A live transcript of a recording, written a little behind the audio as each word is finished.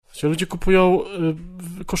gdzie ludzie kupują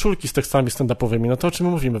koszulki z tekstami stand-upowymi, no to o czym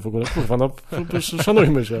my mówimy w ogóle? Kurwa, no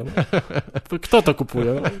szanujmy się. No. Kto to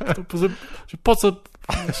kupuje? No? Po co?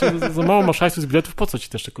 Za mało masz hajsu z biletów, po co ci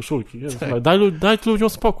też te koszulki? Jezu, daj ludziom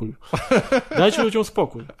spokój. Dajcie ludziom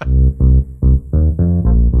spokój.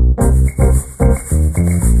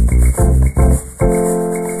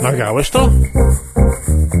 Nagrałeś to?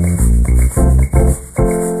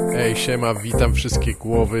 Ej, siema, witam wszystkie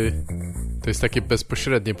głowy. To jest takie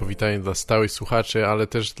bezpośrednie powitanie dla stałych słuchaczy, ale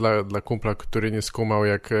też dla kumpla, który nie skumał,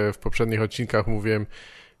 jak w poprzednich odcinkach mówiłem,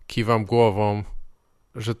 kiwam głową,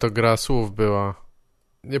 że to gra słów była.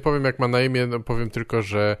 Nie powiem jak ma na imię, no powiem tylko,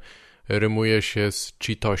 że rymuje się z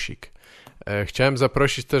Cheetosik. Chciałem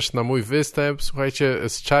zaprosić też na mój występ, słuchajcie,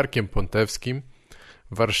 z Czarkiem Pontewskim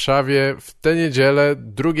w Warszawie w tę niedzielę,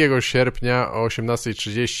 2 sierpnia o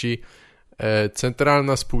 18:30.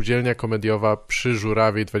 Centralna Spółdzielnia Komediowa przy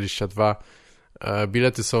Żurawie 22.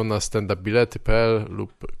 Bilety są na standupbilety.pl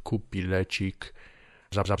lub kup bilecik.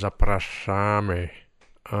 Zapraszamy.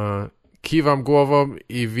 Kiwam głową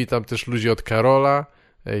i witam też ludzi od Karola.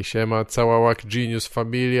 Ej, siema, cała Wack Genius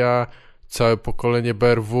Familia, całe pokolenie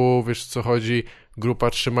BRW, wiesz co chodzi, grupa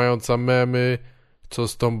trzymająca memy, co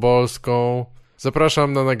z tą Bolską.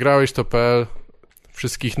 Zapraszam na nagrałeś.to.pl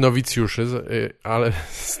wszystkich nowicjuszy, ale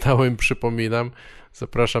stałym przypominam,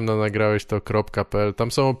 zapraszam na nagrałeś.to.pl.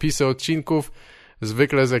 Tam są opisy odcinków,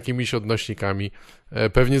 zwykle z jakimiś odnośnikami.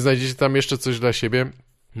 Pewnie znajdziecie tam jeszcze coś dla siebie,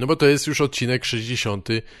 no bo to jest już odcinek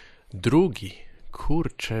 62.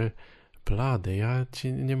 Kurczę, blady, ja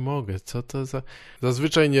ci nie mogę, co to za...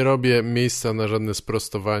 Zazwyczaj nie robię miejsca na żadne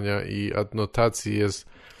sprostowania i adnotacji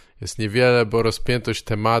jest niewiele, bo rozpiętość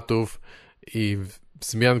tematów i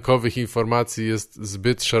wzmiankowych informacji jest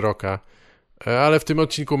zbyt szeroka, ale w tym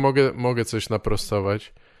odcinku mogę coś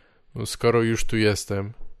naprostować, no, skoro już tu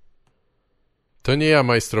jestem. To nie ja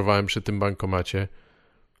majstrowałem przy tym bankomacie.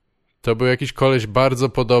 To był jakiś koleś bardzo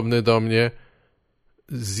podobny do mnie,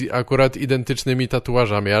 z akurat identycznymi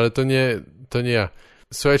tatuażami, ale to nie ja.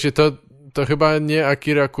 Słuchajcie, to chyba nie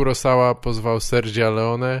Akira Kurosawa pozwał Sergia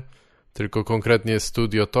Leone, tylko konkretnie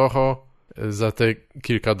Studio Toho za te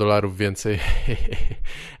kilka dolarów więcej.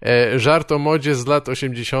 Żart o modzie z lat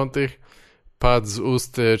 80. padł z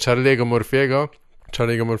ust Charlie'ego Murphy'ego.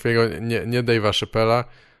 Charlie'ego Murphy'ego, nie Dave'a Chappella.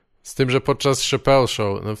 Z tym, że podczas Chappelle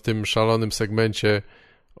Show, no w tym szalonym segmencie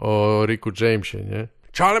o Ricku Jamesie, nie?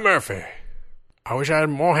 Charlie Murphy, I wish I had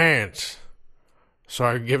more hands, so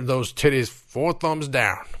I could give those titties 4 thumbs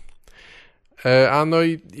down.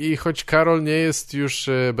 I choć Karol nie jest już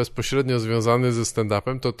bezpośrednio związany ze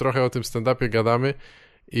stand-upem, to trochę o tym stand-upie gadamy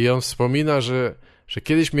i on wspomina, że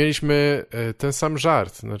kiedyś mieliśmy ten sam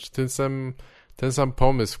żart, znaczy ten sam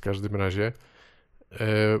pomysł w każdym razie,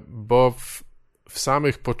 bo w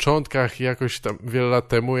samych początkach jakoś tam wiele lat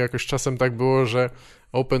temu jakoś czasem tak było, że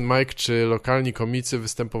open mic czy lokalni komicy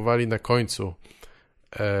występowali na końcu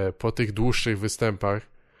po tych dłuższych występach,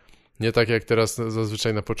 nie tak jak teraz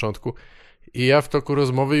zazwyczaj na początku. I ja w toku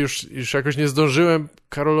rozmowy już jakoś nie zdążyłem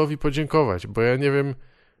Karolowi podziękować, bo ja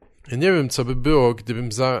nie wiem co by było, gdybym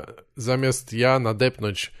zamiast ja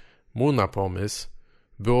nadepnąć mu na pomysł,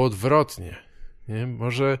 było odwrotnie. Nie?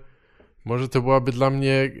 Może to byłaby dla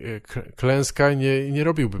mnie klęska i nie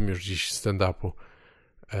robiłbym już dziś stand-upu.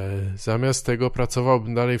 Zamiast tego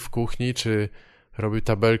pracowałbym dalej w kuchni, czy robił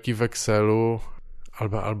tabelki w Excelu,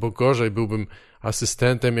 albo gorzej, byłbym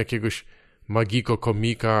asystentem jakiegoś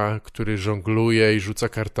magiko-komika, który żongluje i rzuca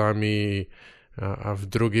kartami, a w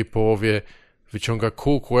drugiej połowie wyciąga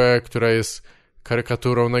kukłę, która jest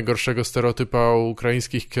karykaturą najgorszego stereotypa o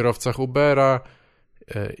ukraińskich kierowcach Ubera,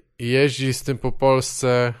 jeździ z tym po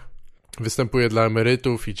Polsce, występuje dla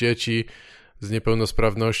emerytów i dzieci z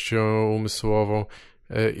niepełnosprawnością umysłową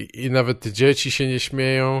i nawet dzieci się nie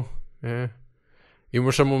śmieją, nie? I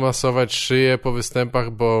muszę mu masować szyję po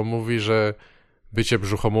występach, bo mówi, że bycie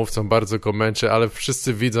brzuchomówcą bardzo go męczy, ale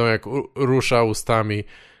wszyscy widzą, jak rusza ustami,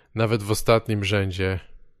 nawet w ostatnim rzędzie.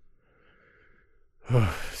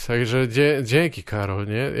 Także dzięki, Karol,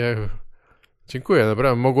 nie? Dziękuję,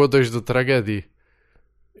 naprawdę. Mogło dojść do tragedii.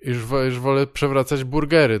 Już wolę przewracać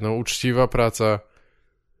burgery. No, uczciwa praca.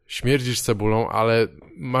 Śmierdzisz cebulą, ale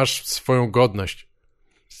masz swoją godność.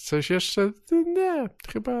 Coś jeszcze? Nie,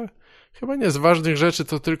 chyba nie. Z ważnych rzeczy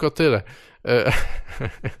to tylko tyle.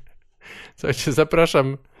 Słuchajcie,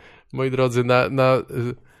 zapraszam, moi drodzy, na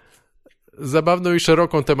zabawną i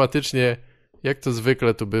szeroką tematycznie, jak to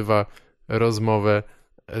zwykle tu bywa, rozmowę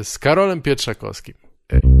z Karolem Pietrzakowskim.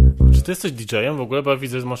 Czy ty jesteś DJ-em w ogóle? Bo ja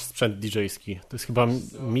widzę, że masz sprzęt DJ-ski. To jest chyba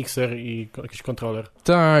mikser i jakiś kontroler.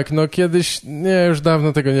 Tak, no kiedyś, nie, już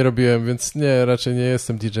dawno tego nie robiłem, więc nie, raczej nie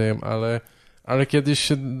jestem DJ-em, ale kiedyś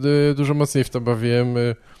się dużo mocniej w to bawiłem.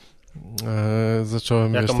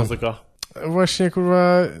 Zacząłem... Jaka muzyka? Właśnie,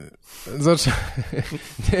 kurwa,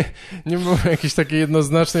 nie było jakiejś takiej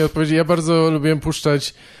jednoznacznej odpowiedzi. Ja bardzo lubiłem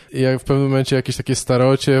puszczać jak w pewnym momencie jakieś takie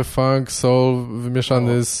starocie, funk, soul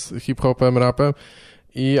wymieszany z hip-hopem, rapem.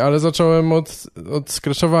 Ale zacząłem od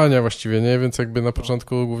scratchowania właściwie, nie? Więc jakby na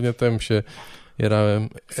początku głównie tym się jarałem.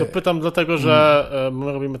 Pytam dlatego, że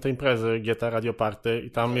my robimy te imprezy GTA Radio Party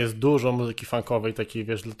i tam jest dużo muzyki funkowej, takiej,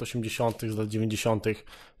 wiesz, z lat 80., z lat 90.,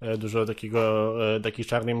 dużo takiej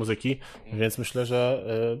czarnej muzyki, więc myślę, że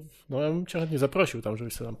ja bym cię chętnie zaprosił tam,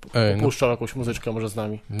 żebyś sobie tam popuszczał jakąś muzyczkę może z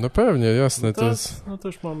nami. No pewnie, jasne. To jest... No to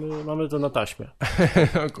już mamy to na taśmie.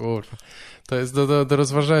 O kurwa. To jest do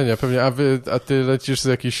rozważenia pewnie. A ty lecisz z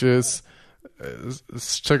jakichś...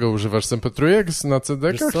 Z czego używasz? Z MP3 na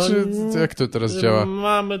CD-kach, czy jak to teraz działa?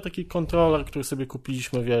 Mamy taki kontroler, który sobie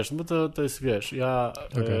kupiliśmy, wiesz, bo to jest, wiesz,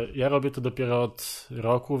 ja robię to dopiero od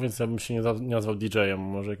roku, więc ja bym się nie nazwał DJ-em,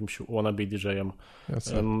 może jakimś wannabe DJ-em.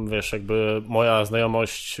 Wiesz, jakby moja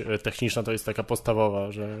znajomość techniczna to jest taka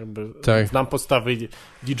podstawowa, że jakby znam podstawy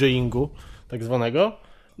DJ-ingu tak zwanego.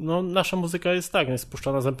 No, nasza muzyka jest jest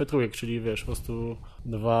spuszczana z MP3, czyli wiesz, po prostu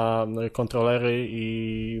 2 kontrolery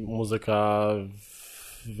i muzyka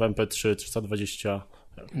w MP3 320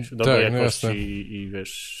 dobrej jakości i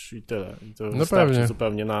wiesz, i tyle. I to wystarczy pewnie.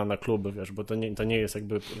 Zupełnie na kluby, wiesz, bo to nie jest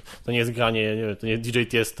jakby, to nie jest granie, nie wiem, to nie DJ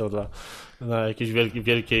Tiesto dla jakiejś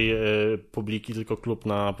wielkiej publiki, tylko klub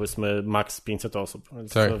na, powiedzmy, max 500 osób,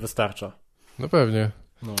 więc to wystarcza. No pewnie.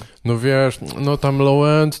 No wiesz, no tam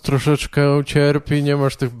low-end troszeczkę cierpi, nie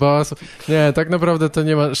masz tych basów. Nie, tak naprawdę to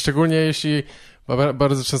nie ma, szczególnie jeśli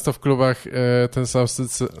bardzo często w klubach ten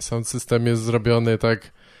sound system jest zrobiony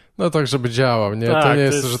tak, żeby działał, nie? To nie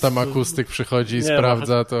jest to, że tam akustyk przychodzi i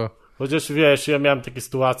sprawdza to. Chociaż wiesz, ja miałem takie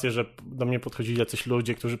sytuacje, że do mnie podchodzili jacyś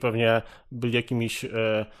ludzie, którzy pewnie byli jakimiś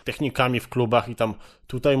technikami w klubach i tam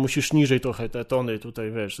tutaj musisz niżej trochę te tony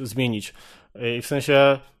tutaj, wiesz, zmienić. I w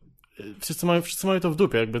sensie wszyscy mają to w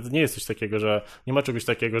dupie, jakby to nie jest coś takiego, że nie ma czegoś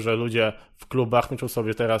takiego, że ludzie w klubach myślą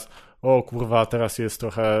sobie teraz, o kurwa, teraz jest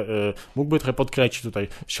trochę, mógłby trochę podkręcić tutaj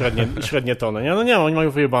średnie tony. Nie, oni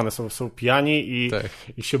mają wyjebane, są pijani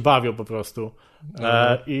i się bawią po prostu.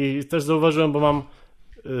 I też zauważyłem, bo mam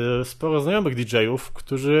sporo znajomych DJ-ów,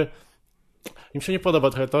 którzy im się nie podoba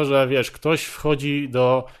trochę to, że wiesz, ktoś wchodzi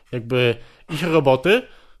do jakby ich roboty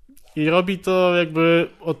i robi to jakby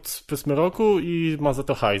od, powiedzmy, roku i ma za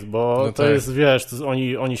to hajs, bo to jest, wiesz,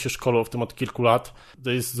 oni się szkolą w tym od kilku lat,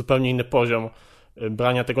 to jest zupełnie inny poziom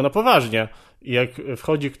brania tego na poważnie. I jak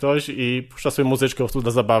wchodzi ktoś i puszcza sobie muzyczkę po prostu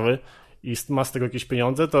dla zabawy i ma z tego jakieś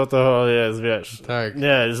pieniądze, to jest, wiesz,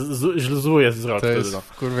 nie, zły jest wzrok. To jest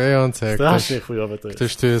wkurwiające. Jak strasznie chujowe to jest.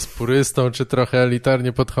 Ktoś tu jest purystą, czy trochę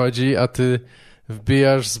elitarnie podchodzi, a ty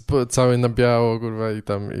wbijasz cały na biało, kurwa,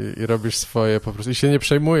 i robisz swoje po prostu. I się nie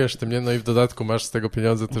przejmujesz tym, nie? No i w dodatku masz z tego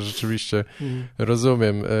pieniądze, to rzeczywiście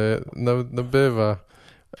rozumiem. No bywa.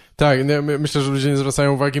 Tak, myślę, że ludzie nie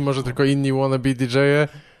zwracają uwagi, może tylko inni wannabe DJ-e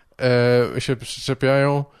się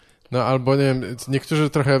przyczepiają. No albo nie wiem, niektórzy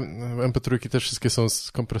trochę, MP3 też wszystkie są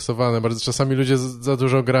skompresowane, bardzo czasami ludzie za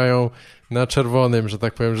dużo grają na czerwonym, że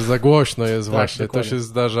tak powiem, że za głośno jest właśnie, dokładnie. To się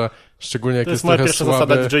zdarza, szczególnie jak jest trochę słabe. To jest moja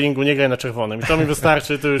pierwsza zasada DJingu, nie graj na czerwonym i to mi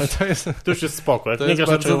wystarczy, to już jest spoko, jak nie grasz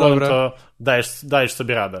na czerwonym, to dajesz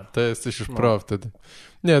sobie radę. To jesteś już pro wtedy.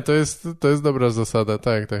 Nie, to jest dobra zasada,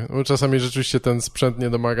 tak. Bo czasami rzeczywiście ten sprzęt nie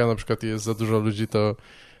domaga, na przykład jest za dużo ludzi, to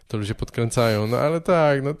ludzie podkręcają, no ale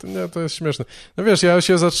tak, to jest śmieszne. No wiesz, ja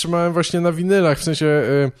się zatrzymałem właśnie na winylach, w sensie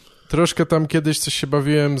troszkę tam kiedyś coś się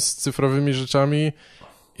bawiłem z cyfrowymi rzeczami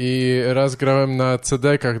i raz grałem na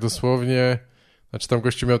CD-kach dosłownie, znaczy tam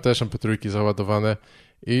gościu miał też MP3 załadowane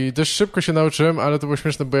i dość szybko się nauczyłem, ale to było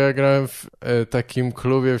śmieszne, bo ja grałem w takim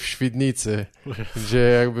klubie w Świdnicy, gdzie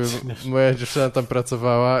jakby moja dziewczyna tam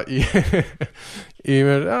pracowała i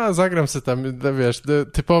zagram sobie tam, wiesz,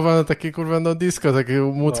 typowa takie kurwa no disco, takie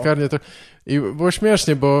muckarnie to i było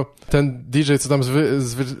śmiesznie, bo ten DJ, co tam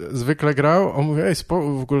zwykle grał, on mówi,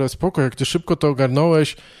 w ogóle spoko, jak ty szybko to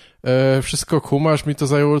ogarnąłeś, wszystko kumasz, mi to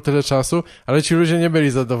zajęło tyle czasu, ale ci ludzie nie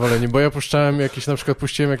byli zadowoleni, bo ja puściłem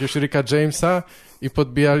jakiegoś Ricka Jamesa i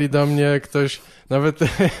podbijali do mnie ktoś,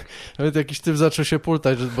 nawet jakiś typ zaczął się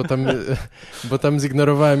pultać, bo tam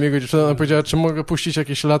zignorowałem jego dziewczynę, ona powiedziała, czy mogę puścić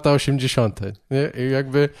jakieś lata 80. Nie? I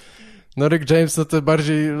jakby Rick James, to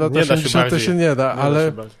bardziej lata 80 to się nie da,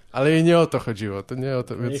 ale jej nie o to chodziło. To nie o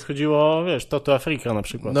to, więc... Nie chodziło, wiesz, to Afryka na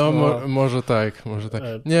przykład. Może tak.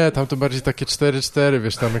 Nie, tam to bardziej takie 4-4,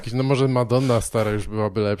 wiesz, tam jakieś, może Madonna stara już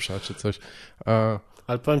byłaby lepsza, czy coś.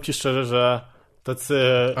 Ale powiem ci szczerze, że tacy...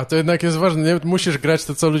 A to jednak jest ważne, nie? Musisz grać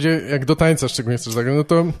to, co ludzie, jak do tańca szczególnie chcesz zagrać, no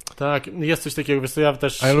to... Tak, jest coś takiego, wiesz co, ja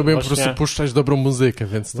też... A ja lubię właśnie, po prostu puszczać dobrą muzykę,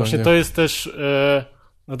 więc to właśnie nie... to jest też...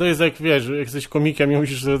 No to jest jak, wiesz, jak jesteś komikiem i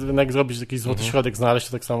musisz jednak zrobić jakiś złoty środek, znaleźć,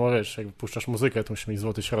 to tak samo, wiesz, jak puszczasz muzykę, to musisz mieć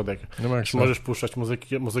złoty środek. No Możesz puszczać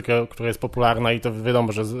muzykę, która jest popularna i to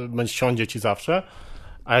wiadomo, że będzie siądzie ci zawsze,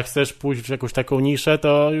 a jak chcesz pójść w jakąś taką niszę,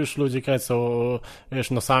 to już ludzie kręcą,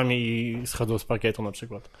 wiesz, nosami i schodzą z parkietu na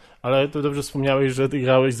przykład. Ale to dobrze wspomniałeś, że ty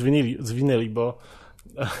grałeś z winyli, bo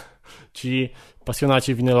ci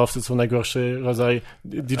pasjonaci winylowcy są najgorszy rodzaj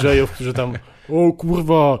DJ-ów, którzy tam, o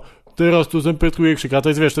kurwa, teraz to zempetruje krzyk, a to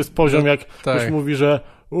jest, wiesz, to jest poziom, jak ktoś mówi, że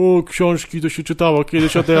o, książki to się czytało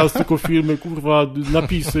kiedyś, a teraz tylko filmy, kurwa,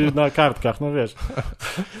 napisy na kartkach, no wiesz.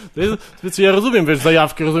 To jest, więc ja rozumiem, wiesz,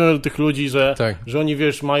 zajawkę, rozumiem do tych ludzi, że oni,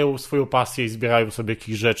 wiesz, mają swoją pasję i zbierają sobie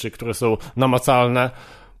jakieś rzeczy, które są namacalne,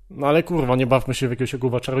 no ale kurwa, nie bawmy się w jakiegoś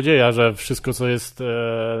kurwa czarodzieja, że wszystko, co jest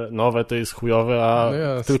nowe, to jest chujowe, a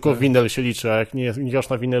tylko winyl się liczy, a jak nie grasz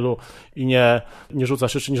na winylu i nie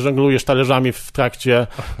rzucasz jeszcze, nie żonglujesz talerzami w trakcie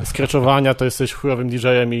skreczowania, to jesteś chujowym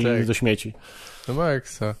DJ-em i do śmieci. No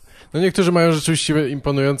maksa. No niektórzy mają rzeczywiście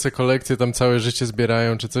imponujące kolekcje, tam całe życie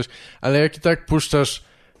zbierają czy coś, ale jak i tak puszczasz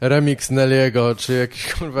remix Nelly'ego, czy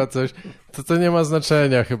jakiś kurwa coś, to nie ma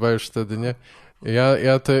znaczenia chyba już wtedy, nie?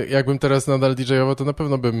 Ja to, jakbym teraz nadal DJ-ował, to na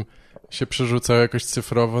pewno bym się przerzucał jakoś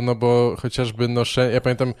cyfrowo, no bo chociażby noszę... Ja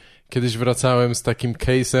pamiętam, kiedyś wracałem z takim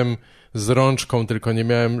case'em z rączką, tylko nie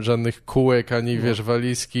miałem żadnych kółek, ani wiesz,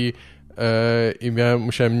 walizki i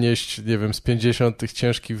musiałem nieść, nie wiem, z 50 tych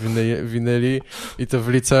ciężkich winyli i to w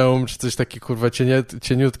liceum, czy coś takie, kurwa,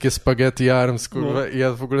 cieniutkie spaghetti arms, kurwa, i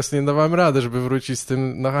ja w ogóle sobie nie dawałem rady, żeby wrócić z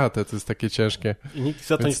tym na chatę, to jest takie ciężkie. I nikt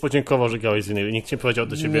za to nie podziękował, że grałeś z winyli, nikt nie powiedział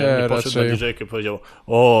do ciebie, nie poszedł na DJ-kę i powiedział,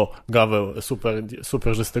 o, Gaweł,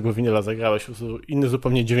 super, że z tego winyla zagrałeś, inny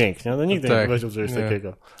zupełnie dźwięk, nie? No nigdy nie powiedział czegoś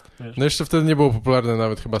takiego. Wiesz? No jeszcze wtedy nie było popularne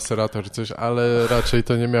nawet chyba Serato czy coś, ale raczej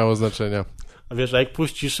to nie miało znaczenia. A wiesz, a jak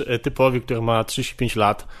puścisz typowi, który ma 35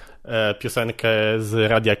 lat, piosenkę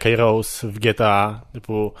z radia K-Rose w GTA,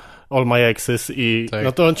 typu All My Exes i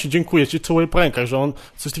no to on ci dziękuję, ci całuje po rękach, że on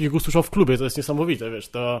coś takiego usłyszał w klubie, to jest niesamowite, wiesz,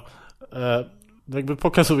 to jakby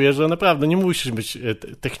pokazuje, że naprawdę nie musisz być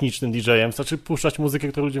technicznym DJ-em, wystarczy puszczać muzykę,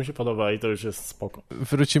 która ludziom się podoba i to już jest spoko.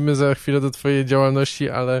 Wrócimy za chwilę do twojej działalności,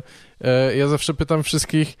 ale ja zawsze pytam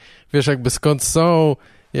wszystkich, wiesz, jakby skąd są,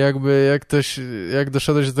 jak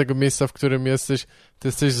doszedłeś do tego miejsca, w którym jesteś, ty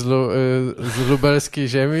jesteś z lubelskiej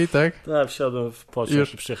ziemi, tak? Tak, wsiadłem w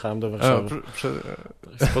pociąg i przyjechałem do Warszawy.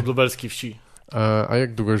 Spod lubelskiej wsi. A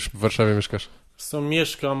jak długo już w Warszawie mieszkasz?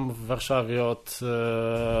 Mieszkam w Warszawie od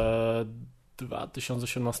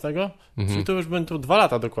 2018, czyli to już będą 2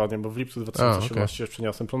 lata dokładnie, bo w lipcu 2018 się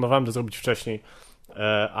przeniosłem. Planowałem to zrobić wcześniej,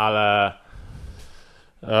 ale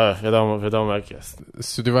wiadomo jak jest.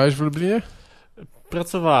 Studiowałeś w Lublinie?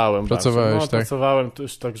 Pracowałem tak? Pracowałem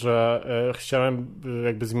też, także chciałem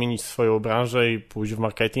jakby zmienić swoją branżę i pójść w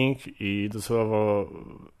marketing i docelowo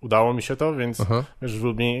udało mi się to, więc wiesz, w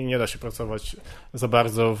Lublinie nie da się pracować za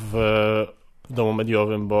bardzo w domu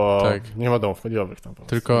mediowym, bo nie ma domów mediowych tam.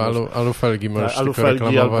 Tylko alufelgi możesz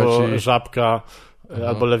alufelgi albo Żabka,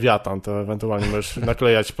 albo Lewiatan, to ewentualnie możesz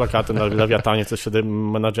naklejać plakaty na Lewiatanie, co jest wtedy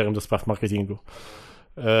menadżerem do spraw marketingu.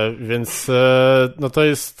 Więc no to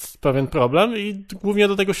jest pewien problem i głównie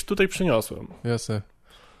do tego się tutaj przeniosłem. Jasne.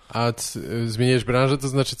 A zmieniłeś branżę, to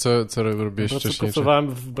znaczy co robiłeś wcześniej? Pracowałem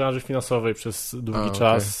w branży finansowej przez długi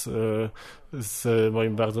czas z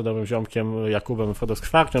moim bardzo dobrym ziomkiem Jakubem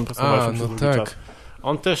Fodowskwarkiem. Pracowaliśmy przez długi czas.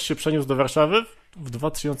 On też się przeniósł do Warszawy w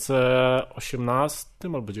 2018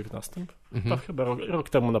 albo 2019, chyba rok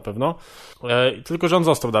temu na pewno. Tylko, że on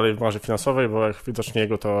został dalej w branży finansowej, bo jak widocznie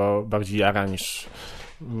jego to bardziej jara niż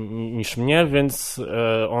mnie, więc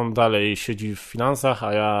on dalej siedzi w finansach,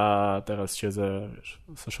 a ja teraz siedzę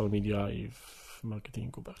w social media i w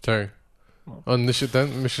marketingu bardziej. Tak. No. On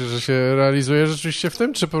myślę, że się realizuje rzeczywiście w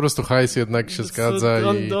tym, czy po prostu hajs jednak się zgadza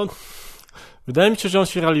Wydaje mi się, że on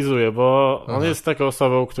się realizuje, bo on jest taką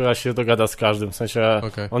osobą, która się dogada z każdym, w sensie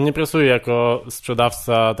on nie pracuje jako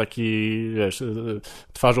sprzedawca taki, wiesz,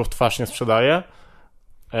 twarzą w twarz nie sprzedaje.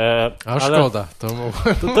 Szkoda. To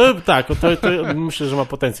myślę, że ma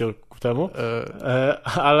potencjał ku temu,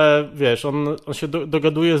 ale wiesz, on się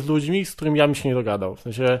dogaduje z ludźmi, z którymi ja bym się nie dogadał, w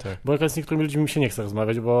sensie, bo jak z niektórymi ludźmi mi się nie chce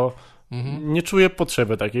rozmawiać, bo nie czuję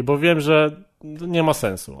potrzeby takiej, bo wiem, że nie ma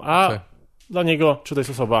sensu, a dla niego, czy to jest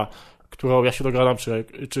osoba, którą ja się dogadam,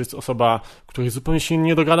 czy jest osoba, której zupełnie się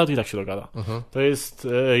nie dogada, to i tak się dogada. To jest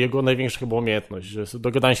jego największa chyba umiejętność, że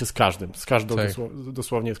dogadanie się z każdym,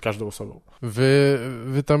 dosłownie z każdą osobą.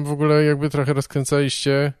 Wy tam w ogóle jakby trochę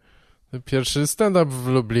rozkręcaliście pierwszy stand-up w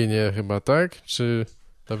Lublinie chyba, tak? Czy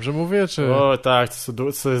dobrze mówię, czy... O tak,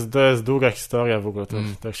 to jest długa historia w ogóle,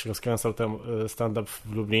 tak się rozkręcał ten stand-up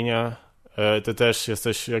w Lublinie. Ty też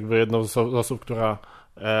jesteś jakby jedną z osób, która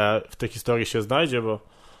w tej historii się znajdzie, bo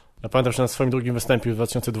ja pamiętam, że na swoim drugim występie w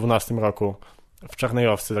 2012 roku w Czarnej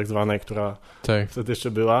Owcy tak zwanej, która wtedy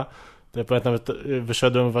jeszcze była, to ja pamiętam, że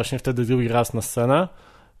wyszedłem właśnie wtedy drugi raz na scenę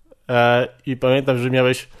i pamiętam, że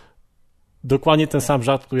miałeś dokładnie ten sam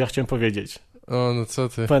żart, który ja chciałem powiedzieć. O, no co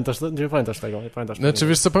ty. Nie pamiętasz tego? Nie pamiętasz Znaczy, tego.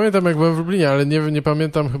 wiesz co, pamiętam jak byłem w Lublinie, ale nie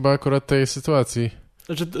pamiętam chyba akurat tej sytuacji.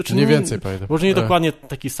 Znaczy, nie więcej pamiętam. Może nie dokładnie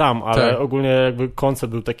taki sam, ale tak. ogólnie jakby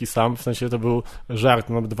koncept był taki sam, w sensie to był żart,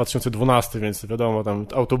 2012, więc wiadomo, tam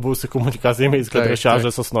autobusy, komunikacja miejska,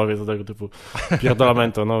 dresiarze, Sosnowiec, to tego typu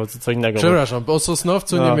pierdolamento, no co innego. Przepraszam, o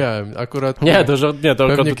Sosnowcu nie miałem, akurat... Nie, to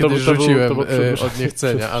pewnie kiedyś rzuciłem od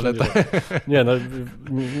niechcenia, ale tak... Nie, no,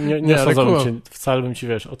 nie sądzą cię, wcale bym ci,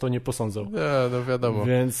 wiesz, o to nie posądzał. Nie, no wiadomo.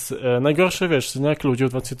 Więc najgorsze, wiesz, jak ludzie w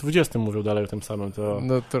 2020 mówią dalej o tym samym, to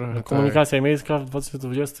no, trochę, komunikacja miejska w 2020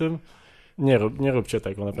 nie róbcie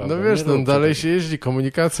tego naprawdę. No wiesz, dalej się jeździ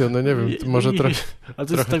komunikacją, no nie wiem, może trochę... Ale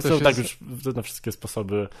to jest tak już na wszystkie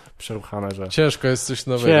sposoby przeruchane, że... Ciężko jest coś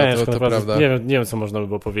nowego, to prawda. Nie wiem, co można by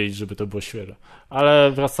było powiedzieć, żeby to było świeże.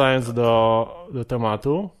 Ale wracając do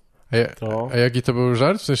tematu, A jaki to był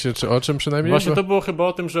żart? W sensie, czy o czym przynajmniej? Właśnie to było chyba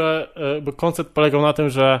o tym, że bo koncept polegał na tym,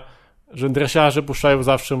 że dresiarze puszczają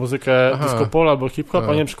zawsze muzykę disco polo albo hip-hop,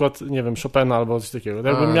 a nie na przykład, nie wiem, Chopina albo coś takiego.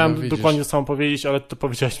 Miałem dokładnie samo powiedzieć, ale to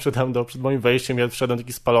powiedziałeś przed moim wejściem, ja wszedłem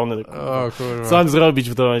taki spalony. O kurwa. Co mam zrobić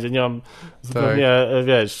w tym momencie? Nie mam zupełnie,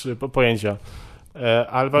 wiesz, pojęcia.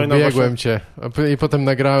 Ale biegłem cię. I potem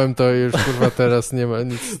nagrałem to i już kurwa teraz nie ma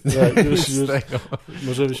nic z tego.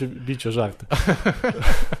 Możemy się bić o żarty.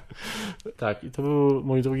 Tak, i to był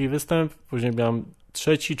mój drugi występ. Później miałem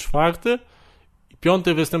trzeci, czwarty.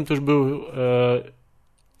 Piąty występ to już był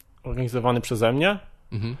organizowany przeze mnie.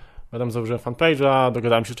 Ja tam założyłem fanpage'a,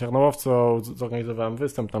 dogadałem się z Czarnołowcą, zorganizowałem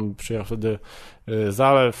występ, tam przyjechał wtedy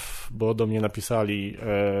Zalew, bo do mnie napisali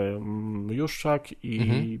Juszczak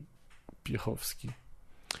i Piechowski.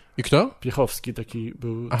 I kto? Piechowski taki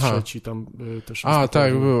był trzeci tam też.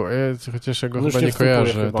 Tak, był. Chociaż ja go chyba nie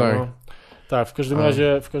kojarzę. Chyba, tak. No. Tak,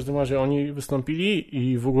 w każdym razie oni wystąpili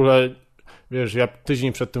i w ogóle wiesz, ja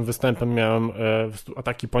tydzień przed tym występem miałem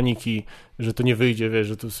ataki paniki, że to nie wyjdzie, wiesz,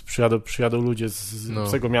 że tu przyjadą ludzie z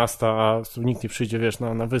obcego miasta, a tu nikt nie przyjdzie, wiesz,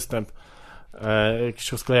 na występ.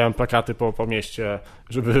 Jakieś rozklejałem plakaty po mieście,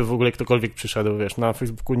 żeby w ogóle ktokolwiek przyszedł, wiesz, na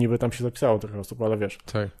Facebooku niby tam się zapisało trochę osób, ale wiesz,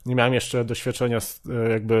 nie miałem jeszcze doświadczenia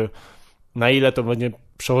jakby na ile to będzie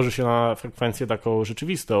przełoży się na frekwencję taką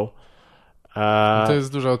rzeczywistą. To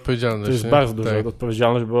jest duża odpowiedzialność. To jest bardzo duża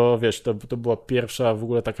odpowiedzialność, bo wiesz, to była pierwsza w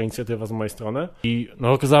ogóle taka inicjatywa z mojej strony i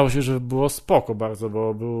no okazało się, że było spoko bardzo,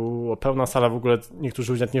 bo była pełna sala, w ogóle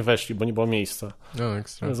niektórzy ludzie nawet nie weszli, bo nie było miejsca. No,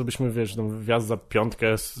 ekstra. Zrobiliśmy, wiesz, wjazd za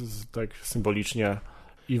piątkę, tak symbolicznie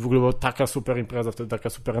i w ogóle była taka super impreza, wtedy taka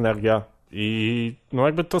super energia i no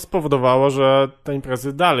jakby to spowodowało, że te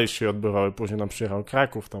imprezy dalej się odbywały. Później nam przyjechał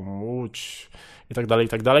Kraków, tam Łódź i tak dalej, i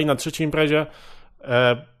tak dalej. Na trzeciej imprezie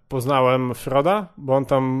poznałem Froda, bo on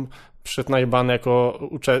tam przyszedł najebany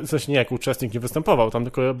nie jako uczestnik, nie występował, tam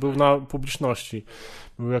tylko był na publiczności.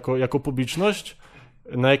 Był jako publiczność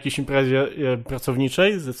na jakiejś imprezie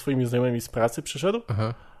pracowniczej ze swoimi znajomymi z pracy przyszedł.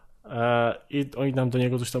 I oni nam do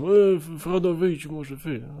niego coś tam Frodo, wyjdź, może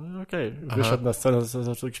wy. No, okej. Wyszedł na scenę,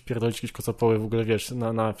 zaczął jakieś pierdolić, jakieś kocopoły w ogóle, wiesz,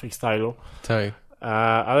 na freestylu. Tak.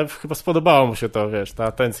 Ale chyba spodobało mu się to, wiesz, ta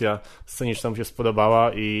atencja sceniczna mu się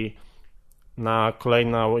spodobała i na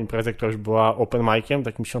kolejną imprezę, która już była open mic'iem,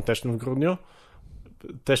 takim świątecznym w grudniu,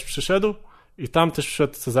 też przyszedł i tam też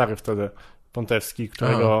przyszedł Cezary wtedy, Pontewski,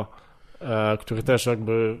 który też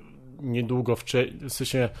jakby niedługo, w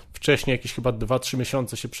sensie wcześniej, jakieś chyba 2-3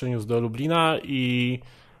 miesiące się przeniósł do Lublina i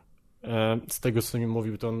z tego, co mi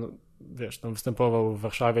mówił, to on, wiesz, tam występował w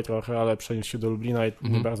Warszawie trochę, ale przeniósł się do Lublina i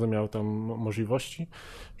nie bardzo miał tam możliwości,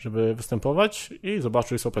 żeby występować i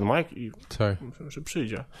zobaczył, jest open mic i myślę, że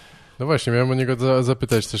przyjdzie. No właśnie, miałem o niego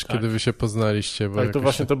zapytać też, kiedy wy się poznaliście. Bo tak, to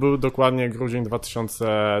właśnie to był dokładnie grudzień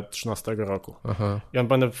 2013 roku. I on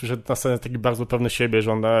będę przyszedł na scenę taki bardzo pewny siebie,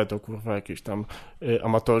 że on to kurwa jakieś tam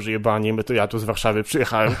amatorzy jebani, ja tu z Warszawy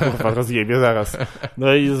przyjechałem, kurwa rozjebie zaraz.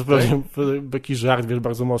 No i zupełnie jakiś żart, wiesz,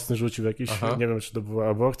 bardzo mocny rzucił, jakiś, nie wiem, czy to było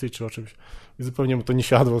aborty, czy o czymś. I zupełnie mu to nie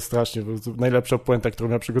siadło strasznie, bo to najlepsza puenta, którą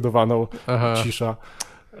miał przygotowaną, cisza.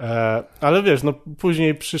 Ale wiesz, no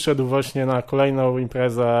później przyszedł właśnie na kolejną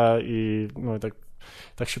imprezę i no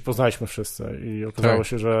tak się poznaliśmy wszyscy i okazało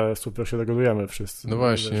się, że super się dogadujemy wszyscy. No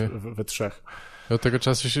właśnie. We trzech. Od tego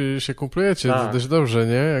czasu się kumplujecie dość dobrze,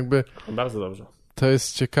 nie? Jakby... Bardzo dobrze. to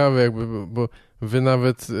jest ciekawe jakby, bo wy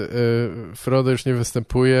nawet Frodo już nie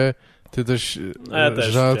występuje, ty dość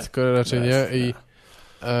rzadko raczej nie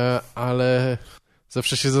ale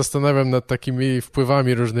zawsze się zastanawiam nad takimi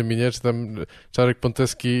wpływami różnymi, nie? Czy tam Czarek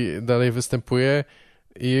Ponteski dalej występuje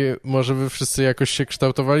i może wy wszyscy jakoś się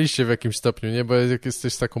kształtowaliście w jakimś stopniu, nie? Bo jak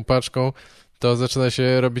jesteś z taką paczką, to zaczyna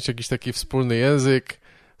się robić jakiś taki wspólny język,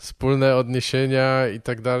 wspólne odniesienia i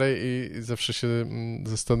tak dalej i zawsze się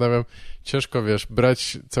zastanawiam, ciężko, wiesz,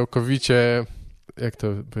 brać całkowicie, jak to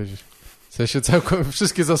powiedzieć, w sensie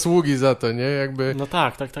wszystkie zasługi za to, nie? Jakby... No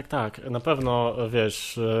tak. Na pewno,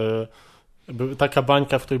 wiesz, taka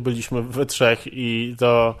bańka, w której byliśmy we trzech i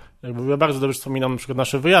to jakby ja bardzo dobrze wspominam na przykład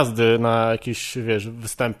nasze wyjazdy na jakieś, wiesz,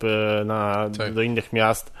 występy do innych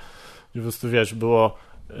miast, gdzie po prostu, wiesz, było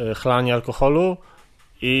chlanie alkoholu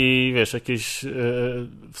i, wiesz, jakieś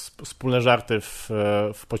wspólne żarty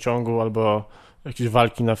w pociągu albo jakieś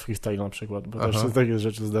walki na freestyle na przykład, bo też się takie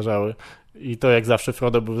rzeczy zdarzały. I to jak zawsze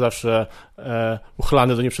Frodo był zawsze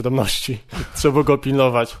uchlany do nieprzytomności. Trzeba go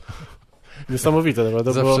pilnować. Niesamowite,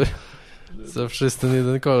 naprawdę. Zawsze jest ten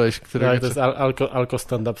jeden koleś, który... Tak, to jest alko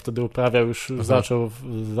stand-up wtedy uprawiał, już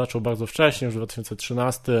zaczął bardzo wcześnie, już w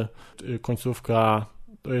 2013, końcówka,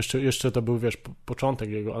 to jeszcze to był, wiesz, początek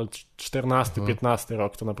jego, ale 14-15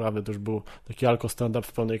 rok to naprawdę to już był taki alko stand-up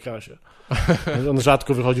w pełnej krasie. On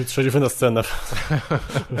rzadko wychodził trzeźwy na scenę.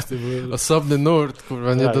 Osobny nurt,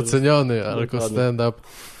 kurwa, niedoceniony alko stand-up.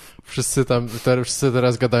 Wszyscy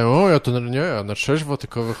teraz gadają, ja to nie, ja na trzeźwo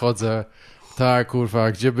tylko wychodzę. Tak,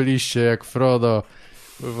 kurwa, gdzie byliście, jak Frodo,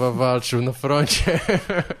 kurwa, walczył na froncie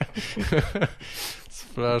z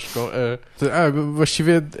flaszką.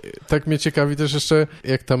 Właściwie tak mnie ciekawi też jeszcze,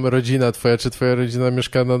 jak tam rodzina twoja, czy twoja rodzina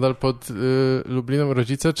mieszka nadal pod Lublinem,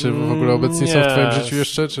 rodzice, czy w ogóle obecni są w twoim życiu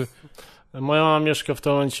jeszcze, czy... Moja mama mieszka w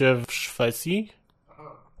tym momencie w Szwecji,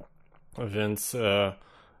 więc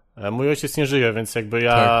mój ojciec nie żyje, więc jakby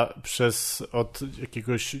ja od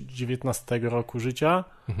jakiegoś 19 roku życia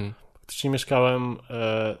praktycznie mieszkałem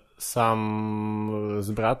sam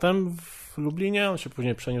z bratem w Lublinie, on się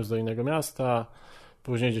później przeniósł do innego miasta,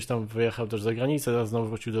 później gdzieś tam wyjechał też za granicę, teraz znowu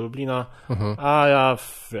wrócił do Lublina, a ja,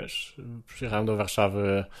 wiesz, przyjechałem do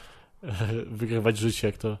Warszawy wygrywać życie,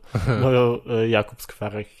 jak to mówił Jakub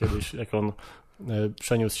Skwarek kiedyś, jak on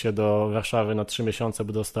przeniósł się do Warszawy na 3 miesiące,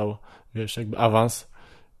 by dostał, wiesz, jakby awans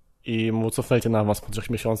i mu cofnęli ten awans po 3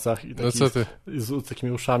 miesiącach i taki, z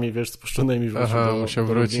takimi uszami, wiesz, spuszczonymi musiał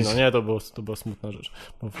wrócić. No nie, to była smutna rzecz,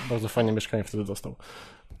 bo bardzo fajne mieszkanie wtedy dostał.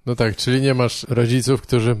 No tak, czyli nie masz rodziców,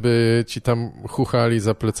 którzy by ci tam chuchali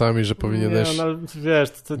za plecami, że powinieneś... Nie, no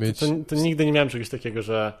wiesz, to nigdy nie miałem czegoś takiego,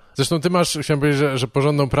 że... Zresztą ty masz, chciałem powiedzieć, że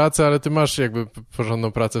porządną pracę, ale ty masz jakby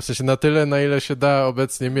porządną pracę, w sensie na tyle, na ile się da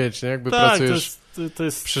obecnie mieć, nie? Jakby tak, pracujesz to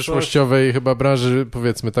jest w przyszłościowej chyba branży,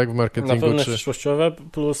 powiedzmy, tak, w marketingu. Na pewno jest przyszłościowe,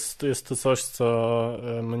 plus to jest to coś, co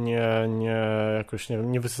mnie jakoś, nie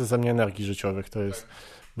wiem, nie wysysa ze mnie energii życiowych, to jest,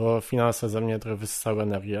 bo finanse ze mnie trochę wysysały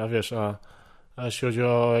energię, a wiesz, a jeśli chodzi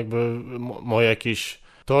o jakby moje jakieś,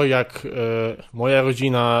 to jak moja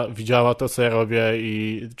rodzina widziała to, co ja robię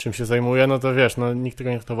i czym się zajmuję, no to wiesz, no nikt tego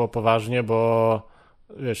nie traktował poważnie, bo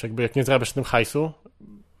wiesz, jakby jak nie zarabiasz tym hajsu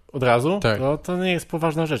od razu, to nie jest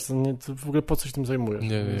poważna rzecz, to w ogóle po co się tym zajmujesz?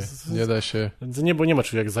 Nie da się. Bo nie ma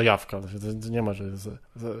czegoś jak zajawka, nie ma, że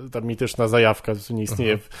ta mityczna zajawka, to nie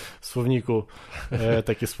istnieje w słowniku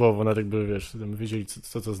takie słowo, nawet jakby, wiesz, wiedzieli,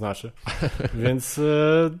 co to znaczy. Więc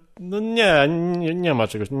no nie ma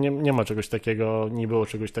czegoś, nie ma czegoś takiego, nie było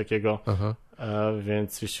czegoś takiego,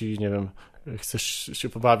 więc jeśli, nie wiem, chcesz się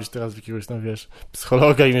pobawić teraz w jakiegoś tam, wiesz,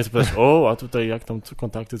 psychologa i mnie spytać, a tutaj jak tam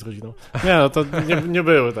kontakty z rodziną? Nie, no to nie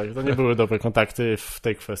były tak, to nie były dobre kontakty w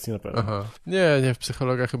tej kwestii na pewno. Nie, w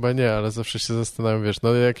psychologa chyba nie, ale zawsze się zastanawiam, wiesz, no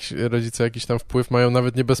rodzice jakiś tam wpływ mają,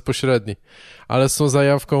 nawet nie bezpośredni, ale są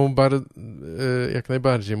zajawką jak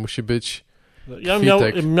najbardziej, musi być ja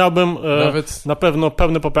miałbym na pewno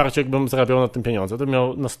pełne poparcie, jakbym zarabiał na tym pieniądze. To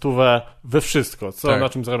miał na stówę we wszystko, na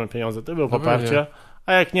czym zarabiam pieniądze, to było poparcie.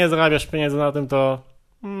 A jak nie zarabiasz pieniędzy na tym, to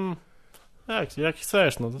jak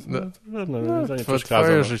chcesz, to nie przeszkadza.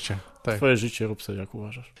 Twoje życie. Tak. Twoje życie, rób sobie jak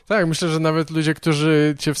uważasz. Tak, myślę, że nawet ludzie,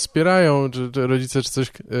 którzy cię wspierają, czy rodzice, czy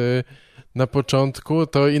coś na początku,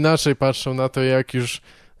 to inaczej patrzą na to, jak już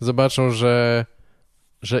zobaczą, że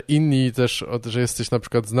inni też, że jesteś na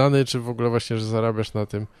przykład znany, czy w ogóle właśnie, że zarabiasz na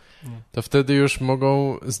tym, to wtedy już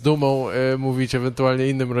mogą z dumą mówić ewentualnie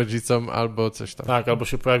innym rodzicom albo coś tam. Tak, albo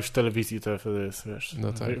się pojawisz w telewizji, to wtedy jest, wiesz,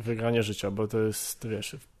 wygranie życia, bo to jest,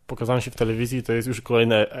 wiesz, pokazanie się w telewizji to jest już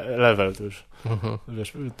kolejny level, to już,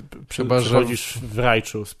 wiesz, przechodzisz w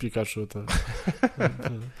Rajczu z Pikachu, to...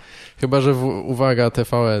 Chyba, że uwaga,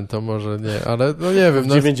 TVN, to może nie, ale no nie wiem.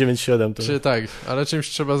 997 to... Czy tak, ale czymś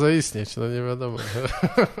trzeba zaistnieć, no nie wiadomo.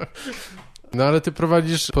 No ale ty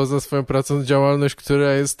prowadzisz poza swoją pracą działalność,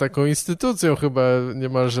 która jest taką instytucją chyba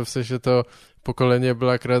niemalże, w sensie to pokolenie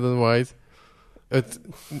Black, Red and White.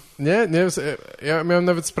 Nie, ja miałem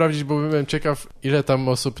nawet sprawdzić, bo byłem ciekaw, ile tam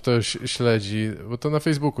osób to śledzi, bo to na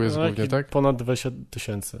Facebooku jest głównie, tak? Ponad 20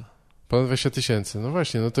 000. Ponad 20 000, no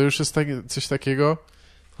właśnie, no to już jest coś takiego,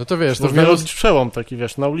 no to wiesz, to można robić przełom taki,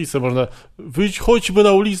 wiesz, na ulicę, można chodźmy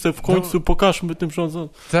na ulicę, w końcu pokażmy tym rządzom.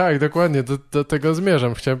 Tak, dokładnie, do tego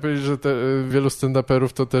zmierzam. Chciałem powiedzieć, że wielu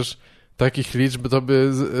stand-uperów to też takich liczb to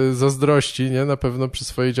by zazdrości, nie? Na pewno przy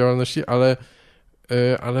swojej działalności,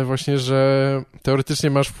 ale właśnie, że teoretycznie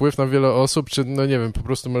masz wpływ na wiele osób, czy no nie wiem, po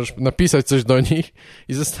prostu możesz napisać coś do nich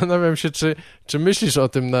i zastanawiam się, czy myślisz o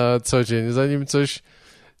tym na co dzień, zanim coś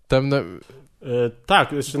tam...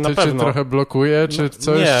 Tak, jeszcze na pewno. Czy trochę blokuje, czy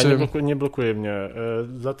coś? Nie blokuje mnie.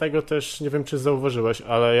 Dlatego też, nie wiem, czy zauważyłeś,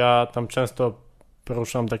 ale ja tam często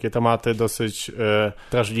poruszam takie tematy dosyć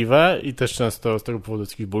drażliwe i też często z tego powodu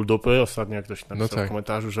jakieś ból dupy. Ostatnio jak ktoś napisał w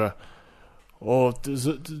komentarzu, że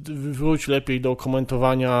wróć lepiej do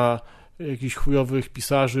komentowania jakichś chujowych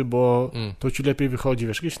pisarzy, bo to ci lepiej wychodzi,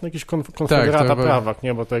 wiesz, jakiś konfederata prawak,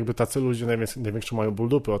 nie, bo to jakby tacy ludzie największy mają ból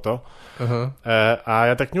dupy o to. A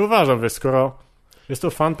ja tak nie uważam, wiesz, skoro jest to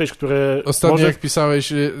fanpage, który ostatnio jak pisałeś,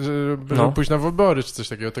 żeby pójść na wybory, czy coś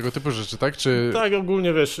takiego, tego typu rzeczy, tak? Tak,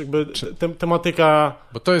 ogólnie, wiesz, jakby tematyka...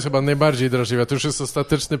 Bo to jest chyba najbardziej drażliwe, to już jest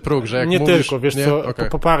ostateczny próg, że jak nie mówisz... Tylko, wiesz co,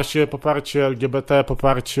 poparcie LGBT,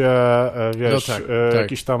 poparcie, wiesz, tak.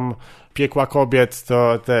 jakiś tam piekła kobiet,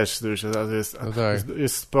 to też już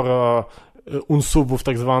jest sporo unsubów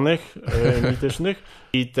tak zwanych, mitycznych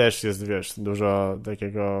i też jest, wiesz, dużo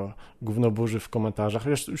takiego gównoburzy w komentarzach,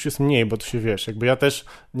 wiesz, już jest mniej, bo to się, wiesz, jakby ja też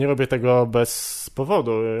nie robię tego bez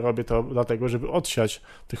powodu, robię to dlatego, żeby odsiać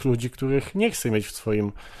tych ludzi, których nie chcę mieć w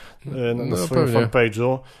swoim na swoim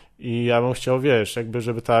fanpage'u i ja bym chciał, wiesz, jakby,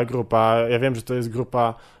 żeby ta grupa, ja wiem, że to jest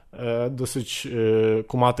grupa dosyć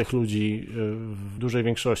kumatych ludzi w dużej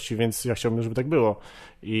większości, więc ja chciałbym, żeby tak było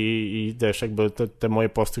i też jakby te moje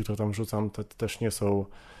posty, które tam rzucam, to też nie są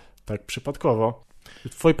tak przypadkowo.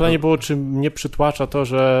 Twoje pytanie było, czy mnie przytłacza to,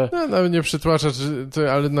 że... No nie przytłacza,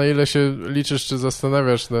 ale na ile się liczysz, czy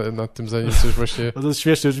zastanawiasz nad tym, zanim coś właśnie... No to jest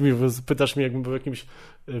śmiesznie brzmi, bo pytasz mnie, jakbym był jakimś,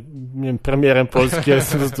 nie wiem, premierem Polski, ja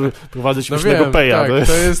prowadzę śmiesznego peja. Tak,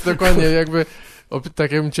 to jest dokładnie jakby...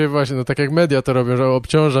 Tak jak cię właśnie, no tak jak media to robią, że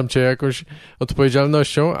obciążam cię jakąś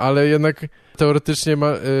odpowiedzialnością, ale jednak teoretycznie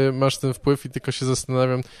masz ten wpływ i tylko się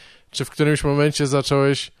zastanawiam, czy w którymś momencie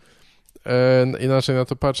zacząłeś inaczej na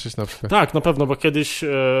to patrzeć na przykład. Tak, na pewno, bo kiedyś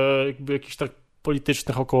jakby jakichś tak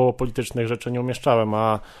politycznych, około politycznych rzeczy nie umieszczałem,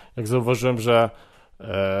 a jak zauważyłem, że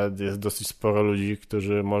jest dosyć sporo ludzi,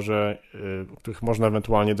 których można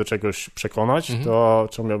ewentualnie do czegoś przekonać, to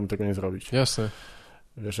czemu miałbym tego nie zrobić? Jasne.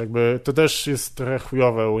 Wiesz, jakby to też jest trochę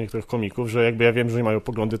chujowe u niektórych komików, że jakby ja wiem, że nie mają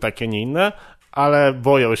poglądy takie, nie inne, ale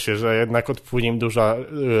boją się, że jednak odpłynie im duża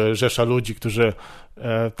rzesza ludzi, którzy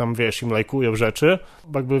tam, wiesz, im lajkują rzeczy,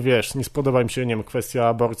 bo jakby, wiesz, nie spodoba im się, nie wiem, kwestia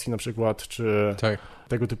aborcji na przykład, czy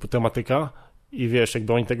tego typu tematyka i wiesz,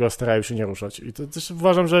 jakby oni tego starają się nie ruszać. I to też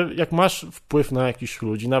uważam, że jak masz wpływ na jakichś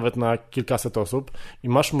ludzi, nawet na kilkaset osób i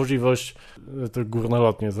masz możliwość, to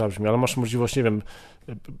górnolotnie zabrzmi, ale masz możliwość, nie wiem,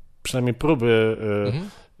 przynajmniej próby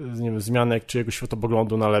nie wiem, zmiany czyjegoś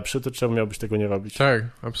światopoglądu na lepszy, to czemu miałbyś tego nie robić? Tak,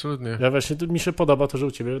 absolutnie. Ja właśnie, mi się podoba to, że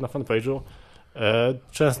u ciebie na fanpage'u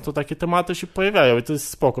często takie tematy się pojawiają i to jest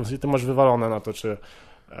spoko, w sensie ty masz wywalone na to, czy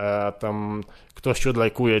tam ktoś ci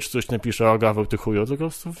odlajkuje, czy coś napisze, o Gaweł, ty chuju, tylko po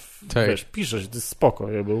prostu, wiesz, piszesz, to jest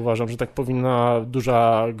spoko, jakby uważam, że tak powinna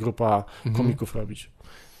duża grupa komików robić.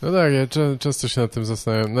 No tak, ja często się nad tym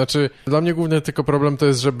zastanawiam. Znaczy, dla mnie głównie tylko problem to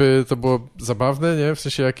jest, żeby to było zabawne, nie? W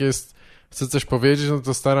sensie, jak chcę coś powiedzieć, no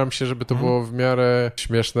to staram się, żeby to było w miarę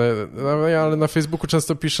śmieszne. No, ale na Facebooku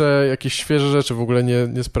często piszę jakieś świeże rzeczy, w ogóle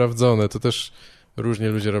niesprawdzone. To też różnie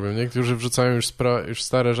ludzie robią. Niektórzy wrzucają już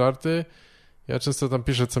stare żarty. Ja często tam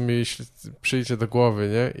piszę, co mi przyjdzie do głowy,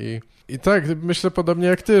 nie? I tak, myślę podobnie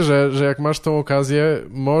jak ty, że jak masz tą okazję,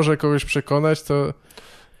 może kogoś przekonać, to...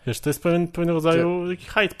 Wiesz, to jest pewien rodzaju taki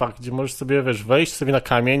Hyde Park, gdzie możesz sobie, wiesz, wejść sobie na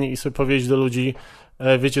kamień i sobie powiedzieć do ludzi,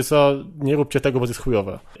 wiecie co, nie róbcie tego, bo to jest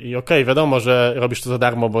chujowe. I okej, wiadomo, że robisz to za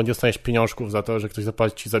darmo, bo nie dostaniesz pieniążków za to, że ktoś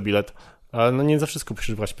zapłaci ci za bilet, ale no nie za wszystko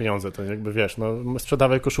musisz brać pieniądze, to jakby wiesz, no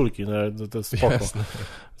sprzedawaj koszulki, no to jest spoko. Jasne.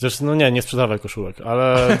 Zresztą, no nie sprzedawaj koszulek,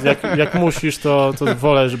 ale jak musisz, to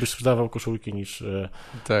wolę, żebyś sprzedawał koszulki niż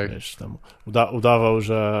Tak. wiesz, tam udawał,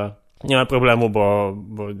 że nie ma problemu,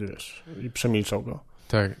 bo wiesz, i przemilczał go.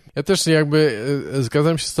 Tak. Ja też jakby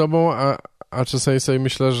zgadzam się z tobą, a czasami sobie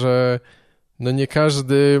myślę, że no nie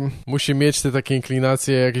każdy musi mieć te takie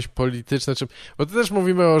inklinacje jakieś polityczne, bo to też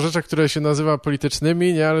mówimy o rzeczach, które się nazywa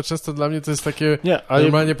politycznymi, nie, ale często dla mnie to jest takie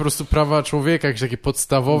normalnie po prostu prawa człowieka, jakieś takie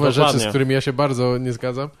podstawowe rzeczy, z którymi ja się bardzo nie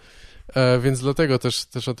zgadzam, więc dlatego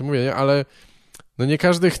też o tym mówię, nie, ale no nie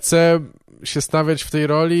każdy chce się stawiać w tej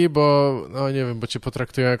roli, bo no nie wiem, bo cię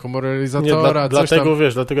potraktują jako moralizatora, dlatego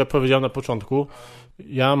wiesz, dlatego ja powiedziałem na początku,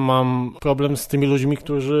 ja mam problem z tymi ludźmi,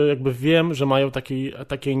 którzy jakby wiem, że mają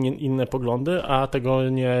takie inne poglądy, a tego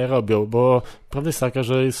nie robią, bo prawda jest taka,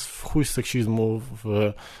 że jest w chuj seksizmu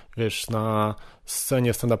wiesz, na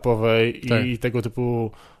scenie stand-upowej tak. i tego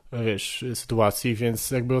typu wiesz, sytuacji,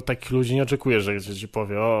 więc jakby od takich ludzi nie oczekuję, że ci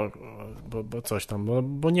powie, bo coś tam,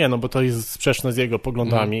 bo nie, no bo to jest sprzeczne z jego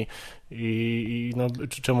poglądami i no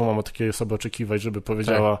czemu mam od takiej osoby oczekiwać, żeby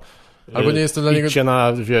powiedziała albo nie jest to dla niego... idźcie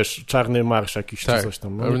na, wiesz, czarny marsz jakiś czy coś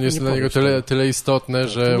tam. No, albo nie jest to dla niego tyle istotne,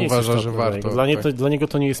 że uważa, że warto. Dla niego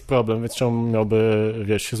to nie jest problem, więc czemu miałby,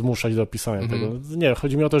 wiesz, się zmuszać do opisania tego. Nie,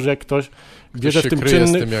 chodzi mi o to, że jak ktoś bierze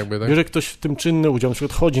w tym czynny udział, na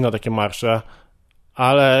przykład chodzi na takie marsze,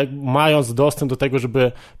 ale mając dostęp do tego,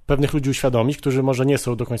 żeby pewnych ludzi uświadomić, którzy może nie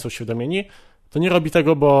są do końca uświadomieni, to nie robi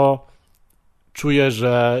tego, bo czuje,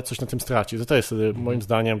 że coś na tym straci. To jest wtedy, moim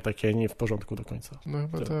zdaniem, takie nie w porządku do końca. No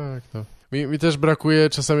chyba tak, no. Mi też brakuje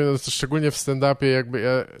czasami, no, szczególnie w stand-upie, jakby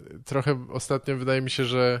ja trochę ostatnio wydaje mi się,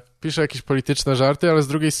 że piszę jakieś polityczne żarty, ale z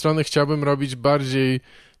drugiej strony chciałbym robić bardziej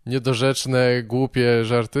niedorzeczne, głupie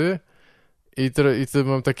żarty, i tu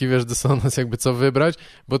mam taki, wiesz, dysonans, jakby co wybrać,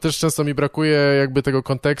 bo też często mi brakuje jakby tego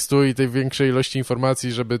kontekstu i tej większej ilości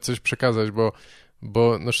informacji, żeby coś przekazać,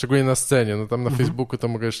 bo no szczególnie na scenie, no tam na Facebooku to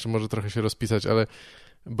mogę jeszcze może trochę się rozpisać, ale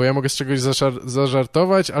bo ja mogę z czegoś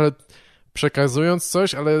zażartować, ale przekazując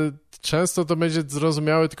coś, ale często to będzie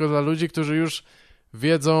zrozumiałe tylko dla ludzi, którzy już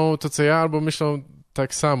wiedzą to, co ja, albo myślą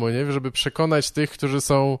tak samo, nie? Żeby przekonać tych, którzy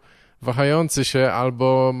są wahający się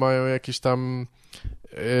albo mają jakieś tam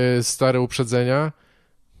stare uprzedzenia,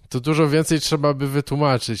 to dużo więcej trzeba by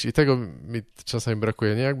wytłumaczyć i tego mi czasami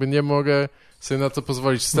brakuje, nie? Jakby nie mogę sobie na to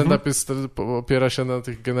pozwolić. Stand-up opiera się na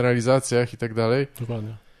tych generalizacjach i tak dalej.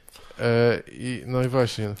 Dokładnie. No i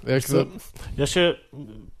właśnie. Ja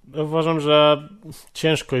uważam, że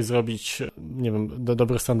ciężko jest zrobić, nie wiem,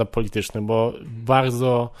 dobry stand-up polityczny, bo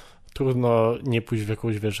bardzo trudno nie pójść w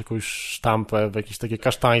jakąś sztampę, w jakieś takie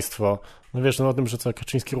kasztaństwo. No wiesz, no o tym, że co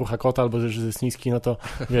Kaczyński rucha kota albo że jest niski, no to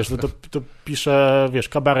wiesz, to pisze, wiesz,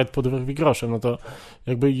 kabaret pod wyrwi groszem, no to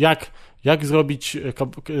jakby jak zrobić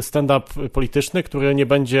stand-up polityczny, który nie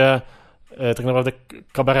będzie tak naprawdę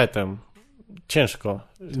kabaretem. Ciężko.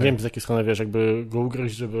 Tak. Nie wiem, z jakiej strony, wiesz, jakby go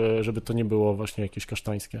ugryźć, żeby to nie było właśnie jakieś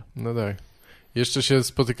kasztańskie. No tak. Jeszcze się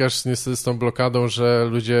spotykasz niestety z tą blokadą, że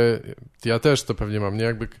ludzie, ja też to pewnie mam, nie?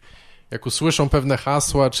 Jakby jak usłyszą pewne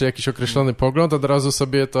hasła, czy jakiś określony pogląd, od razu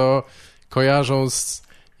sobie to kojarzą z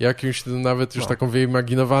jakimś nawet już taką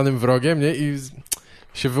wyimaginowanym wrogiem, nie? I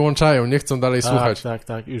się wyłączają, nie chcą dalej słuchać.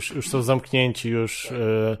 Tak. Już są zamknięci, już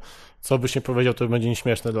co byś nie powiedział, to będzie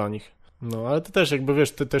nieśmieszne dla nich. No, ale ty też jakby,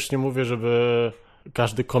 wiesz, nie mówię, żeby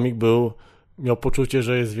każdy komik miał poczucie,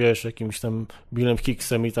 że jest, wiesz, jakimś tam Billem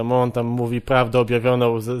Hicksem i tam on tam mówi prawdę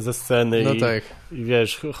objawioną ze sceny i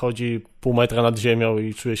wiesz, chodzi pół metra nad ziemią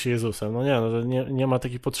i czuje się Jezusem. No nie ma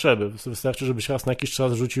takiej potrzeby. Wystarczy, żebyś raz na jakiś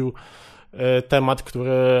czas rzucił temat,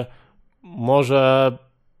 który może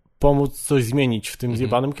pomóc coś zmienić w tym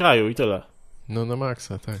zjebanym kraju i tyle. No na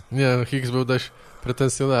maksa, tak. Nie, no Hicks był dość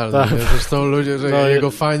pretensjonalny. Tak. Zresztą ludzie, że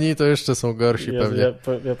jego fani to jeszcze są gorsi pewnie.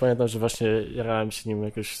 Ja pamiętam, że właśnie jarałem się nim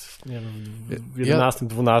jakoś, nie wiem, w 11,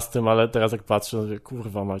 12, ale teraz jak patrzę, no,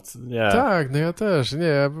 kurwa mać, nie. Tak, no ja też,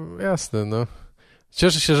 nie, jasne, no.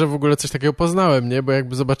 Cieszę się, że w ogóle coś takiego poznałem, nie, bo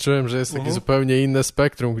jakby zobaczyłem, że jest takie zupełnie inne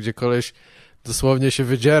spektrum, gdzie koleś dosłownie się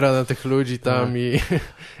wydziera na tych ludzi tam i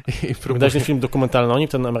próbuje. Wydałeś ten film dokumentalny o nim,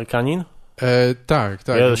 ten Amerykanin? Tak.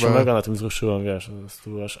 Ja się mega na tym wzruszyłem,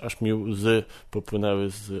 wiesz, aż mi łzy popłynęły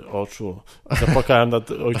z oczu. Zapłakałem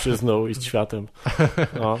nad ojczyzną i światem.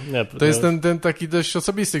 No, nie, to jest ten taki dość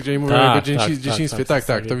osobisty, gdzie mówią o jego dzieciństwie.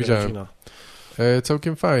 Tak, to widziałem.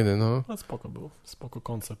 Całkiem fajny, no. No spoko był, spoko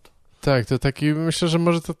koncept. Tak, to taki, myślę, że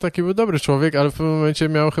może to taki był dobry człowiek, ale w pewnym momencie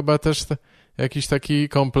miał chyba też jakiś taki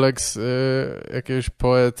kompleks jakiegoś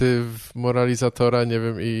poety, moralizatora, nie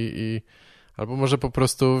wiem, albo może po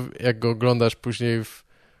prostu jak go oglądasz później w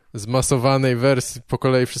zmasowanej wersji po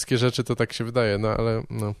kolei wszystkie rzeczy, to tak się wydaje, no ale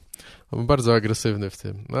no, on bardzo agresywny w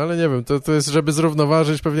tym. No ale nie wiem, to jest, żeby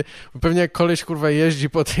zrównoważyć pewnie jak koleś kurwa jeździ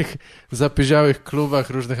po tych zapyziałych klubach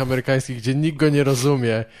różnych amerykańskich, gdzie nikt go nie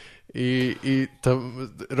rozumie i to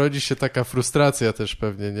rodzi się taka frustracja też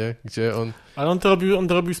pewnie, nie? Gdzie on... Ale on to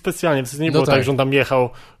robił specjalnie, to nie było tak, że on tam jechał,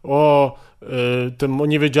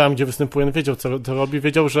 nie wiedziałem, gdzie występuje, on wiedział, co to robi,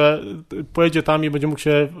 wiedział, że pojedzie tam i będzie mógł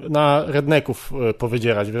się na redneków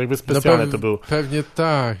powydzierać, jakby specjalnie to był. Pewnie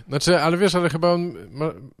tak, znaczy, ale wiesz, ale chyba on,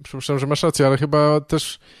 przypuszczam, że masz rację, ale chyba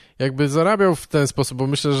też jakby zarabiał w ten sposób, bo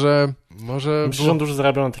myślę, że może... Myślisz, że on dużo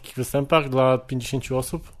zarabiał na takich występach dla 50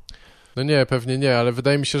 osób? No nie, pewnie nie, ale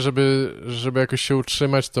wydaje mi się, żeby jakoś się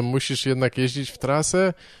utrzymać, to musisz jednak jeździć w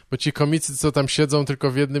trasę, bo ci komicy, co tam siedzą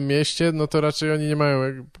tylko w jednym mieście, no to raczej oni nie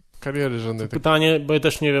mają kariery żadnej. Pytanie, bo ja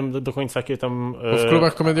też nie wiem do końca, jakie tam bo w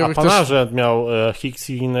klubach komediowych apanarze też... miał Hicks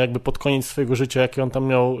i jakby pod koniec swojego życia, jakie on tam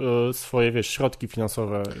miał swoje, wiesz, środki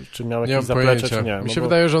finansowe, czy miał jakieś zaplecze, czy nie. Mi się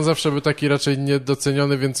wydaje, że on zawsze był taki raczej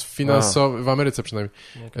niedoceniony, więc finansowo, w Ameryce przynajmniej,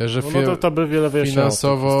 że to by wiele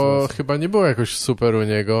finansowo chyba nie było jakoś super u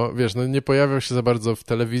niego, wiesz, no nie pojawiał się za bardzo w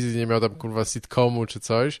telewizji, nie miał tam kurwa sitcomu czy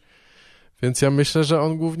coś, więc ja myślę, że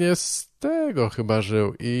on głównie z tego chyba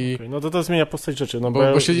żył i... Okay, no to zmienia postać rzeczy. No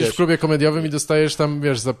bo siedzisz w klubie komediowym i dostajesz tam,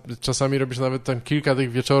 wiesz, czasami robisz nawet tam kilka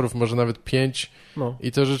tych wieczorów, może nawet 5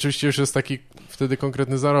 i to rzeczywiście już jest taki wtedy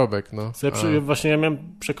konkretny zarobek, no. Właśnie ja miałem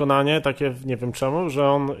przekonanie takie, nie wiem czemu, że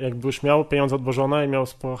on jakby już miał pieniądze odłożone i miał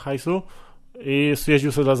sporo hajsu i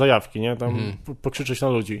jeździł sobie dla zajawki, nie? Tam pokrzyczeć na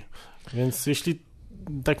ludzi. Więc jeśli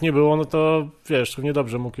tak nie było, no to wiesz, równie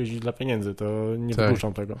dobrze mógł jeździć dla pieniędzy, to nie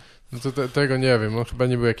wykluczam tego. No to tego nie wiem, on chyba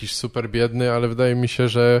nie był jakiś super biedny, ale wydaje mi się,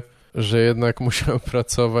 że jednak musiał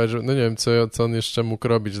pracować, no nie wiem, co on jeszcze mógł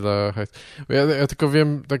robić dla hajsu. Ja tylko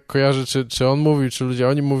wiem, tak kojarzę, czy on mówił, czy ludzie,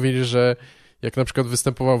 oni mówili, że jak na przykład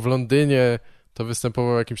występował w Londynie, to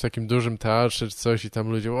występował w jakimś takim dużym teatrze czy coś i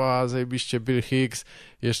tam ludzie, zajebiście Bill Hicks,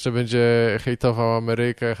 jeszcze będzie hejtował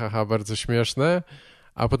Amerykę, haha, bardzo śmieszne,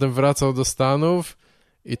 a potem wracał do Stanów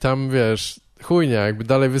i tam, wiesz, chujnia, jakby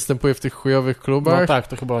dalej występuje w tych chujowych klubach. No tak,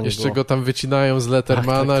 to chyba nie jeszcze było. Go tam wycinają z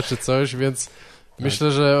Lettermana czy coś, więc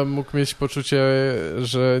myślę, że mógł mieć poczucie,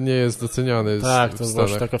 że nie jest doceniany. Tak, to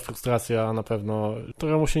była taka frustracja na pewno.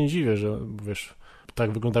 Trochę mu się nie dziwię, że wiesz,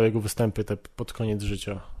 tak wyglądały jego występy pod koniec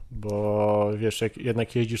życia, bo wiesz, jak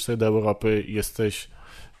jednak jeździsz sobie do Europy i jesteś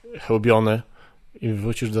chełbiony i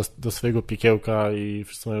wrócisz do swojego piekiełka i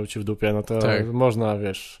wszyscy mają cię w dupie, no to można,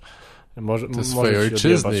 wiesz... To swojej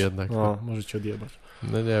ojczyzny odjebać. Jednak. No, możecie odjebać.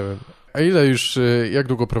 No nie wiem. A ile już, jak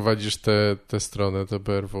długo prowadzisz tę stronę, to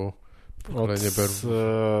BRW? Pokolenie BRW?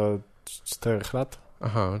 4 lat.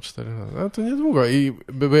 Aha, 4 lata. No to niedługo. I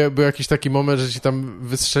był jakiś taki moment, że ci tam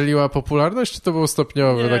wystrzeliła popularność, czy to było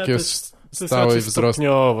stopniowe, takie stały wzrost?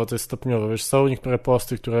 To jest stopniowe. Wiesz, są niektóre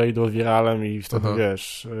posty, które idą wiralem i wtedy,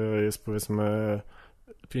 wiesz, jest powiedzmy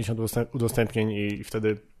 50 udostępnień i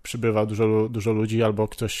wtedy przybywa dużo ludzi, albo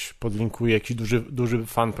ktoś podlinkuje, jakiś duży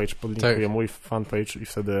fanpage podlinkuje mój fanpage i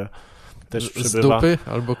wtedy też przybywa. Z dupy?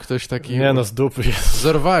 Albo ktoś taki... Nie no, z dupy.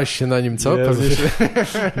 Wzorowałeś się na nim, co?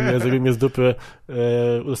 Nie, zrobił mnie z dupy.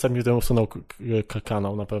 Udostępnił, to usunął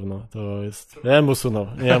kanał na pewno. To jest... Nie mu usunął,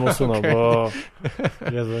 okay. Bo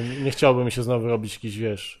Jezu, nie chciałbym mi się znowu robić jakiś,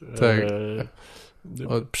 wiesz...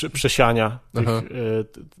 przesiania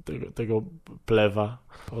tego plewa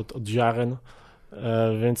od ziaren.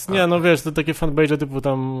 Więc nie, no wiesz, to takie fanpage typu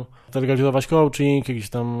tam legalizować coaching, jakieś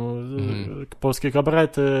tam polskie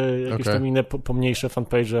kabarety, jakieś tam inne pomniejsze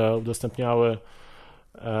fanpage udostępniały.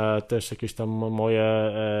 Też jakieś tam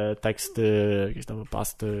moje teksty, jakieś tam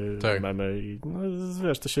pasty, memy i no,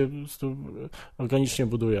 wiesz, to się po prostu organicznie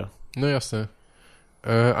buduje. No jasne.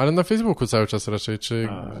 Ale na Facebooku cały czas raczej, czy...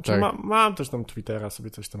 Mam też tam Twittera, sobie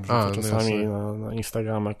coś tam rzucę czasami, na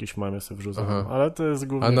Instagrama jakiś mamy sobie wrzucam, ale to jest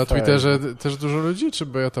głównie... A na Twitterze też dużo ludzi, czy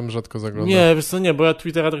bo ja tam rzadko zaglądam? Nie, wiesz co, nie, bo ja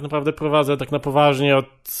Twittera tak naprawdę prowadzę tak na poważnie od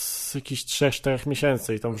jakichś 3-4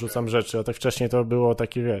 miesięcy i tam wrzucam rzeczy, a tak wcześniej to było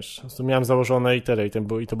takie, wiesz, miałem założone i tyle,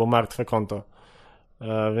 i to było martwe konto.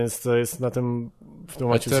 Więc to jest na tym w tym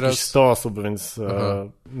momencie teraz... jakieś 100 osób, więc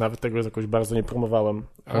nawet tego jakoś bardzo nie promowałem.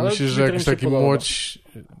 Ale myślisz, że jakoś taki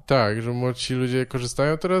że młodsi ludzie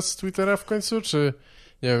korzystają teraz z Twittera w końcu, czy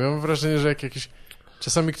nie wiem, ja mam wrażenie, że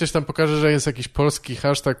czasami ktoś tam pokaże, że jest jakiś polski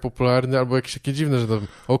hashtag popularny, albo jakieś takie dziwne, że tam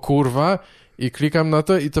o kurwa i klikam na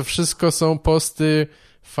to i to wszystko są posty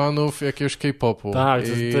fanów jakiegoś K-popu. Tak,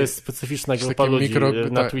 to jest specyficzna grupa ludzi.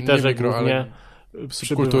 Na Twitterze głównie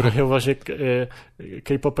przybywają właśnie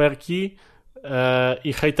K-poperki,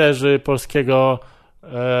 i hejterzy polskiego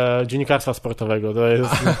dziennikarstwa sportowego.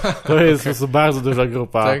 To jest bardzo duża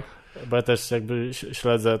grupa. Tak? Bo ja też jakby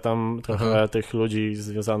śledzę tam trochę tych ludzi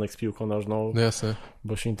związanych z piłką nożną, No jasne.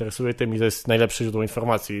 bo się interesuję tym i to jest najlepsze źródło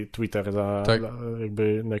informacji, Twitter dla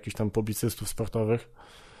jakby jakichś tam publicystów sportowych.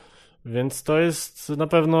 Więc to jest na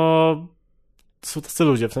pewno, są tacy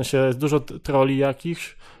ludzie, w sensie jest dużo trolli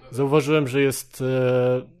jakichś. Zauważyłem, że jest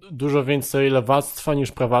dużo więcej lewactwa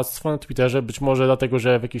niż prawactwa na Twitterze, być może dlatego,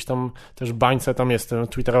 że w jakiejś tam też bańce tam jestem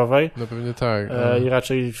twitterowej. No pewnie tak. I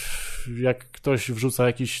raczej jak ktoś wrzuca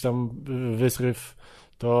jakiś tam wysryw,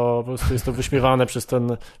 to po prostu jest to wyśmiewane przez tę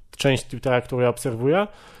część Twittera, którą ja obserwuję.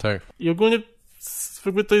 Tak. I ogólnie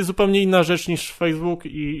jakby to jest zupełnie inna rzecz niż Facebook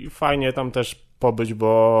i fajnie tam też pobyć,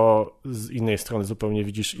 bo z innej strony zupełnie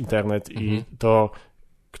widzisz internet i to,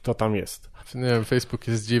 kto tam jest. Nie wiem, Facebook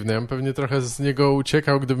jest dziwny. Ja bym pewnie trochę z niego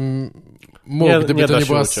uciekał, gdybym mógł, gdyby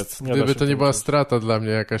to nie była strata dla mnie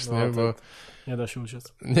jakaś, no, nie? Bo... Nie da się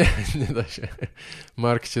uciec. Nie da się.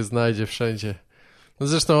 Mark cię znajdzie wszędzie. No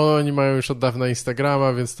zresztą oni mają już od dawna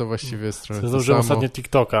Instagrama, więc to właściwie jest trochę to samo. Ostatnio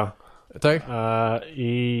TikToka. Tak?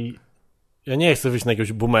 I ja nie chcę wyjść na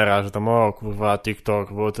jakiegoś boomera, że tam kurwa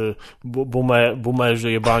TikTok, bo ty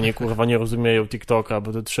boomerzy jebani kurwa nie rozumieją TikToka,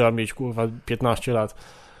 bo to trzeba mieć kurwa 15 lat.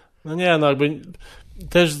 No nie, no jakby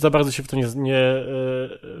też za bardzo się w to nie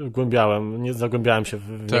wgłębiałem, nie zagłębiałem się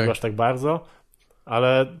w niego aż tak bardzo,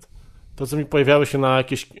 ale to, co mi pojawiało się na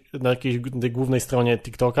jakiejś głównej stronie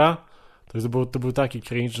TikToka, to był taki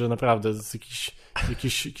cringe, że naprawdę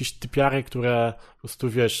jakieś typiary, które po prostu,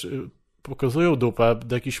 wiesz, pokazują dupę,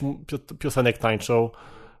 do jakichś piosenek tańczą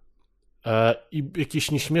i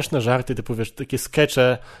jakieś nieśmieszne żarty, typu, wiesz, takie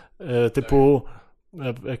skecze, typu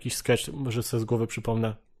jakiś sketch, może sobie z głowy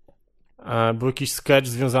przypomnę. Był jakiś sketch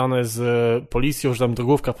związany z policją, że tam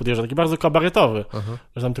drogówka podjeżdża, taki bardzo kabaretowy,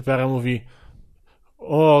 że tam typiara mówi: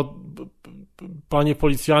 o, panie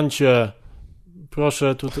policjancie,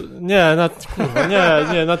 proszę tutaj... Nie,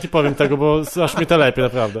 nie powiem tego, bo aż mnie telepie,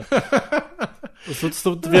 naprawdę.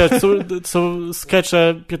 Wiesz, są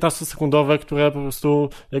skecze 15-sekundowe, które po prostu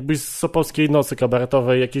jakbyś z Sopockiej Nocy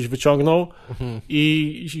kabaretowej jakieś wyciągnął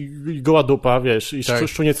i goła dupa, wiesz, i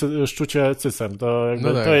szczucie cysem. To,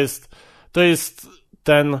 jakby, to jest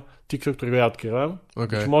ten TikTok, którego ja odkryłem.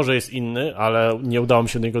 Okay. Być może jest inny, ale nie udało mi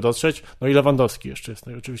się do niego dotrzeć. No i Lewandowski jeszcze jest.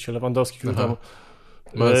 No i oczywiście Lewandowski, który tam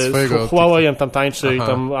z Huawei'em tam tańczy i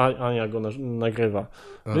tam Ania go nagrywa.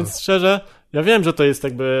 Więc szczerze, ja wiem, że to jest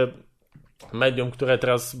jakby medium, które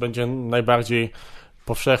teraz będzie najbardziej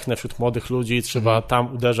powszechne wśród młodych ludzi. Trzeba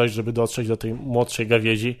tam uderzać, żeby dotrzeć do tej młodszej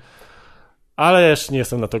gawiedzi. Ale jeszcze nie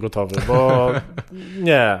jestem na to gotowy, bo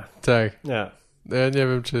nie. Tak. Nie. Ja nie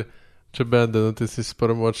wiem, czy będę. No ty jesteś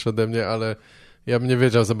sporo młodszy ode mnie, ale ja bym nie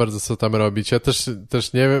wiedział za bardzo, co tam robić. Ja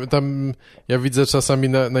też nie wiem. Tam ja widzę czasami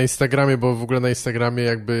na Instagramie, bo w ogóle na Instagramie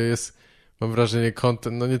jakby jest, mam wrażenie,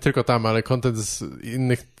 content, no nie tylko tam, ale content z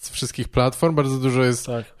innych wszystkich platform. Bardzo dużo jest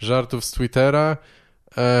żartów z Twittera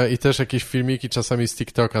i też jakieś filmiki czasami z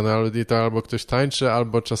TikToka. No i to albo ktoś tańczy,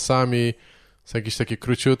 albo czasami są jakieś takie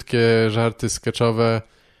króciutkie żarty sketchowe.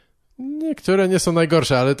 Niektóre nie są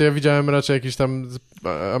najgorsze, ale to ja widziałem raczej jakieś tam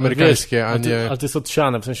amerykańskie, a nie... Ale to jest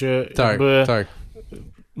odsiane, w sensie jakby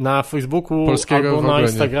na Facebooku polskiego albo na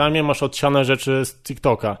Instagramie masz odsiane rzeczy z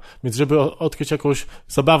TikToka, więc żeby odkryć jakąś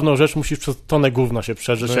zabawną rzecz, musisz przez tonę gówna się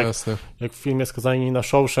przeżyć, jak w filmie Skazani na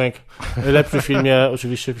Shawshank, najlepszym filmie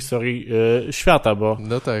oczywiście w historii świata,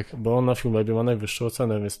 bo on na Filmwebie ma najwyższą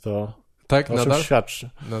ocenę, więc to o czym świadczy.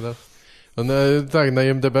 Nadal? Na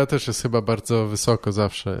IMDb też jest chyba bardzo wysoko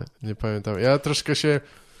zawsze, nie pamiętam. Ja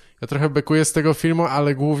trochę bekuję z tego filmu,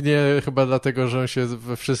 ale głównie chyba dlatego, że on się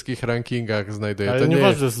we wszystkich rankingach znajduje. Ale to nie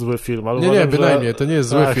uważam, że jest zły film. Ale nie, bynajmniej, to nie jest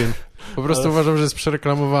zły film. Po prostu uważam, że jest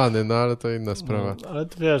przereklamowany, no ale to inna sprawa. Ale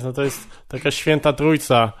ty wiesz, to jest taka święta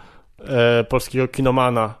trójca polskiego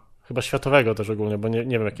kinomana, chyba światowego też ogólnie, bo nie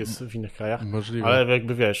wiem, jak jest w innych krajach. Możliwe. Ale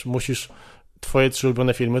jakby wiesz, twoje 3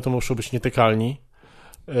 ulubione filmy to muszą być Nietykalni,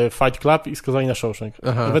 Fight Club i Skazani na Shawshank.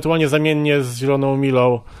 Ewentualnie zamiennie z Zieloną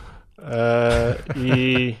Milą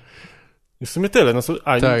i w sumie tyle.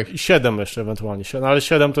 I 7 jeszcze ewentualnie. Ale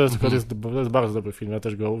 7 to jest bardzo dobry film, ja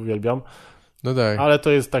też go uwielbiam. No tak. Ale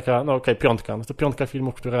to jest taka, piątka. To piątka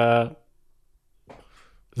filmów, które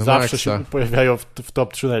zawsze się pojawiają w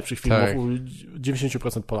top 3 najlepszych filmów u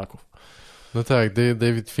 90% Polaków. No tak,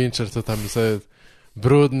 David Fincher to tam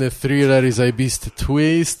brudny thriller i zajebisty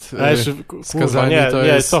twist. Skazani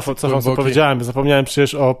cofam, co powiedziałem. Zapomniałem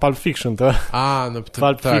przecież o Pulp Fiction.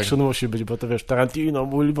 Pulp Fiction musi być, bo to wiesz, Tarantino,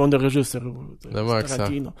 mój ulubiony reżyser.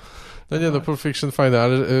 Tarantino. Pulp Fiction fajne,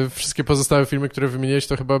 ale wszystkie pozostałe filmy, które wymieniłeś,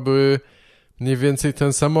 to chyba były mniej więcej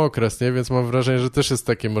ten sam okres, nie? Więc mam wrażenie, że też jest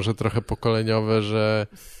takie może trochę pokoleniowe, że...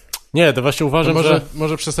 Nie, to właśnie uważam, że...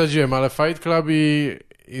 Może przesadziłem, ale Fight Club i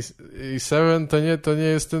Seven to nie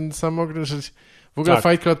jest ten sam okres. W ogóle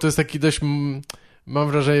Tak. Fight Club to jest taki dość...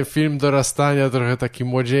 Mam wrażenie, film dorastania, trochę taki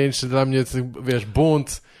młodzieńczy. Dla mnie, wiesz,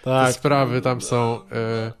 bunt, te sprawy tam są...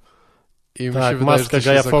 I mi się wydaje, maska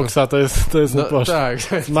Gaja Foxa to jest no, tak.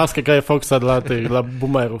 Maska Gaja Foxa dla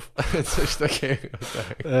boomerów. Coś takiego,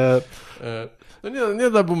 tak. No nie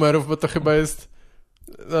dla boomerów, bo to chyba jest...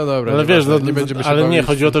 No dobra, ale wiesz, nie będziemy się ale bawić. nie,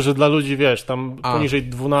 chodzi o to, że dla ludzi, wiesz, tam poniżej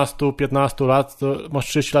 12-15 lat, to masz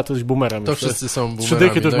 30 lat, to jesteś boomerem. To wszyscy są boomerami. 3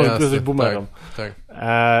 dychy to już jesteś boomerem. Tak.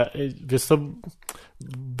 Więc to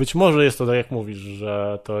być może jest to tak, jak mówisz,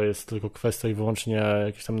 że to jest tylko kwestia i wyłącznie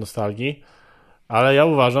jakiejś tam nostalgii, ale ja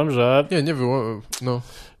uważam, że... No.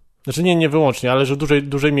 Znaczy nie wyłącznie, ale że w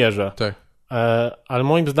dużej mierze. Tak. Ale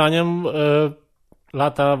moim zdaniem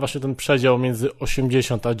lata, właśnie ten przedział między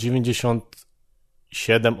 80 a 97-8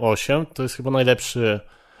 to jest chyba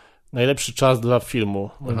najlepszy czas dla filmu,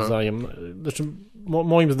 moim zdaniem. Znaczy,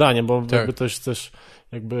 moim zdaniem, bo tak. jakby to jest też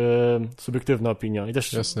jakby subiektywna opinia. I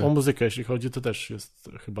też o muzykę, jeśli chodzi, to też jest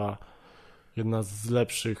chyba jedna z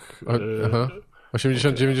lepszych...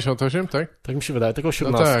 80-98, tak? Tak mi się wydaje, taka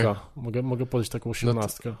 18. No tak. Mogę podać taką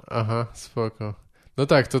 18. Aha, spoko. No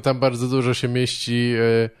tak, to tam bardzo dużo się mieści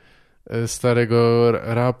starego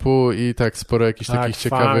rapu i tak sporo jakichś takich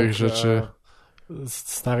ciekawych rzeczy.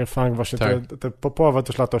 Stary funk, właśnie te popowe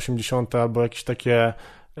też lata 80. albo jakieś takie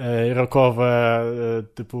rockowe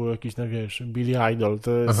typu jakiś, no wiesz, Billy Idol,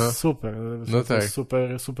 to jest super. To jest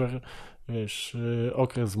super wiesz,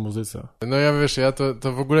 okres w muzyce. No ja wiesz,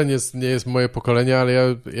 to w ogóle nie jest moje pokolenie, ale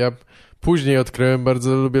ja później odkryłem,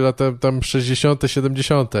 bardzo lubię lata tam 60.,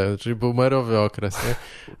 70., czyli boomerowy okres, nie?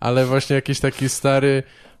 Ale właśnie jakiś taki stary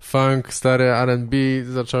funk, stary R&B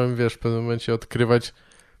zacząłem, wiesz, w pewnym momencie odkrywać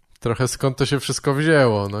trochę skąd to się wszystko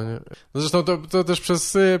wzięło, no nie? No zresztą to też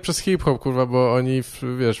przez hip-hop, kurwa, bo oni,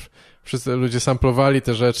 wiesz, wszyscy ludzie samplowali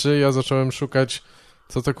te rzeczy, ja zacząłem szukać,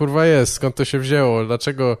 co to kurwa jest, skąd to się wzięło,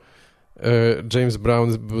 dlaczego James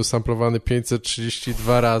Brown był samplowany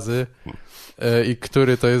 532 razy i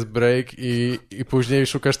który to jest break i później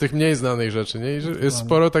szukasz tych mniej znanych rzeczy, nie? I jest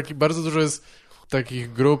sporo bardzo dużo jest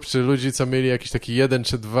takich grup, czy ludzi, co mieli jakieś taki 1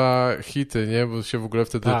 czy 2 hity, nie? Bo się w ogóle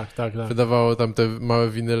wtedy wydawało tam te małe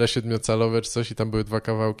winyle 7-calowe czy coś i tam były 2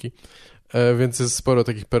 kawałki, więc jest sporo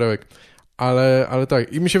takich perełek. Ale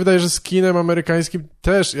tak, i mi się wydaje, że z kinem amerykańskim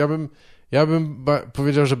też, ja bym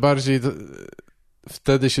powiedział, że bardziej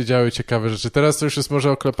wtedy się działy ciekawe rzeczy. Teraz to już jest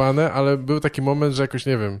może oklepane, ale był taki moment, że jakoś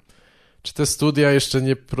nie wiem, czy te studia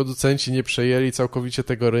jeszcze producenci nie przejęli całkowicie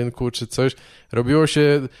tego rynku, czy coś. Robiło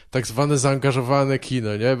się tak zwane zaangażowane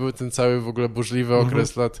kino, nie? Był ten cały w ogóle burzliwy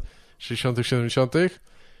okres lat 60., 70.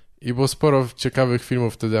 i było sporo ciekawych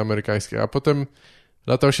filmów wtedy amerykańskich. A potem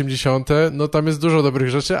lata 80., no tam jest dużo dobrych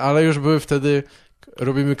rzeczy, ale już były wtedy,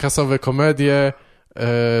 robimy kasowe komedie,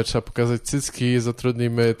 trzeba pokazać cycki,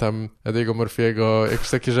 zatrudnimy tam Ediego Murphy'ego, jakieś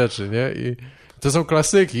takie rzeczy, nie? I to są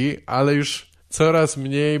klasyki, ale już coraz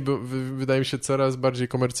mniej, wydaje mi się, coraz bardziej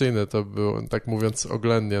komercyjne to było, tak mówiąc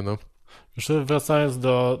oględnie, no. Jeszcze wracając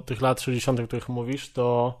do tych lat 60., o których mówisz,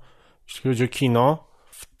 to jeśli chodzi o kino,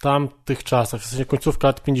 w tamtych czasach, w sensie końcówka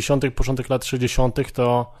lat 50., początek lat 60.,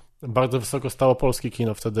 to bardzo wysoko stało polskie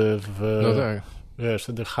kino wtedy no tak. Wiesz,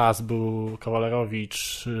 wtedy Has był,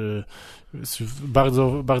 Kawalerowicz,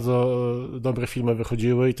 bardzo, bardzo dobre filmy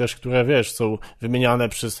wychodziły i też, które, wiesz, są wymieniane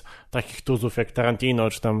przez takich tuzów jak Tarantino,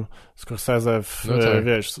 czy tam Scorsese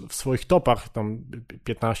wiesz, w swoich topach, tam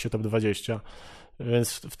 15, top 20.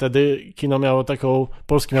 Więc wtedy kino miało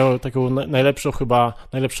polskie miało taką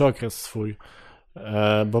najlepszy okres swój,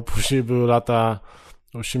 bo później były lata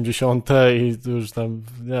 80. i to już tam,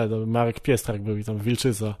 Marek Piestrak był i tam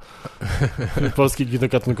Wilczyca. Polskie kino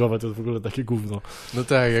gatunkowe to jest w ogóle takie gówno. No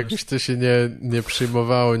tak, jakoś to się nie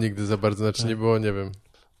przyjmowało nigdy za bardzo, znaczy nie było, nie wiem,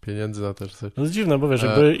 pieniędzy na to czy coś. No jest dziwne, bo wiesz,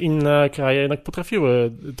 jakby inne kraje jednak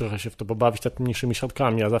potrafiły trochę się w to pobawić tak mniejszymi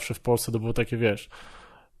środkami, a zawsze w Polsce to było takie, wiesz,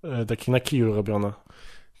 takie na kiju robione.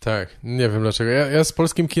 Tak, nie wiem dlaczego. Ja z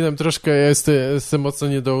polskim kinem troszkę, jestem mocno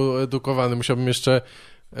niedoedukowany, musiałbym jeszcze,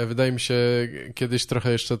 wydaje mi się, kiedyś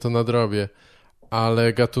trochę jeszcze to nadrobię,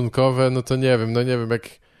 ale gatunkowe, no to nie wiem,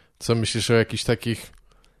 co myślisz o jakichś takich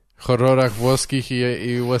horrorach włoskich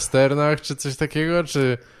i westernach, czy coś takiego,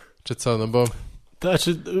 czy co, no bo...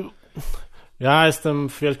 Znaczy, ja jestem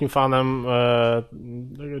wielkim fanem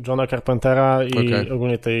Johna Carpentera i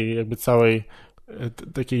ogólnie tej jakby całej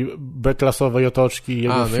takiej B-klasowej otoczki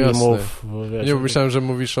jego filmów. Wiesz, nie, myślałem, że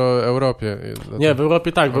mówisz o Europie. Nie, w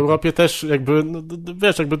Europie tak, w Europie też jakby,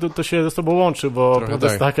 wiesz, jakby to się ze sobą łączy, bo prawda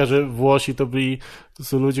jest taka, że Włosi to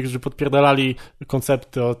są ludzie, którzy podpierdalali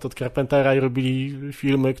koncepty od Carpentera i robili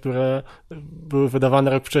filmy, które były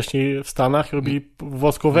wydawane rok wcześniej w Stanach i robili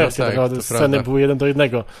włoską wersję, tak naprawdę sceny były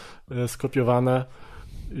 1:1 skopiowane.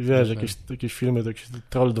 Wiesz, jakieś filmy, to jakieś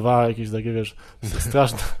Troll 2, jakieś takie, wiesz,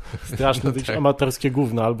 straszne jakieś amatorskie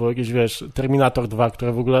gówno, albo jakieś, wiesz, Terminator 2,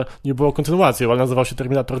 które w ogóle nie było kontynuacją, ale nazywał się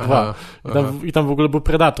Terminator 2. I tam w ogóle był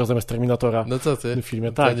Predator zamiast Terminatora. No co ty? W tym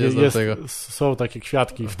filmie. Tak, są takie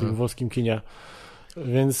kwiatki w tym włoskim kinie.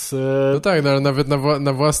 Więc... No tak, no, ale nawet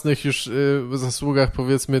na własnych już zasługach,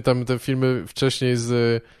 powiedzmy, tam te filmy wcześniej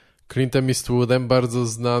z Clintem Eastwoodem, bardzo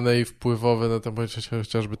znane i wpływowe na to,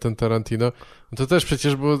 chociażby ten Tarantino, no to też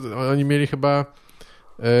przecież było, oni mieli chyba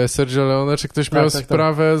Sergio Leone, czy ktoś miał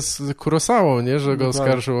sprawę z Kurosałą, nie? Że go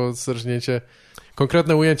oskarżył o zerżnięcie.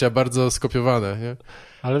 Konkretne ujęcia, bardzo skopiowane, nie?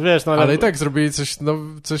 Ale wiesz, no ale i tak zrobili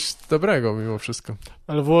coś dobrego mimo wszystko.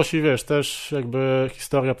 Ale Włosi, wiesz, też jakby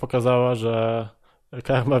historia pokazała, że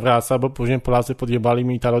karma wraca, bo później Polacy podjebali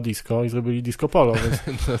mi Italo Disco i zrobili disco polo,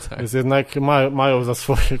 więc, no tak. Więc jednak mają za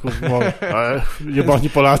swoje, jebani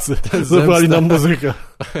Polacy, zrobili nam muzykę.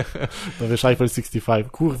 No wiesz, Eiffel 65,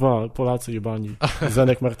 kurwa, Polacy jebani,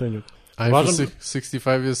 Zenek Martyniuk. Eiffel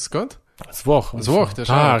 65 jest skąd? Z Włoch. Z Włoch też,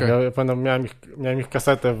 tak. Okay. Ja pamiętam, miałem ich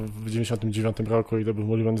kasetę w 99 roku i to był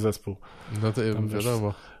mój ulubiony zespół. No to tam,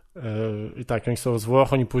 wiadomo. I tak, oni są z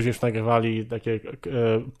Włoch, oni później już nagrywali takie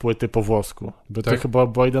płyty po włosku. Bo tak? to chyba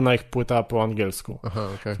była jedyna ich płyta po angielsku. Aha,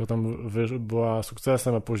 okay. To tam była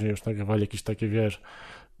sukcesem, a później już nagrywali jakieś takie, wiesz,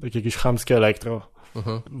 jakieś chamskie elektro,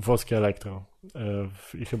 włoskie elektro.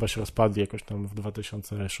 I chyba się rozpadli jakoś tam w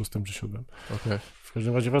 2006 czy 2007. Okay. W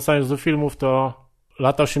każdym razie wracając do filmów, to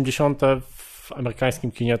lata 80. w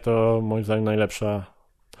amerykańskim kinie to moim zdaniem najlepsza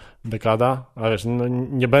dekada, ale wiesz, no,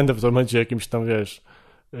 nie będę w tym momencie jakimś tam, wiesz,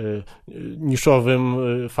 niszowym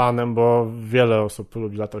fanem, bo wiele osób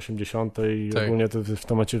lubi lata 80. i tak. Ogólnie to w tym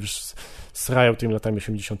momencie srają tymi latami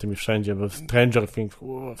 80. wszędzie, bo Stranger Things,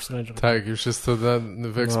 tak, już jest to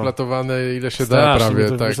wyeksploatowane ile się da prawie.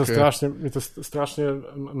 Mnie to strasznie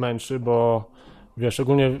męczy, bo wiesz,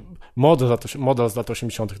 ogólnie moda z lat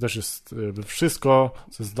 80. też jest, wszystko,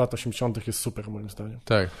 co z lat 80. jest super moim zdaniem.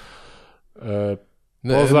 Tak.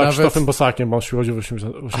 Poza Krzysztofem Bosakiem, bo on się urodził w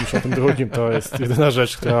 82, to jest jedyna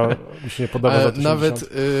rzecz, która mi się nie podoba za 80.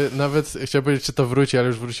 Nawet, chciałem powiedzieć, czy to wróci, ale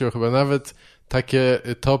już wróciło chyba, nawet takie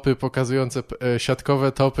topy pokazujące,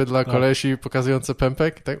 siatkowe topy dla kolesi pokazujące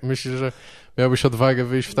pępek, tak? Myślisz, że miałbyś odwagę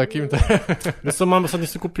wyjść w takim? Wiesz co, ostatnio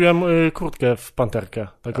sobie kupiłem kurtkę w panterkę,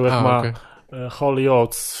 taką jak ma Holy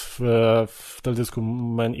Oates w teledysku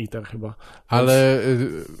Man Eater chyba. Więc... Ale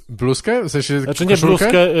bluzkę? W sensie znaczy nie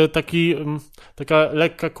bluzkę, taka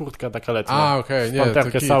lekka kurtka, taka letnia. Okej, nie.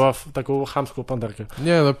 Panterkę cała, taką chamską panterkę.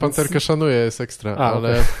 Nie, no panterkę szanuję, jest ekstra,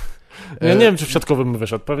 ale... Okay. Ja nie wiem, czy w siatkowym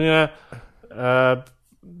wyszedł. Pewnie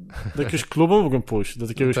do jakiegoś klubu mógłbym pójść, do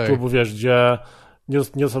jakiegoś klubu, wiesz, gdzie nie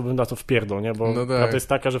dostałbym na to wpierdol, nie? Bo prawda jest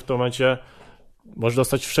taka, że w tym momencie może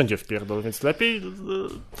dostać wszędzie wpierdol, więc lepiej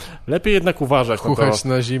jednak uważać Chuchać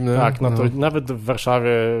na zimne. Tak, na to nawet w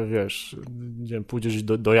Warszawie, wiesz, nie wiem, pójdziesz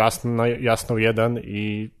do Jasną 1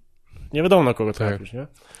 i nie wiadomo na kogo trafisz, nie?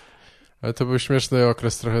 Ale to był śmieszny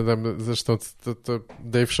okres trochę tam, zresztą to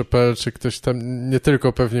Dave Chappelle, czy ktoś tam, nie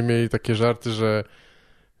tylko pewnie mieli takie żarty, że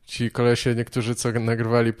ci kolesie niektórzy, co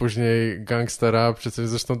nagrywali później Gangsta Rap, czy coś,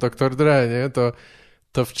 zresztą Dr. Dre, nie?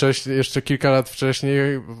 To wcześniej, jeszcze kilka lat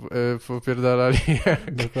wcześniej popierdalali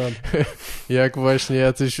jak właśnie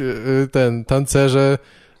jacyś tancerze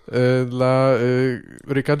dla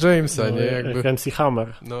Ricka Jamesa, nie? Jak MC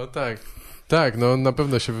Hammer. No tak. Tak, no na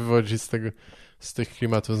pewno się wywodzi z tych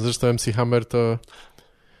klimatów. Zresztą MC Hammer to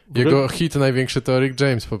jego hit największy to Rick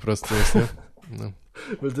James po prostu jest, nie? No.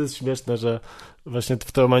 Bo to jest śmieszne, że właśnie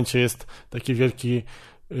w tym momencie jest taki wielki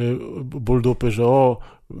ból dupy, że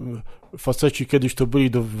faceci kiedyś to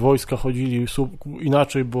byli, do wojska chodzili,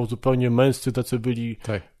 inaczej było zupełnie, męscy tacy byli,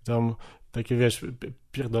 tam takie, wiesz,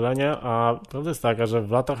 pierdolenia, a prawda jest taka, że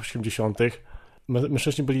w latach 80.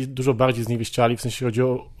 mężczyźni byli dużo bardziej zniewieściali, w sensie chodzi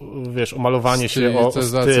o, wiesz, o malowanie się, o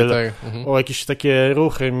styl, o jakieś takie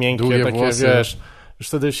ruchy miękkie, długie takie, włosy. Wiesz, już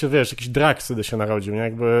wtedy się, wiesz, jakiś drag wtedy się narodził, nie?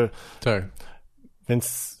 Jakby... Tak.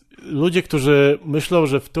 Więc ludzie, którzy myślą,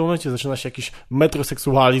 że w tym momencie zaczyna się jakiś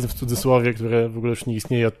metroseksualizm w cudzysłowie, który w ogóle już nie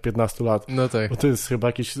istnieje od 15 lat. No tak. Bo to jest chyba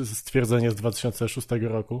jakieś stwierdzenie z 2006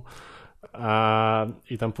 roku.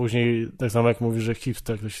 I tam później, tak samo jak mówi, że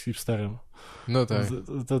hipster, ktoś jest hipsterem. No tak.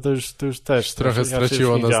 To już też. Trochę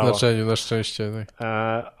straciło już na działa. znaczeniu, na szczęście.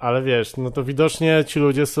 Tak. Ale wiesz, no to widocznie ci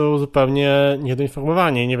ludzie są zupełnie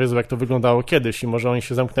niedoinformowani i nie wiedzą, jak to wyglądało kiedyś i może oni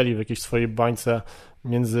się zamknęli w jakiejś swojej bańce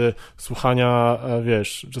między słuchania,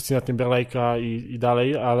 wiesz, Justina Timberlake'a i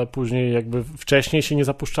dalej, ale później jakby wcześniej się nie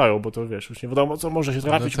zapuszczają, bo to wiesz, już nie wiadomo, co może się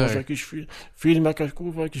trafić, tak. może jakiś film, jakaś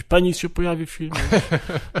kurwa, jakiś penis się pojawi w filmie,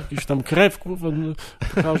 jakiś tam krew, kurwa,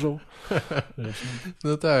 pokażą. Wiesz.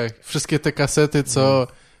 No tak, wszystkie te kasety,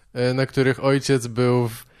 na których ojciec był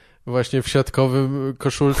właśnie w siatkowym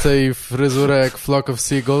koszulce i fryzurę jak Flock of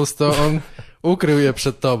Seagulls, to on ukrył je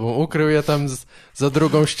przed tobą, ukrył je tam za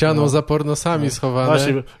drugą ścianą, za pornosami schowane.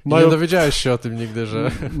 Właśnie, nie dowiedziałeś się o tym nigdy,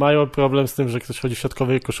 że... Mają problem z tym, że ktoś chodzi w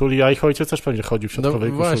siatkowej koszuli, a ich ojciec też pewnie chodził w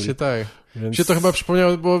siatkowej koszuli. No właśnie, tak. Więc... Się to chyba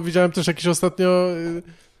przypomniało, bo widziałem też jakiś ostatnio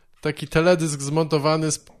taki teledysk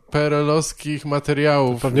zmontowany z PRL-owskich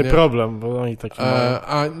materiałów. To pewnie problem, bo oni taki mają.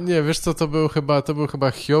 A nie, wiesz co, to był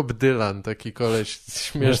chyba Hiob Dylan, taki koleś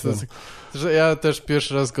śmieszny. Że ja też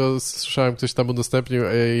pierwszy raz go słyszałem, ktoś tam udostępnił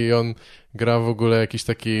i on gra w ogóle jakiś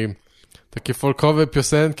takie folkowe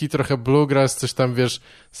piosenki, trochę bluegrass, coś tam, wiesz,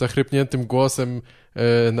 zachrypniętym głosem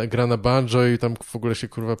gra na banjo i tam w ogóle się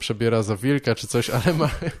kurwa przebiera za wilka czy coś, ale ma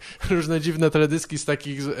różne dziwne teledyski z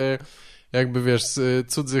takich jakby, wiesz, z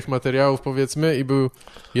cudzych materiałów, powiedzmy, i był